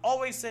 Yeah. I've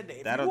always said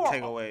that. That'll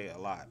take away a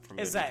lot from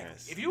the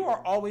defense. If you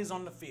are always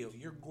on the field,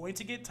 you're going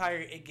to get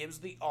tired. It gives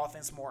the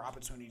offense more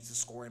opportunities to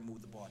score and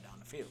move the ball down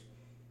the field.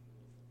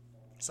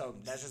 So,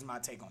 that's just my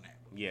take on that.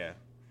 Yeah.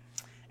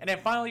 And then,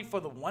 finally, for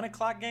the 1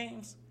 o'clock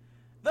games,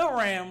 the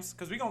Rams,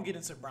 because we're going to get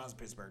into Browns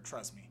Pittsburgh,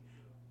 trust me.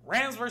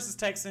 Rams versus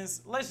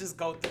Texans. Let's just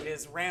go through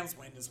this. Rams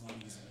win this one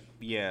easily.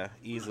 Yeah,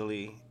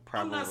 easily.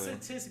 Probably. I'm not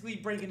statistically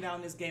breaking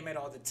down this game at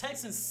all. The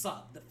Texans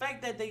suck. The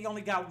fact that they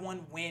only got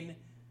one win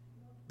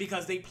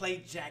because they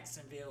played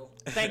Jacksonville.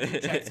 Thank you,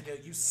 Jacksonville.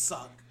 You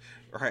suck.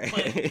 Right.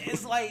 But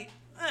it's like,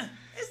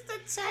 it's the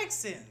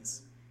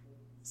Texans.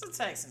 It's the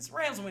Texans.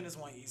 Rams win this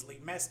one easily.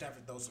 Matt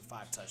Stafford throws for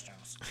 5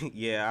 touchdowns.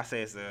 Yeah, I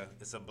say it's a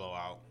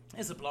blowout.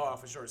 It's a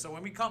blowout for sure. So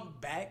when we come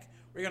back,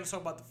 we're going to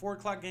talk about the 4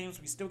 o'clock games.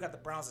 We still got the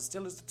Browns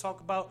and Steelers to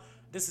talk about.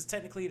 This is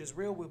Technically It Is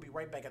Real. We'll be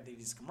right back after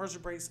these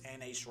commercial breaks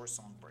and a short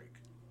song break.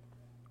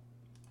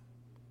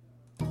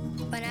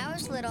 When I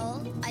was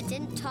little, I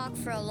didn't talk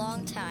for a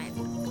long time.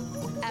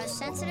 I was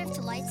sensitive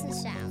to lights and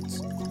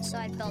sounds, so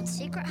I built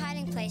secret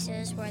hiding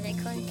places where they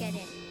couldn't get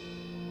in.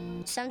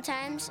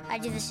 Sometimes I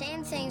do the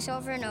same things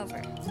over and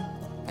over,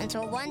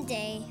 until one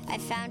day I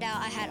found out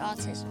I had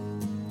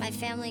autism. My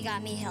family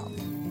got me help.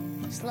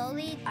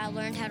 Slowly, I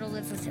learned how to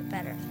live with it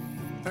better.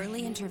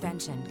 Early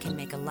intervention can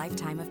make a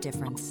lifetime of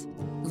difference.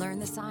 Learn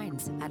the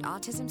signs at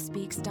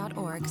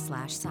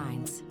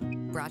autismspeaks.org/signs.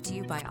 Brought to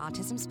you by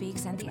Autism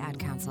Speaks and the Ad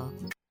Council.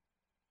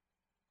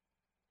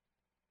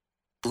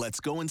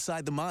 Let's go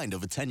inside the mind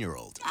of a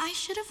 10-year-old. I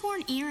should have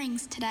worn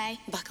earrings today.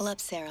 Buckle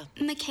up, Sarah.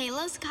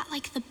 Michaela's got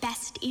like the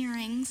best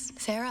earrings.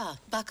 Sarah,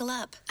 buckle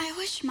up. I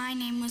wish my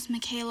name was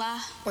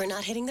Michaela. We're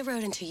not hitting the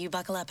road until you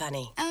buckle up,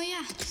 honey. Oh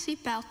yeah,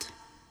 seatbelt.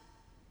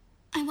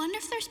 I wonder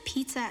if there's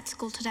pizza at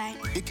school today.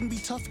 It can be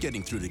tough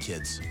getting through to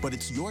kids, but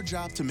it's your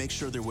job to make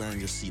sure they're wearing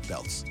your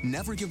seatbelts.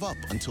 Never give up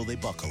until they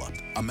buckle up.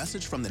 A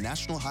message from the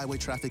National Highway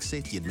Traffic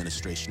Safety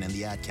Administration and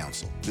the Ad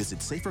Council. Visit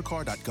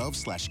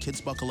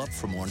safercar.gov/kidsbuckleup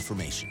for more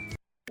information.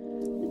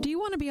 Do you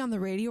want to be on the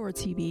radio or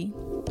TV?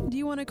 Do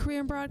you want a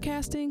career in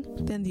broadcasting?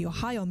 Then the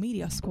Ohio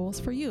Media School is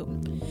for you.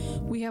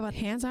 We have a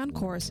hands-on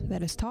course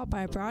that is taught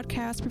by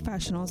broadcast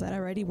professionals that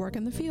already work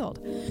in the field.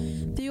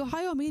 The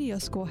Ohio Media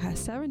School has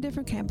 7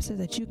 different campuses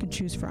that you can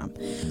choose from.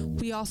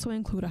 We also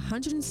include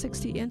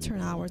 160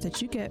 intern hours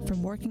that you get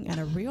from working at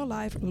a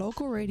real-life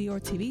local radio or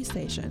TV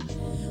station.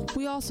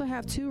 We also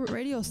have 2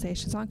 radio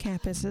stations on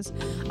campuses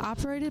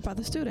operated by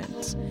the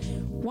students.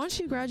 Once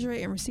you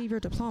graduate and receive your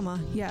diploma,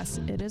 yes,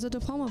 it is a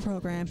diploma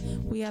program,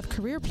 we have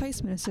career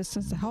placement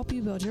assistants to help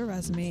you build your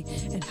resume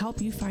and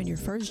help you find your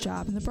first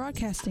job in the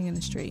broadcasting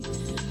industry.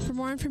 For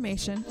more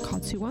information, call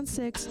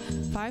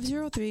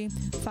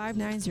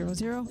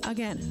 216-503-5900.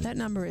 Again, that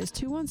number is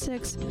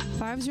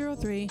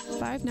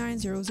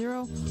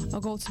 216-503-5900 or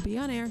go to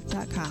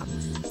beonair.com.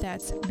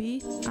 That's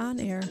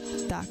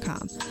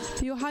beonair.com.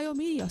 The Ohio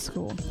Media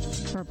School,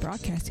 where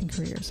broadcasting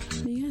careers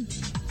begin.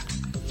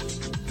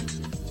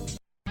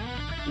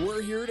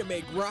 We're here to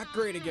make rock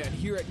great again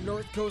here at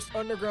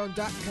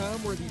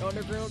NorthCoastUnderground.com, where the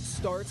underground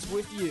starts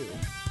with you.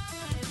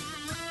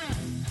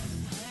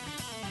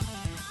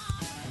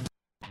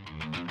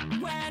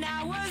 when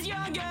I was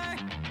younger.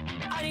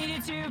 I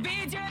needed to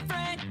be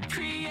different,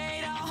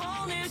 create a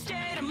whole new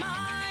state of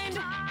mind.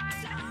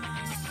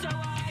 So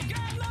I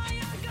grabbed my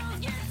uncle's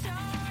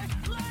guitar,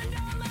 learned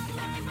all of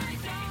my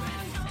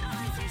favorite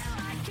songs until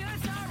I could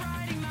start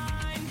writing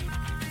mine.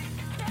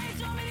 They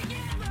told me to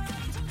get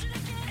lost,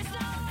 it's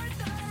not worth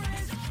the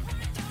risk.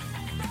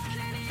 But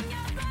ending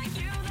up like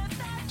you, the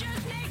thought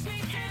just makes me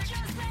sick,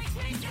 just makes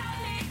me got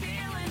me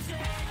feeling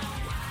sick.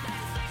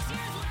 Then 6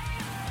 years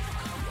later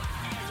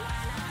is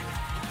when I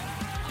know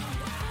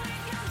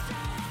we've come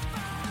so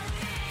far,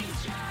 things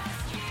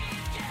just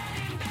keep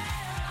getting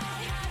better.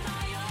 I had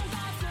my own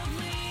thoughts of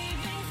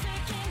leaving,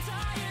 sick and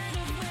tired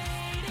of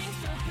waiting,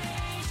 so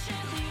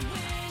patiently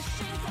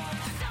wishing for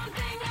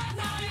something of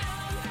my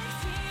own.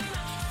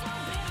 Feel so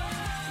bitter,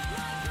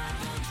 my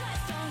purple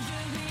dress, don't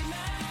you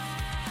remember?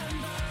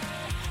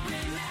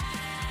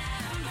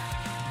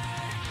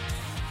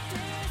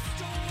 This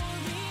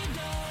story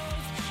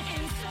goes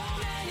in so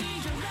many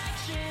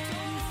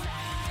directions.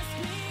 Ask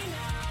me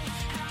now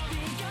how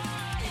we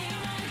got here.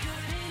 Am I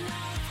good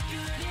enough?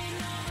 Good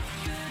enough?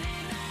 Good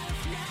enough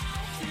now?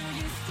 Do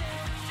you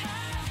still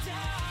have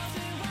doubts?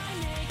 Do I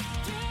make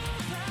you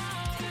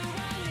proud? Do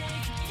I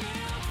make you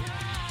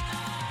proud?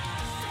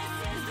 This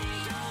is the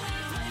only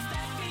place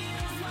that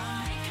feels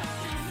like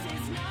home. This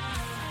is not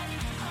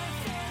a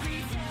fairy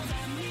tale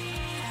to me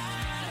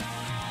at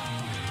all.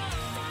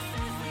 This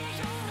is the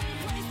only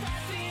place that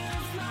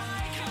feels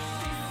like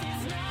home. This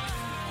is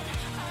not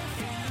a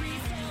fairy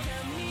tale to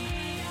me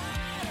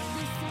at all.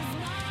 This is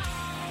not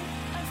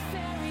a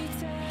fairy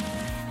tale.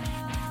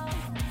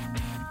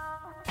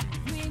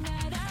 We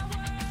met at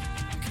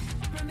work.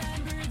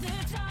 Remember the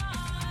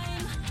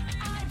time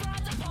I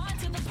brought the pot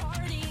to the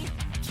party?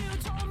 You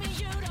told me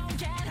you don't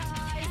get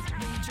high.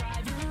 We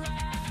drive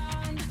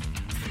around,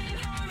 sing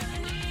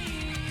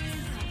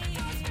harmonies.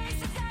 Those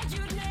faces that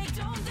you'd make,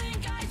 don't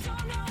think I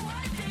don't know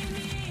what they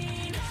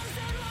mean. Comes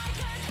in like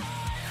a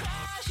car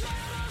crash,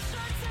 yellow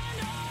shirts and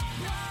all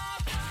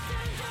black.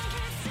 Didn't think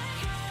he'd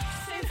stick around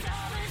since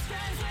all his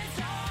friends would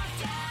talk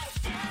us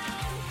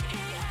down.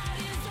 He had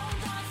his own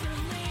thoughts of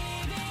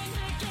leaving,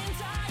 sick and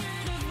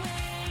tired of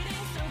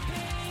waiting, so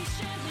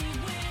patiently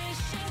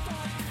wishing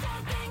for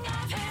something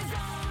of his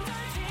own.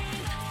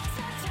 13th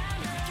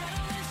September,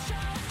 careless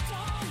show,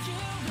 don't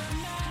you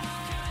remember?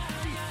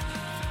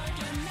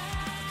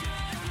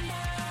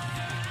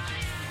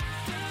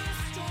 This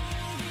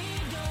story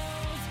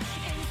goes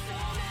in so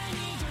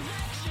many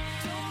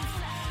directions.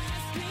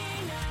 Ask me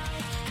now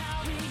how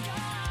we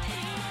got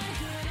here.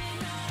 Good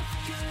enough?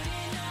 Good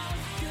enough?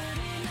 Good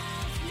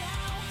enough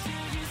now? Do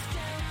you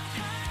still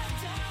have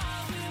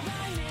doubts? Do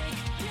I make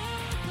you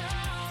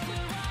proud? Do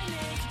I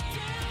make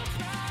you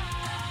proud?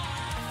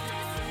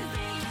 This is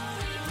the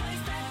only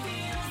place that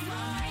feels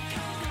like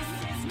home. This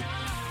is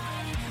not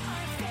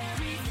a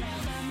fairy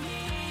tale to me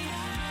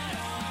at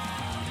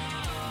all. This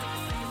is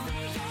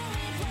the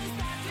only place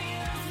that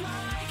feels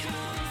like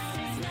home.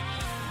 This is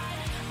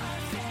not a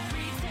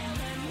fairy tale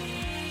to me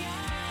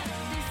at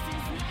all. This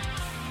is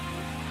not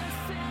a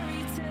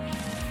fairy tale.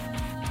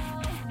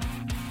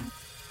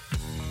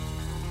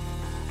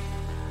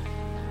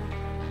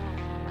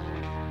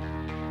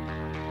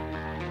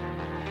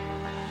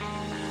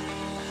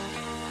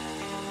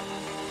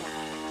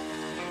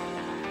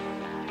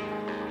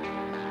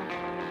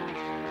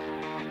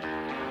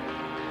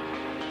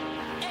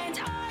 And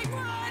I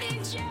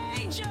wouldn't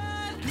change it.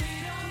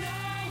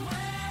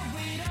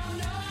 We don't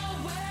know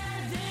where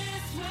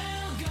this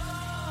will go.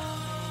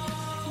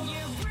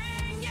 You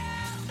bring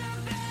out the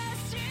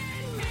best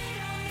in me.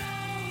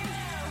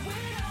 We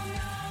don't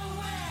know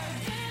where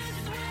this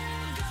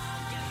will go.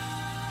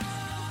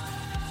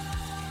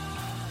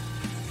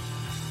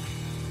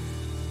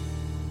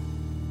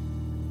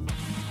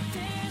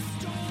 This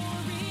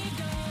story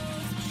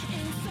goes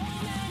in so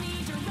many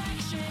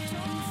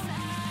directions.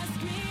 Ask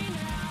me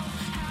now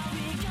how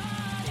we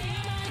got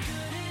here. Am I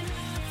good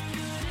enough?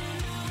 Good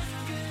enough?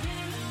 Good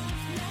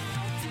enough now?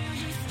 Do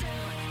you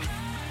still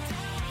have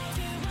doubts?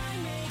 Do I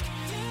make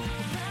you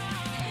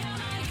proud? Am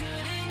I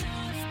good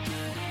enough?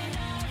 Good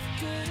enough?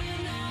 Good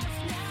enough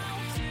now?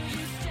 Do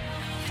you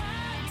still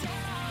have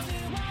doubts? Do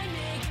I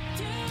make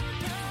you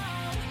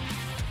proud?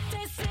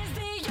 This is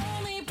the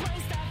only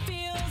place that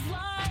feels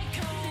like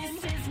home. This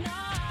is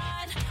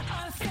not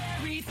a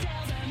fairy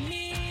tale to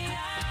me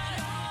at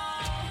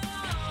all.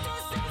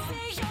 This is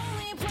the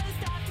only place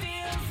that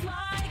feels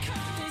like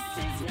home. This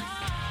is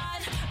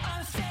not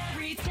a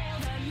fairy tale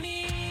to me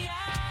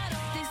at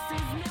all. This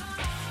is not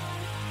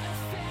a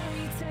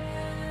fairy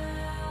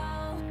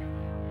tale.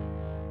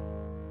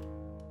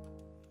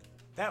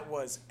 That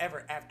was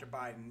Ever After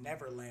by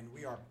Neverland.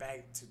 We are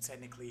back to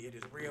Technically It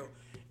Is Real.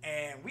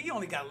 And we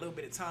only got a little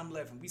bit of time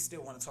left, and we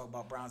still want to talk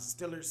about Browns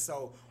and Steelers.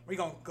 So we're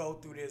going to go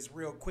through this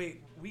real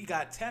quick. We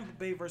got Tampa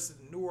Bay versus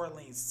the New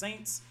Orleans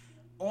Saints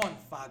on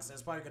Fox.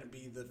 That's probably going to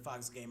be the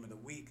Fox game of the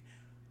week.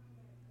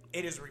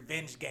 It is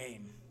revenge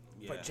game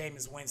for Yeah.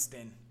 Jameis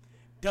Winston.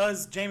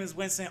 Does Jameis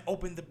Winston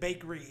open the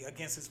bakery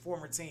against his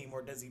former team,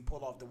 or does he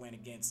pull off the win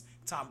against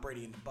Tom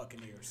Brady and the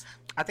Buccaneers?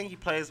 I think he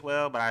plays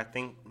well, but I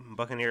think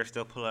Buccaneers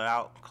still pull it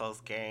out. Close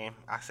game.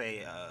 I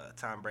say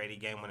Tom Brady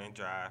game-winning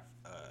drive,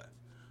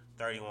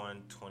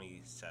 31-27.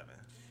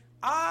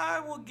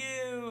 I will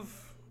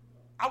give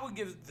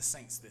the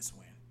Saints this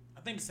win.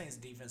 I think the Saints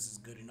defense is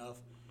good enough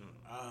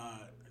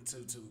to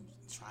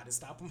try to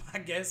stop them, I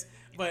guess.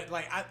 But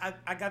like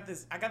I got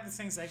this. I got the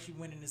Saints actually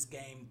winning this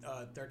game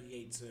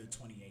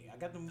 38-28. I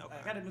got them. Okay.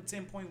 I got them a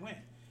 10-point win,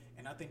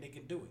 and I think they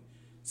can do it.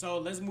 So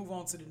let's move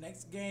on to the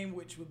next game,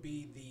 which would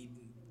be the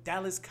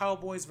Dallas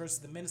Cowboys versus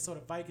the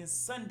Minnesota Vikings,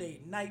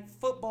 Sunday Night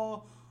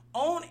Football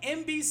on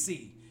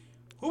NBC.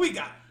 Who we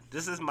got?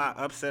 This is my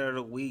upset of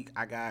the week.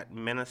 I got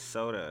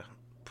Minnesota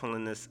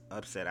pulling this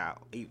upset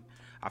out.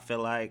 I feel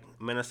like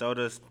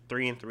Minnesota's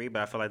 3-3,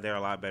 but I feel like they're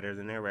a lot better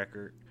than their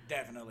record.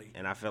 Definitely.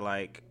 And I feel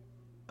like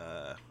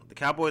the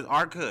Cowboys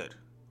are good,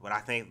 but I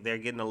think they're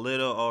getting a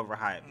little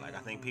overhyped. Like, I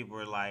think people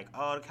are like,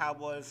 oh, the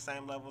Cowboys,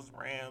 same level as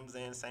Rams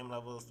and same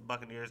level as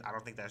Buccaneers. I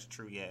don't think that's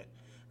true yet.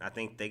 And I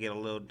think they get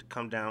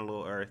come down a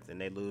little earth, and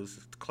they lose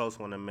a close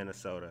one to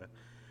Minnesota.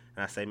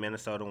 And I say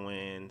Minnesota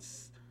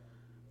wins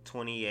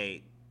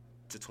 28-21.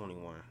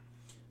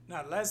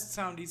 Now, last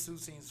time these two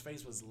teams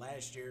faced was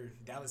last year.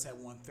 Dallas had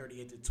won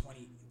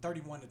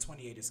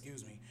 31-28,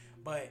 excuse me.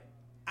 But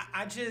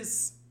I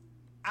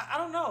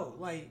don't know.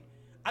 Like,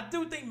 I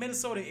do think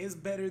Minnesota is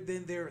better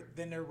than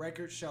their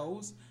record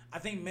shows. I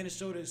think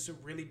Minnesota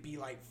should really be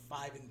like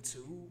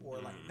 5-2, or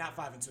like not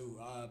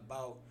 5-2.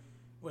 About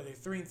they're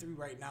 3-3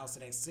 right now, so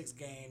that's 6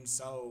 games.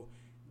 So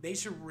they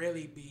should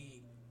really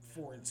be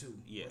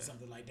 4-2 or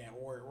something like that,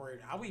 or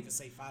I would even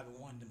say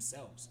 5-1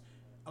 themselves.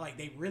 Like,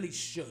 they really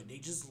should. They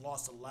just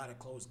lost a lot of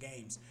close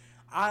games.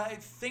 I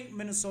think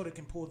Minnesota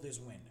can pull this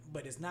win,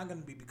 but it's not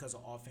going to be because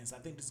of offense. I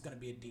think this is going to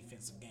be a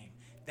defensive game.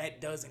 That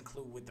does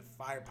include with the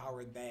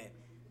firepower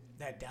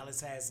that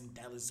Dallas has and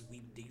Dallas'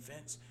 weak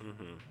defense.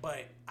 Mm-hmm.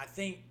 But I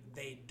think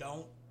they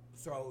don't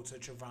throw to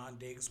Trevon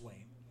Diggs'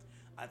 way.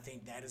 I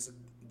think that's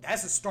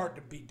a start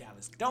to beat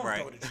Dallas. Don't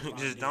go to Trevon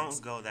Diggs. Just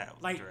don't go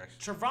that direction.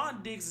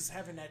 Trevon Diggs is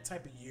having that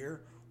type of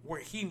year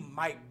where he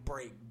might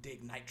break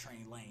Dick Night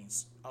Train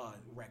Lane's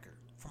record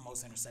for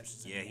most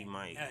interceptions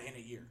in a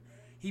year.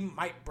 He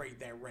might break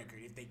that record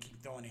if they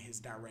keep throwing in his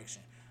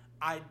direction.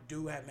 I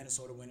do have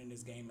Minnesota winning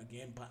this game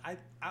again, but I'm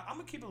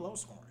going to keep it low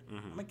scoring.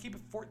 Mm-hmm. I'm going to keep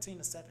it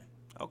 14-7.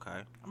 Okay.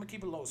 I'm going to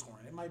keep it low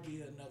scoring. It might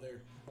be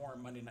another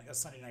boring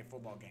Sunday night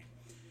football game.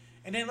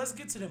 And then let's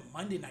get to the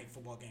Monday night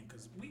football game,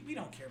 because we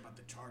don't care about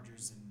the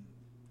Chargers and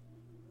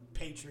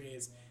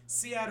Patriots.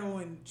 Seattle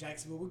and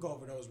Jacksonville, we'll go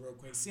over those real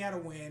quick.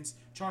 Seattle wins,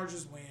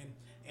 Chargers win,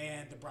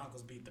 and the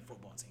Broncos beat the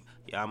football team.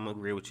 Yeah, I'm going to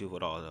agree with you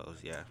with all those,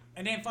 yeah.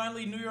 And then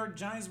finally, New York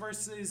Giants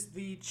versus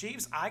the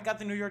Chiefs. I got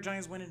the New York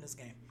Giants winning this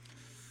game.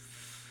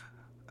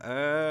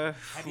 Have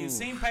you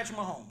seen Patrick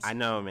Mahomes? I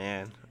know,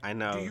 man. I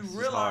know. Do you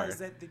realize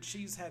that the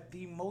Chiefs have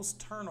the most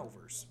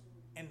turnovers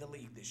in the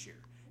league this year?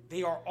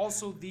 They are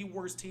also the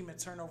worst team in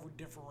turnover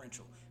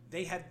differential.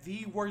 They have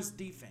the worst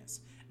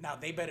defense. Now,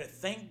 they better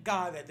thank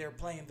God that they're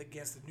playing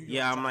against the New York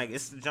Giants. I'm like,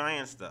 it's the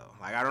Giants, though.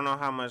 Like, I don't know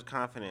how much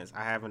confidence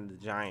I have in the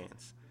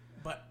Giants.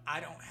 But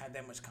I don't have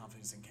that much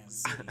confidence in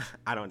Kansas City.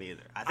 I don't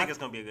either. I think it's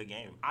going to be a good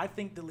game. I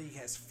think the league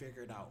has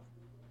figured out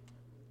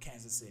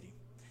Kansas City.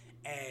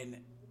 And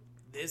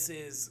this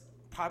is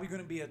probably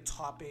going to be a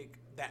topic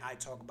that I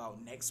talk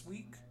about next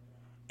week,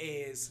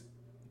 is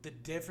the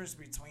difference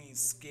between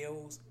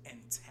skills and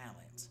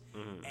talent.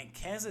 Mm-hmm. And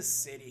Kansas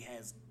City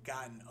has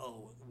gotten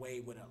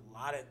away with a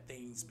lot of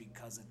things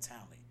because of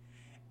talent.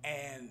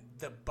 And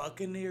the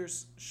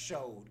Buccaneers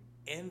showed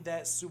in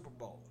that Super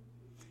Bowl,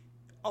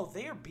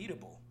 they are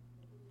beatable.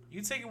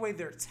 You take away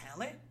their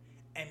talent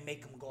and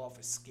make them go off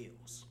of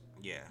skills.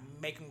 Yeah.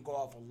 Make them go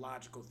off of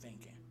logical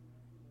thinking.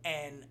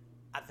 And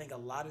I think a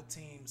lot of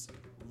teams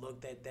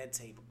looked at that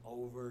tape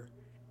over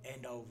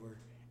and over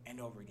and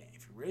over again.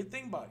 If you really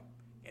think about it,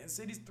 Kansas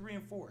City's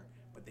 3-4,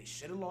 but they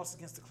should have lost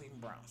against the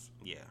Cleveland Browns.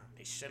 Yeah.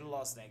 They should have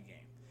lost that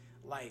game.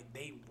 Like,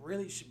 they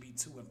really should be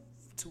 2-5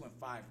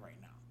 right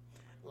now.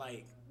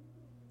 Like,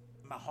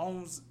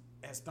 Mahomes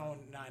has thrown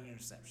 9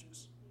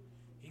 interceptions.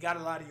 He got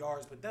a lot of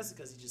yards, but that's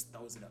because he just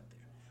throws it up there.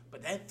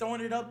 But that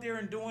throwing it up there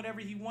and doing whatever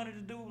he wanted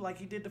to do, like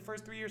he did the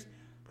first 3 years,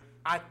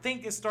 I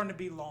think it's starting to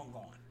be long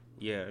gone.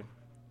 Yeah.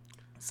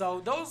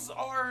 So those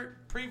are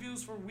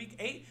previews for Week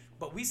 8,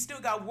 but we still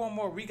got one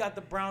more. We got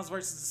the Browns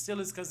versus the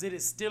Steelers because it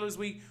is Steelers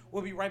week.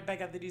 We'll be right back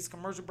after these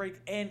commercial break,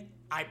 and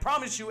I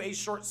promise you a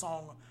short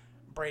song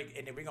break,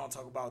 and then we're going to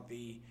talk about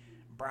the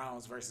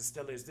Browns versus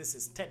Steelers. This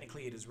is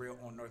Technically It Is Real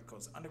on North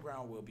Coast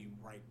Underground. We'll be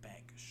right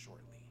back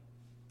shortly.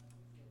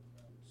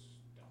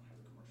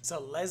 So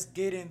let's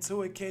get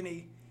into it,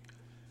 Kenny.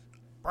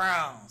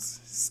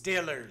 Browns,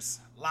 Steelers,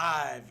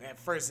 live at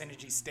First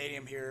Energy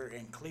Stadium here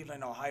in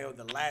Cleveland, Ohio.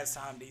 The last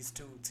time these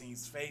two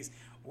teams faced,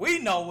 we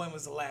know when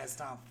was the last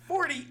time.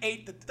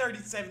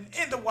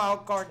 48-37 in the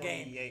wild card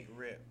game. 28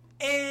 rip.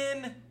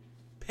 In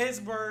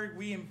Pittsburgh,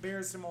 we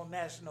embarrassed them on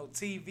national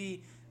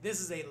TV. This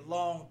is a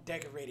long,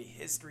 decorated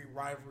history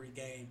rivalry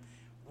game.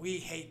 We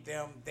hate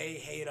them. They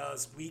hate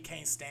us. We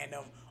can't stand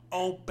them.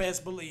 Oh,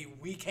 best believe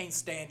we can't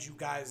stand you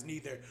guys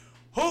neither.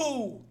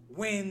 Who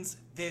wins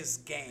this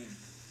game?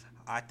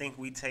 I think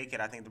we take it.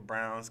 I think the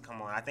Browns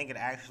come on. I think it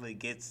actually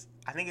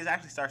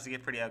starts to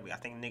get pretty ugly. I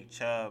think Nick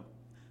Chubb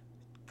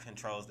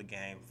controls the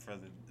game for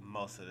the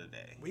most of the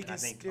day. I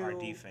think our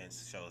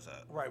defense shows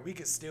up. Right, we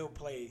could still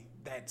play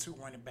that 2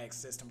 running back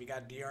system. We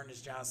got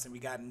Dearness Johnson, we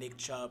got Nick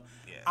Chubb.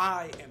 Yeah.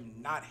 I am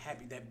not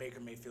happy that Baker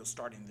Mayfield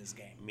starting this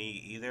game.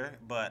 Me either,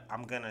 but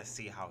I'm gonna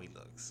see how he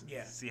looks.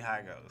 Yeah. See how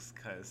it goes,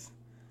 cause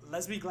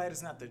let's be glad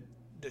it's not the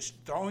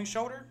throwing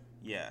shoulder.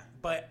 Yeah.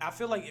 But I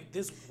feel like if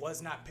this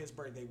was not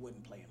Pittsburgh, they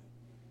wouldn't play him.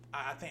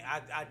 I think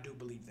I do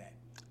believe that.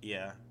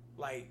 Yeah.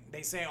 Like,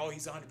 they saying, oh,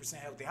 he's 100%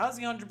 healthy. How's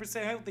he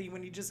 100% healthy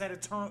when he just had a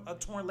torn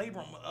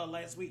labrum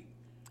last week?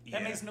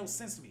 That makes no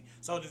sense to me.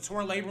 So the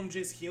torn labrum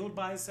just healed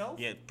by itself?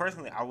 Yeah,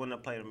 personally, I wouldn't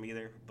have played him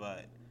either.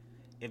 But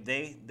if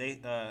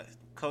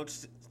Coach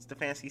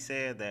Stefanski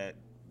said that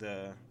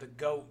the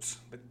GOAT.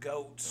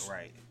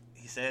 Right.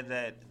 He said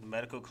that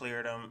medical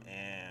cleared him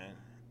and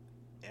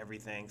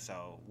everything.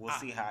 So we'll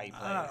see how he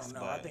plays. I don't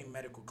know. I think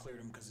medical cleared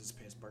him because it's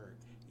Pittsburgh.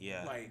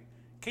 Yeah. Like,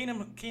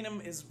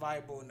 Keenum is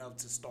viable enough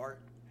to start.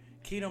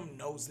 Keenum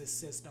knows this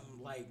system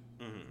like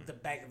the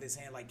back of his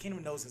hand. Like,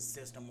 Keenum knows his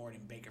system more than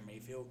Baker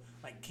Mayfield.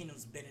 Like,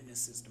 Keenum's been in this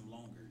system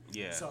longer.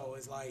 Yeah. So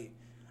it's like,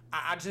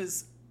 I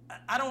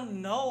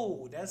don't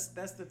know. That's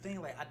the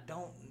thing. Like, I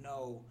don't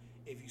know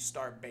if you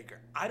start Baker.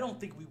 I don't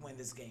think we win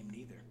this game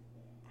neither.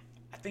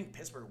 I think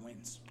Pittsburgh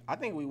wins. I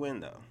think we win,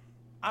 though.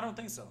 I don't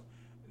think so.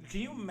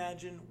 Can you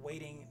imagine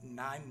waiting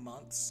 9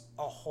 months,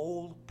 a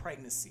whole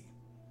pregnancy,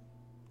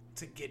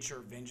 to get your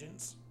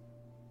vengeance?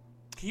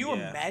 Can you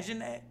imagine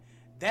that?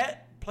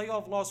 That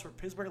playoff loss for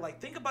Pittsburgh, like,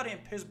 think about it in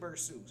Pittsburgh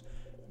suits.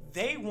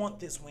 They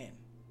want this win.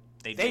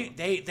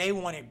 They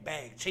want it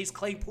bad. Chase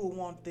Claypool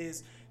want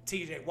this.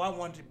 TJ Watt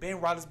wanted it. Ben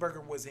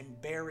Roethlisberger was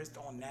embarrassed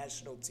on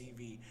national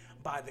TV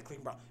by the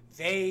Cleveland Browns.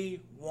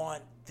 They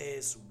want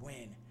this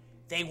win.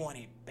 They want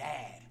it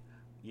bad.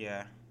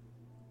 Yeah.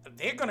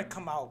 They're going to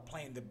come out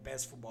playing the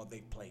best football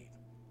they've played.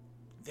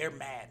 They're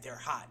mad. They're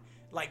hot.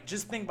 Like,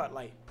 just think about,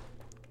 like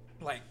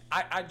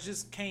I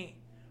just can't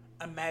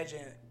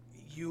imagine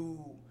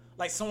you,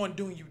 like, someone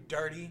doing you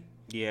dirty.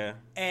 Yeah.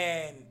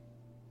 And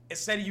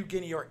instead of you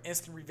getting your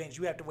instant revenge,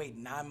 you have to wait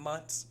 9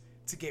 months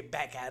to get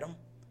back at them.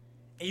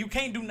 And you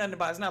can't do nothing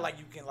about it. It's not like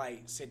you can,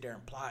 like, sit there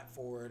and plot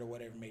for it or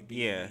whatever it may be.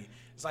 Yeah.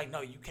 It's like,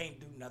 no, you can't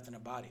do nothing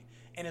about it.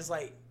 And it's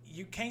like,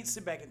 you can't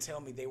sit back and tell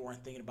me they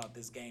weren't thinking about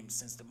this game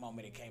since the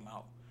moment it came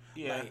out.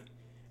 Yeah.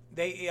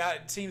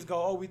 Like, teams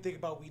go, oh, we think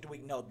about week to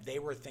week. No, they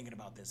were thinking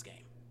about this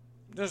game.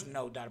 There's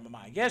no doubt in my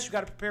mind. Yes, you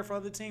got to prepare for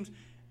other teams.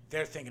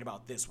 They're thinking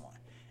about this one.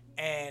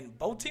 And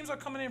both teams are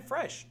coming in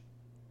fresh.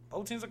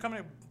 Both teams are coming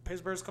in.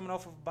 Pittsburgh's coming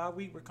off of a bye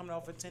week. We're coming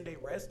off a 10-day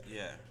rest.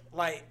 Yeah.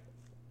 Like,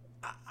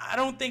 I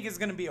don't think it's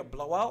going to be a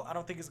blowout. I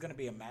don't think it's going to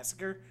be a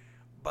massacre.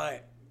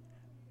 But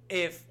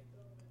if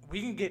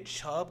we can get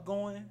Chubb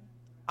going,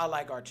 I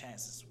like our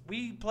chances.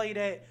 We play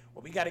that,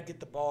 well, we got to get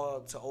the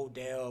ball to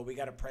Odell. We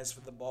got to press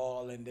for the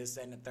ball and this,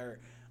 that, and the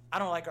third. I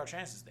don't like our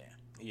chances there.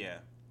 Yeah.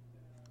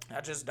 I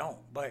just don't.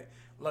 But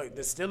look,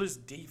 the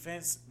Steelers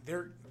defense,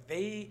 they're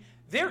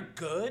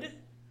good,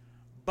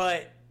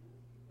 but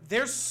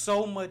they're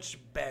so much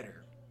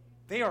better.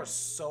 They are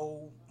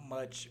so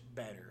much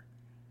better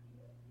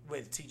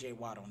with TJ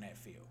Watt on that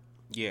field.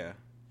 Yeah.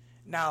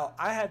 Now,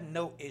 I have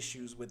no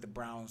issues with the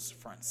Browns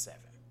front seven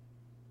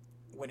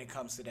when it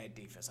comes to that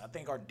defense. I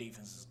think our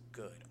defense is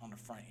good on the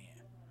front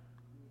end.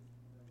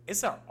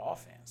 It's our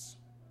offense.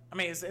 I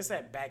mean, it's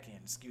that back end,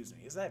 excuse me.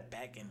 It's that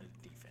back end of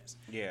the defense.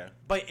 Yeah.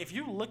 But if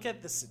you look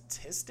at the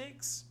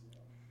statistics,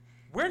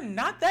 we're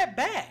not that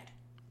bad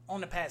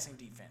on the passing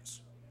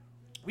defense.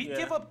 We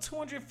give up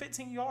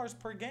 215 yards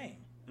per game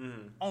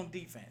on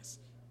defense.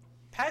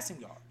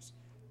 Passing yards.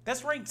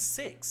 That's ranked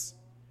 6.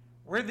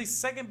 We're the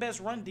second best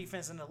run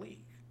defense in the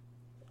league.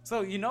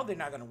 So, you know they're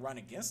not going to run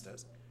against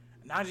us.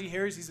 Najee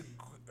Harris, he's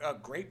a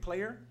great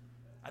player.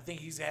 I think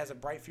he has a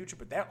bright future,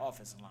 but that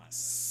offensive line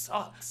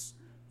sucks.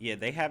 Yeah,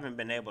 they haven't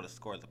been able to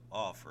score the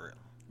ball for real.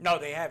 No,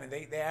 they haven't.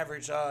 They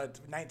average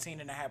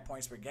 19.5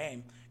 points per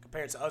game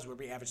compared to us where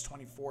we average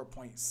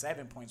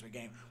 24.7 points per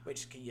game,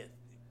 which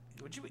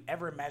would you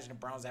ever imagine the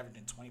Browns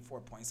averaging 24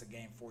 points a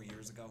game 4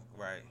 years ago?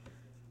 Right.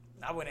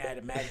 I wouldn't have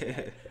imagined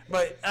that.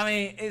 But, I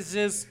mean, it's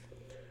just,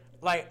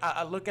 like,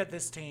 I look at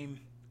this team,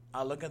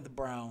 I look at the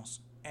Browns,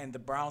 and the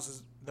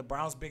Browns'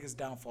 biggest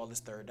downfall is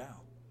third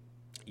down.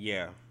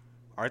 Yeah.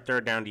 Our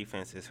third down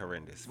defense is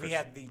horrendous. We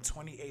have the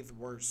 28th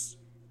worst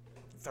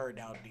third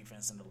down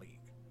defense in the league.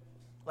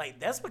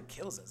 Like, that's what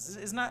kills us.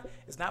 It's not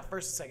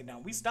first and second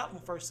down. We stop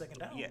them first, second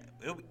down. Yeah,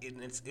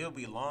 it'll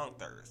be long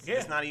thirds. Yeah.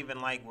 It's not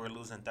even like we're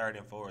losing third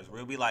and fours.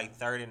 We'll be like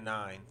 3rd and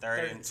 9,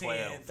 3rd and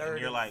 12. And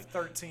you're like,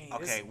 13.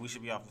 Okay, we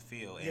should be off the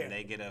field. And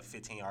they get a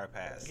 15-yard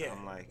pass. Yeah.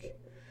 I'm like,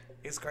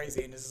 it's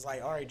crazy. And it's just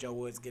like, all right, Joe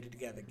Woods, get it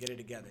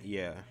together.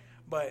 Yeah.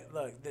 But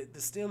look, the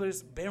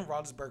Steelers, Ben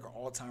Roethlisberger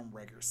all-time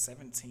record,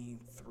 17-3-1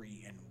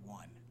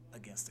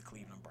 against the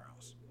Cleveland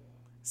Browns.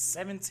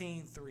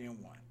 17-3-1.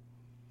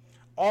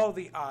 all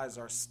the odds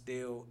are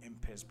still in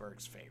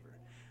Pittsburgh's favor.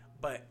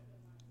 But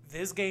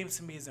this game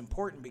to me is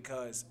important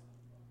because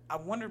I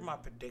wonder if my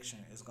prediction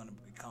is going to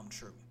become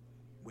true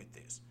with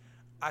this.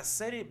 I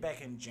said it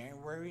back in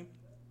January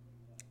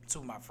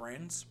to my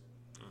friends,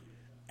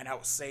 and I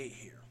will say it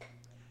here.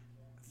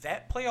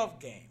 That playoff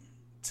game,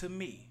 to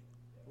me,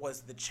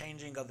 was the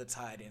changing of the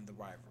tide in the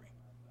rivalry.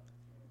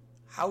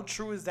 How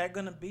true is that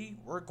going to be?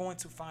 We're going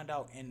to find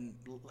out in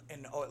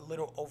a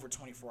little over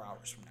 24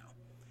 hours from now.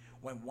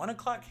 When 1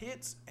 o'clock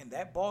hits and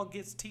that ball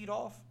gets teed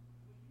off,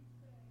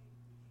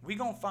 we're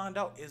going to find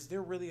out, is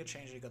there really a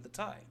changing of the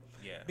tide?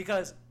 Yeah.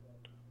 Because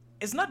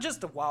it's not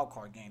just the wild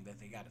card game that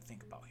they got to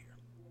think about here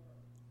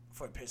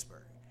for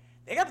Pittsburgh.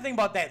 They got to think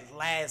about that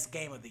last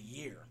game of the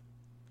year.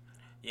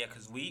 Yeah,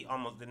 because we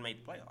almost didn't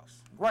make the playoffs.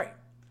 Right.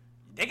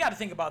 They got to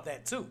think about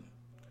that too.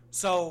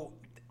 So,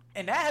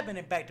 and that happened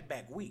in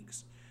back-to-back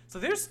weeks. So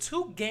there's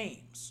 2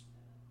 games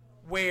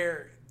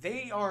where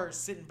they are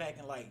sitting back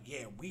and like,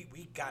 yeah,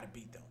 we got to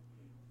beat them.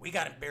 We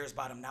got embarrassed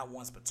by them not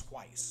once but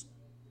twice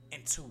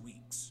in 2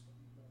 weeks.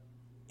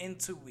 In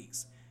 2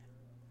 weeks.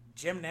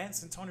 Jim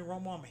Nantz and Tony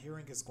Romo, I'm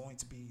hearing, is going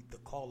to be the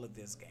call of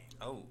this game.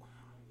 Oh,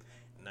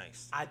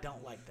 nice. I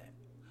don't like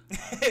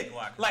that.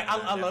 Like,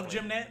 I love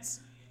Jim Nantz.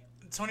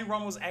 Tony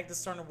Romo's act is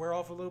starting to wear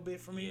off a little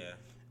bit for me. Yeah.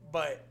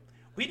 But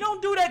we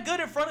don't do that good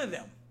in front of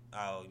them.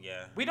 Oh,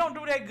 yeah. We don't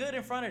do that good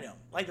in front of them.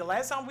 Like the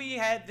last time we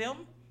had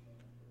them,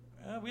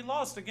 we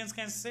lost against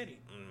Kansas City.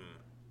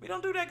 We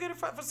don't do that good in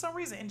front for some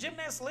reason. And Jim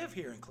Nantz live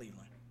here in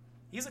Cleveland.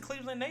 He's a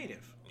Cleveland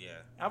native. Yeah.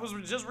 I was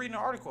just reading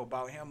an article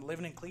about him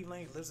living in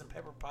Cleveland. He lives in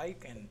Pepper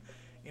Pike, and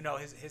you know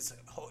his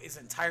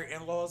entire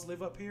in-laws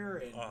live up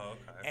here.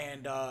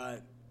 And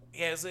and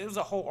yeah, it was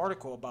a whole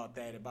article about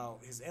that. About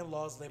his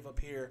in-laws live up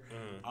here.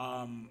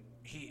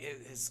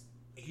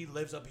 He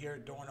lives up here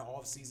during the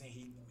off season.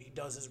 He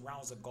does his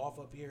rounds of golf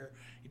up here.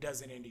 He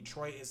does it in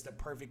Detroit. It's the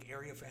perfect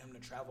area for him to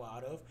travel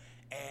out of,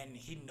 and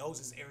he knows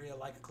his area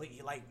like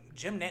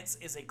Jim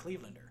Nantz is a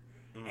Clevelander.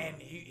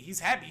 And he's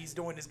happy he's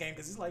doing this game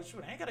because he's like,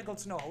 shoot, I ain't got to go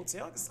to no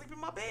hotel. I can sleep in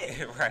my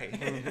bed.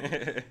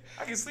 Right.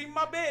 I can sleep in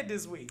my bed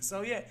this week.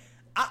 So, yeah,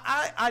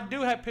 I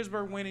do have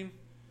Pittsburgh winning.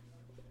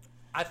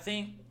 I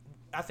think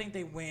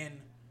they win.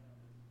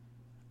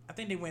 I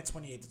think they win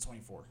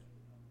 28-24.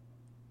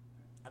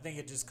 I think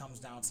it just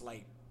comes down to,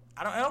 like,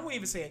 I don't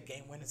even say a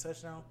game-winning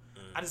touchdown.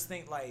 I just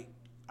think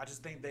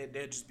that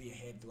they'll just be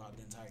ahead throughout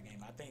the entire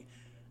game.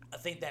 I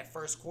think that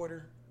first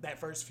quarter, that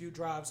first few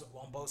drives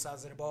on both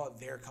sides of the ball,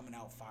 they're coming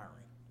out firing.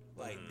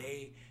 Like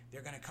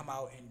they're gonna come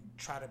out and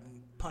try to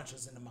punch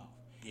us in the mouth.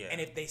 Yeah.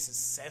 And if they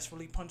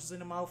successfully punch us in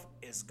the mouth,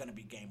 it's gonna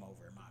be game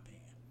over in my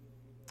opinion.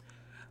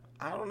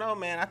 I don't know,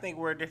 man. I think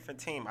we're a different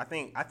team. I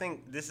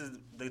think this is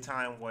the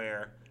time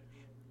where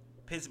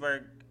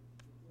Pittsburgh,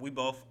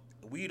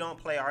 we don't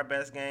play our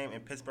best game,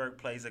 and Pittsburgh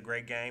plays a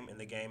great game, and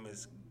the game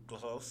is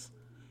close,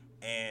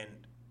 and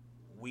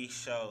we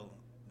show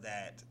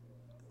that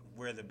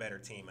we're the better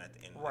team at the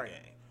end of the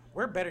game.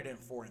 We're better than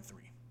 4-3.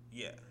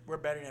 Yeah. We're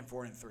better than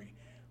 4-3.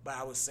 But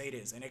I would say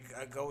this, and it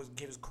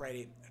gives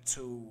credit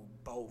to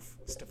both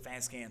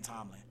Stefanski and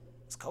Tomlin.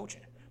 It's coaching.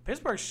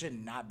 Pittsburgh should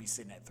not be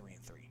sitting at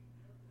 3-3.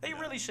 They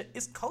really should.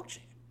 It's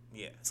coaching.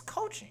 Yeah. It's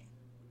coaching.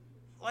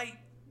 Like,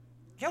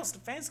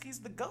 Stefanski's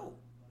the GOAT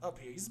up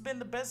here. He's been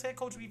the best head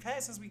coach we've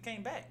had since we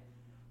came back.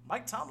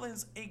 Mike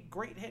Tomlin's a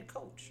great head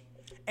coach.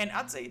 And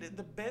I'd say that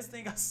the best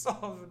thing I saw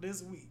of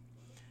this week,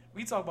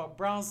 we talk about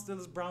Brown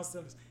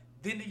Steelers.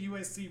 Then the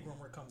USC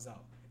rumor comes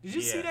out. Did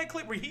you see that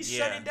clip where he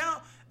shut it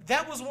down?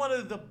 That was one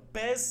of the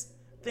best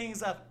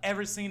things I've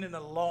ever seen in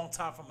a long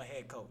time from a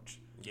head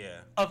coach. Yeah.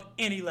 Of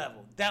any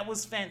level. That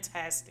was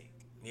fantastic.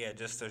 Yeah,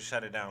 just to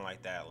shut it down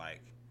like that,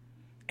 like.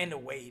 And the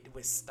way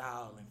with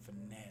style and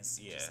finesse.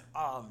 Yeah. Just,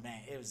 oh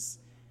man, it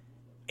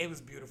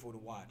was beautiful to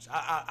watch.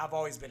 I've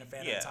always been a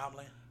fan of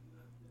Tomlin,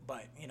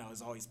 but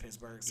it's always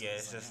Pittsburgh. So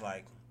it's just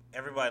like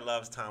everybody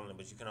loves Tomlin,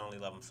 but you can only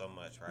love him so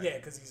much, right? Yeah,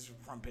 because he's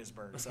from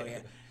Pittsburgh. So yeah.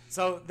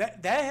 So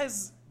that's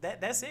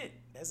it.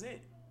 That's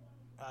it.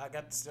 I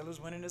got the Steelers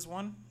winning this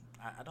one.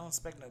 I don't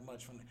expect that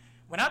much from them.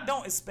 When I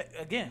don't expect,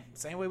 again,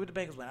 same way with the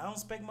Bengals. When I don't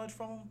expect much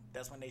from them,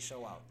 that's when they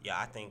show out. Yeah,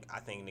 I think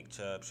Nick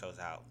Chubb shows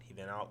out. He's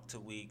been out 2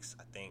 weeks.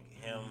 I think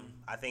him.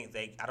 I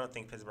don't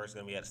think Pittsburgh's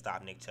gonna be able to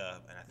stop Nick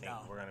Chubb, and I think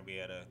we're gonna be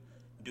able to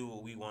do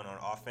what we want on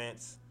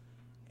offense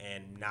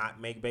and not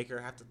make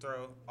Baker have to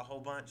throw a whole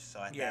bunch. So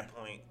at that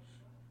point,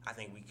 I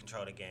think we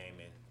control the game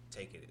and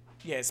take it.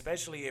 Yeah,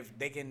 especially if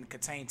they can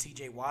contain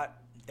T.J. Watt,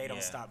 they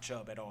don't stop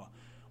Chubb at all.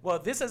 Well,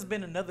 this has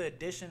been another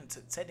edition to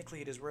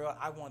Technically It Is Real.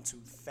 I want to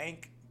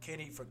thank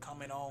Kenny for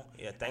coming on.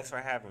 Yeah, thanks for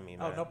having me,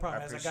 man. Oh, no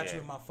problem. As I got you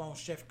in my phone,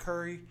 Chef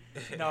Curry.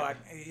 I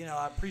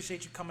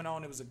appreciate you coming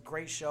on. It was a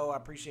great show. I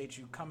appreciate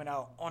you coming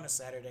out on a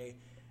Saturday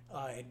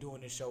and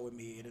doing this show with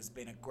me. It has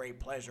been a great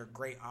pleasure,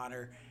 great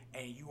honor,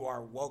 and you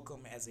are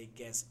welcome as a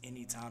guest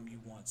anytime you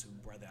want to,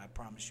 brother. I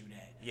promise you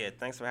that. Yeah,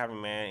 thanks for having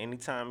me, man.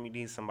 Anytime you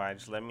need somebody,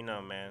 just let me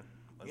know, man.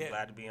 I'm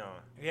glad to be on.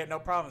 Yeah, no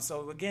problem.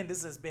 So again,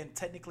 this has been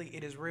Technically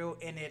It Is Real,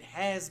 and it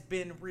has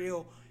been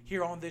real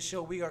here on this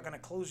show. We are going to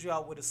close you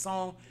out with a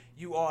song.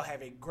 You all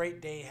have a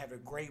great day. Have a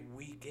great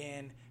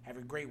weekend. Have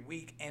a great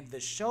week. And the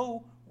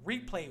show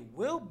replay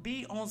will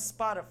be on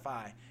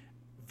Spotify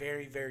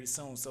very, very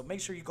soon. So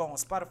make sure you go on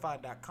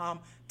Spotify.com,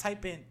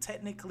 type in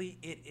Technically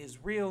It Is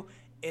Real.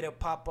 It'll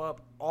pop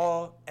up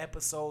all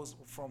episodes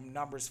from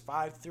numbers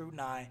 5 through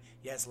 9.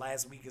 Yes,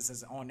 last week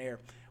is on there.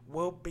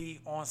 Will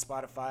be on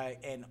Spotify,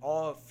 and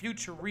all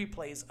future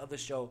replays of the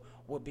show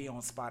will be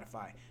on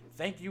Spotify.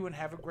 Thank you and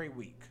have a great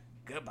week.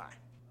 Goodbye.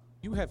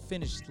 You have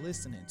finished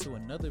listening to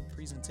another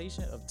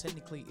presentation of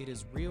Technically It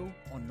Is Real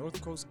on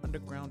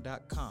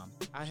NorthCoastUnderground.com.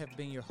 I have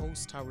been your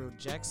host, Tyrell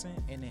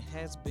Jackson, and it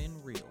has been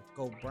real.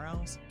 Go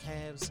Browns,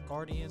 Cavs,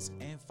 Guardians,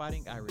 and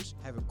Fighting Irish.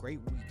 Have a great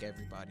week,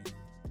 everybody.